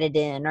be added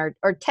in or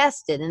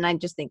tested. And I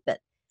just think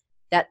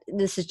that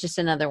this is just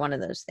another one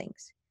of those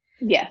things.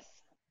 Yes.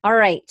 All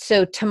right.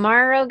 So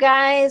tomorrow,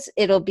 guys,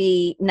 it'll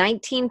be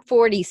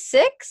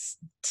 1946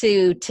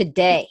 to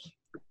today.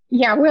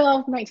 Yeah,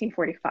 well,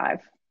 1945.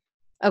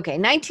 Okay,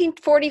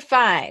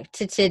 1945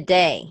 to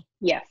today.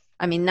 Yes.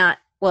 I mean,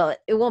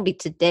 it won't be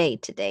today.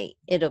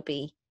 It'll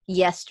be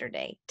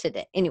yesterday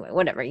today. Anyway,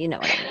 whatever, you know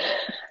what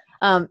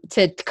I mean.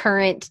 To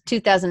current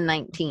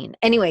 2019.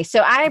 Anyway,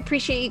 so I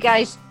appreciate you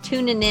guys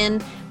tuning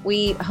in.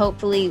 We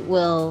hopefully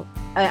will,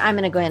 I'm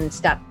going to go ahead and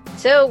stop.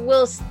 So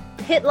we'll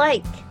hit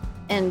like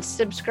and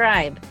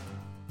subscribe.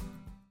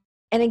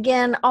 And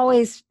again,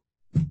 always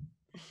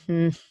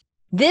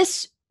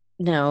this,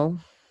 no.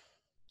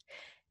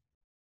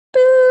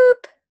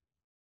 Boop.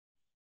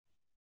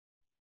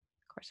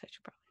 Of course, I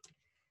should probably.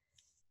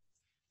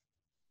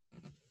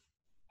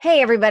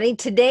 Hey, everybody.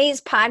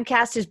 Today's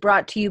podcast is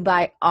brought to you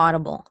by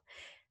Audible.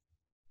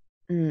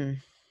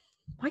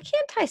 Why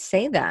can't I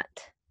say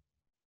that?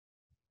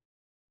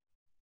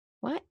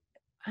 What?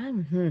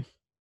 I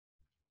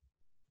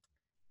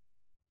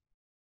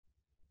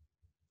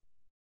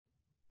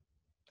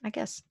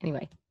guess.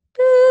 Anyway.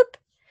 Boop.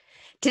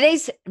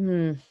 Today's,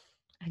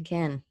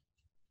 again,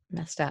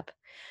 messed up.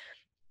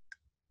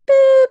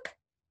 Boop.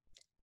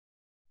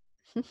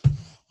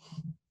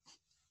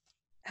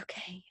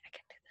 Okay, I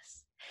can do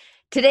this.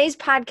 Today's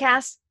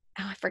podcast.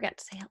 Oh, I forgot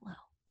to say hello.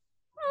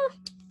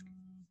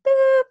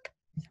 Boop.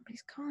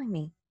 Somebody's calling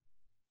me.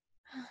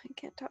 Oh, I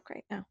can't talk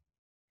right now.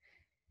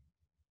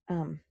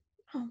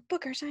 Oh,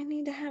 bookers, I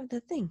need to have the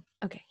thing.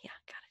 Okay, yeah,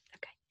 got it.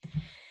 Okay.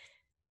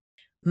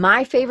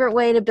 My favorite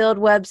way to build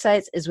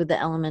websites is with the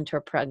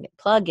Elementor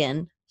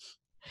plugin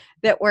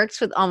that works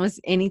with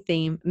almost any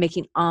theme,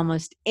 making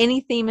almost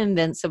any theme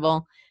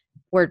invincible.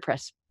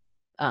 WordPress.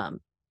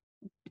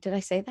 Did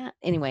I say that?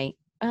 Anyway,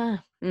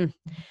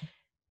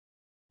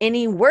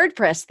 any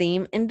WordPress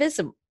theme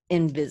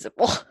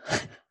invisible.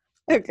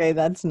 Okay,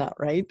 that's not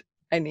right.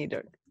 I need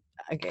to.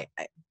 Okay,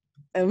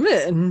 I'm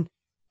in.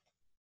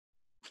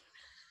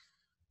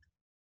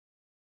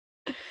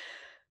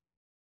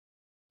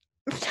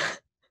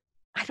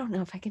 I don't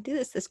know if I can do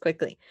this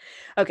quickly.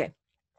 Okay,